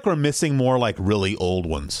 I feel like we're missing more like really old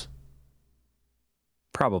ones.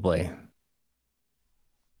 Probably.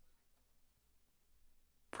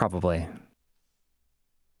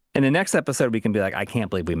 In the next episode, we can be like, I can't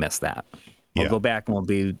believe we missed that. We'll go back and we'll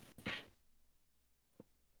be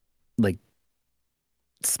like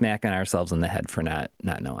smacking ourselves in the head for not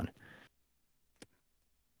knowing.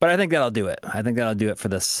 But I think that'll do it. I think that'll do it for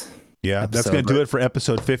this. Yeah, that's going to do it for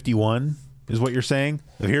episode 51, is what you're saying?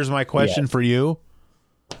 Here's my question for you.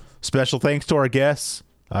 Special thanks to our guest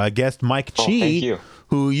Mike Chi,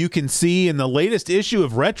 who you can see in the latest issue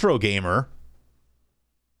of Retro Gamer.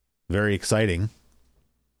 Very exciting.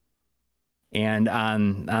 And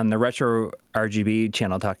on the Retro RGB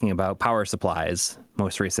channel, talking about power supplies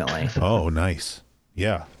most recently. Oh, nice.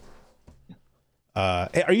 Yeah.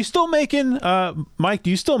 Hey, are you still making, Mike,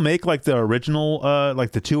 do you still make like the original,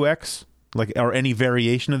 like the 2X, like, or any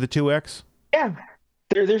variation of the 2X? Yeah.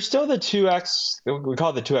 There's still the 2X. We call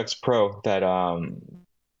it the 2X Pro. That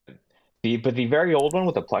but the very old one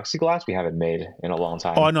with the plexiglass we haven't made in a long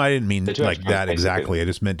time. Oh no, I didn't mean like that exactly. I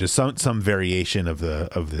just meant just some variation of the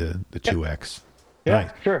 2X. Yeah,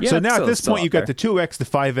 right. Sure. So now at this point you've got the 2X, the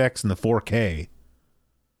 5X, and the 4K.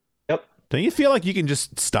 Yep. Don't you feel like you can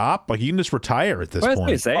just stop? Like you can just retire at this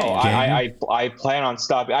point? I plan on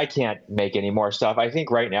stopping. I can't make any more stuff. I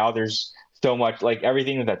think right now there's so much, like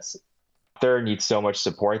everything that's there needs so much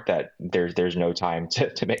support that there's no time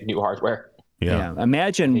to make new hardware. Yeah.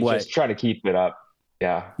 Imagine just try to keep it up.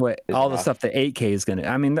 Yeah. What all the stuff that 8K is going to,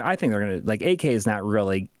 I mean, I think they're going to, like 8K is not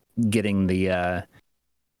really getting the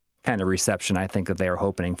kind of reception I think that they were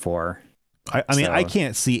hoping for. I mean, I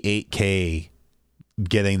can't see 8K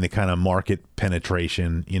getting the kind of market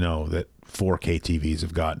penetration, that 4K TVs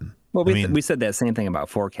have gotten. Well, we said that same thing about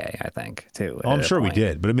 4K, I think, too. Oh, I'm sure we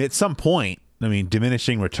did. But I mean, at some point,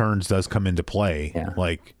 diminishing returns does come into play. Yeah.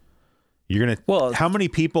 Like, you're going to... Well, how many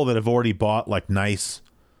people that have already bought, like, nice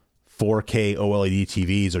 4K OLED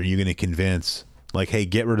TVs are you going to convince, like, hey,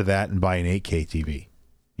 get rid of that and buy an 8K TV?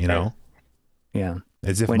 You know? Yeah.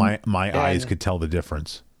 As if my eyes could tell the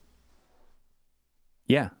difference.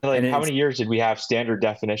 Yeah. Like, how many years did we have standard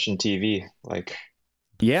definition TV? Like,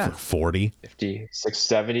 40, 50,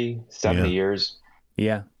 70 years.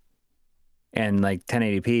 Yeah. And like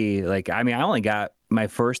 1080p, like, I mean, I only got my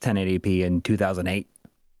first 1080p in 2008.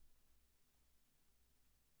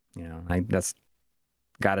 You know, I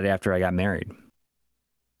got it after I got married.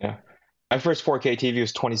 Yeah. My first 4K TV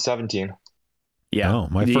was 2017. Yeah. Oh,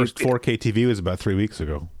 my first 4K TV was about 3 weeks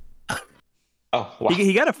ago. Oh, wow.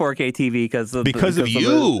 He got a 4K TV because of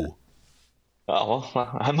you. Oh,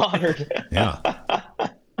 well, I'm honored. Yeah.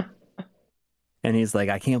 And he's like,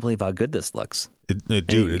 I can't believe how good this looks.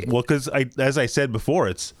 Well, because as I said before,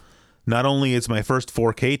 it's not only it's my first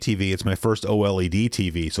 4K TV, it's my first OLED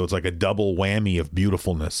TV. So it's like a double whammy of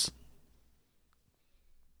beautifulness.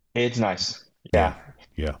 It's nice. Yeah.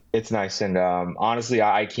 Yeah. It's nice. And honestly,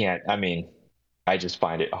 I can't. I mean, I just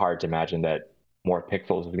find it hard to imagine that more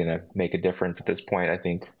pixels is going to make a difference at this point. I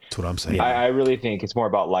think that's what I'm saying. I really think it's more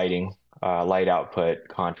about lighting, light output,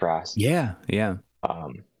 contrast. Yeah.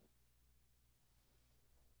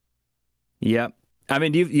 Yep. I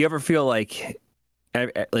mean, do you ever feel like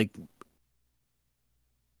are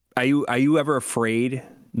you ever afraid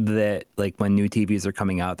that, like, when new TVs are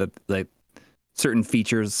coming out, that like certain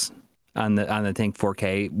features on the Tank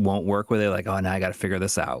 4K won't work, where they're like, oh, now I got to figure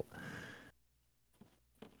this out?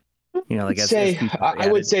 You know, like I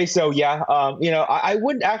would say so. Yeah. You know, I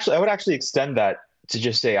would actually extend that to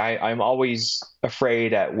just say I'm always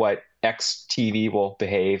afraid at what X TV will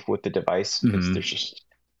behave with the device. Mm-hmm.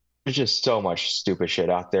 There's just so much stupid shit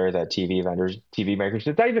out there that TV makers.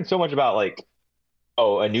 It's not even so much about like,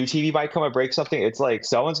 oh, a new TV might come and break something. It's like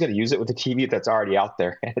someone's going to use it with a TV that's already out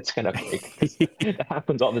there, and it's going to break. It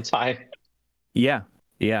happens all the time. Yeah,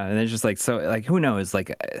 and it's just like, so, like, who knows?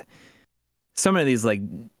 Like, some of these like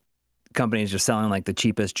companies are selling like the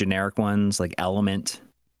cheapest generic ones, like Element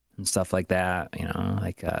and stuff like that. You know,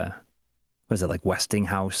 like what is it, like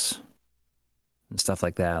Westinghouse and stuff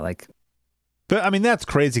like that. Like, but I mean, that's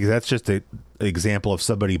crazy because that's just an example of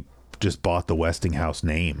somebody just bought the Westinghouse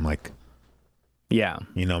name. Like, yeah,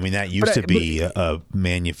 you know, I mean, that used to be a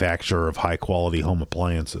manufacturer of high quality home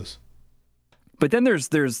appliances. But then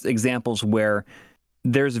there's examples where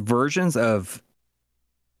there's versions of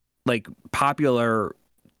like popular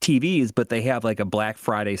TVs, but they have like a Black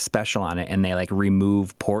Friday special on it, and they like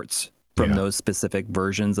remove ports from those specific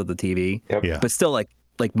versions of the TV. Yep. Yeah. But still like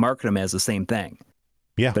market them as the same thing.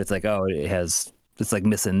 Yeah. But it's like, oh, it's like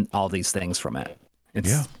missing all these things from it.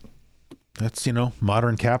 Yeah. That's, you know,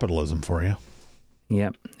 modern capitalism for you.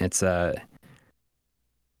 Yep. It's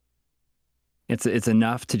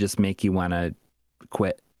enough to just make you want to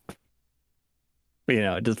quit. You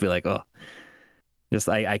know, just be like, oh, just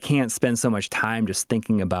I can't spend so much time just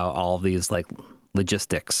thinking about all of these like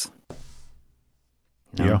logistics.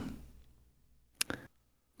 You know? Yeah.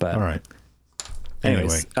 But all right.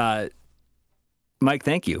 Anyways, Mike,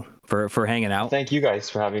 thank you for hanging out. Thank you guys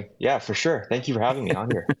for having. Yeah, for sure. Thank you for having me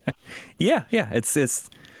on here. Yeah. It's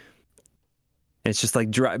just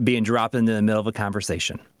like being dropped into the middle of a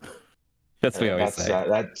conversation. That's what we always say.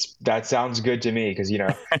 That sounds good to me because, you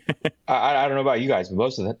know, I don't know about you guys, but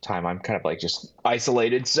most of the time I'm kind of like just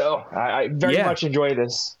isolated. So I very much enjoy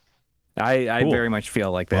this. I very much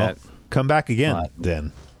feel like that. Well, come back again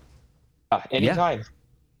then. Anytime. Yeah.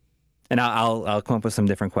 And I'll come up with some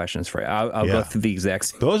different questions for you. I'll go through the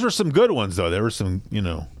exact. Those were some good ones though. There were some, you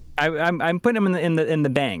know. I'm putting them in the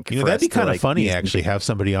bank. You know, that'd be kind of funny actually. Have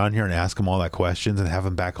somebody on here and ask them all that questions, and have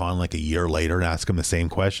them back on like a year later and ask them the same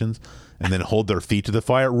questions, and then hold their feet to the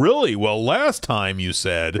fire. Really? Well, last time you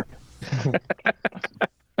said. Do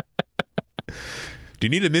you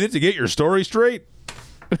need a minute to get your story straight?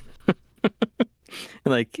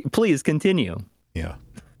 Like, please continue. Yeah.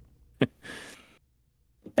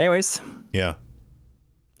 Anyways. Yeah.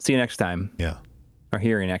 See you next time. Yeah. Or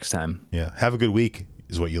hear you next time. Yeah. Have a good week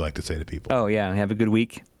is what you like to say to people. Oh, yeah. Have a good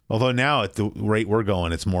week. Although now at the rate we're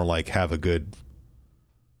going, it's more like have a good,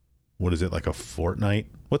 what is it, like a fortnight?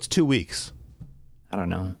 What's 2 weeks? I don't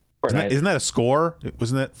know. Isn't that a score?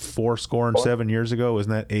 Wasn't that 7 years ago?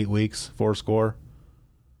 Isn't that 8 weeks? 4 score?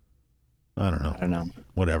 I don't know.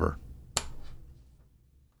 Whatever.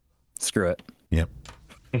 Screw it. Yep.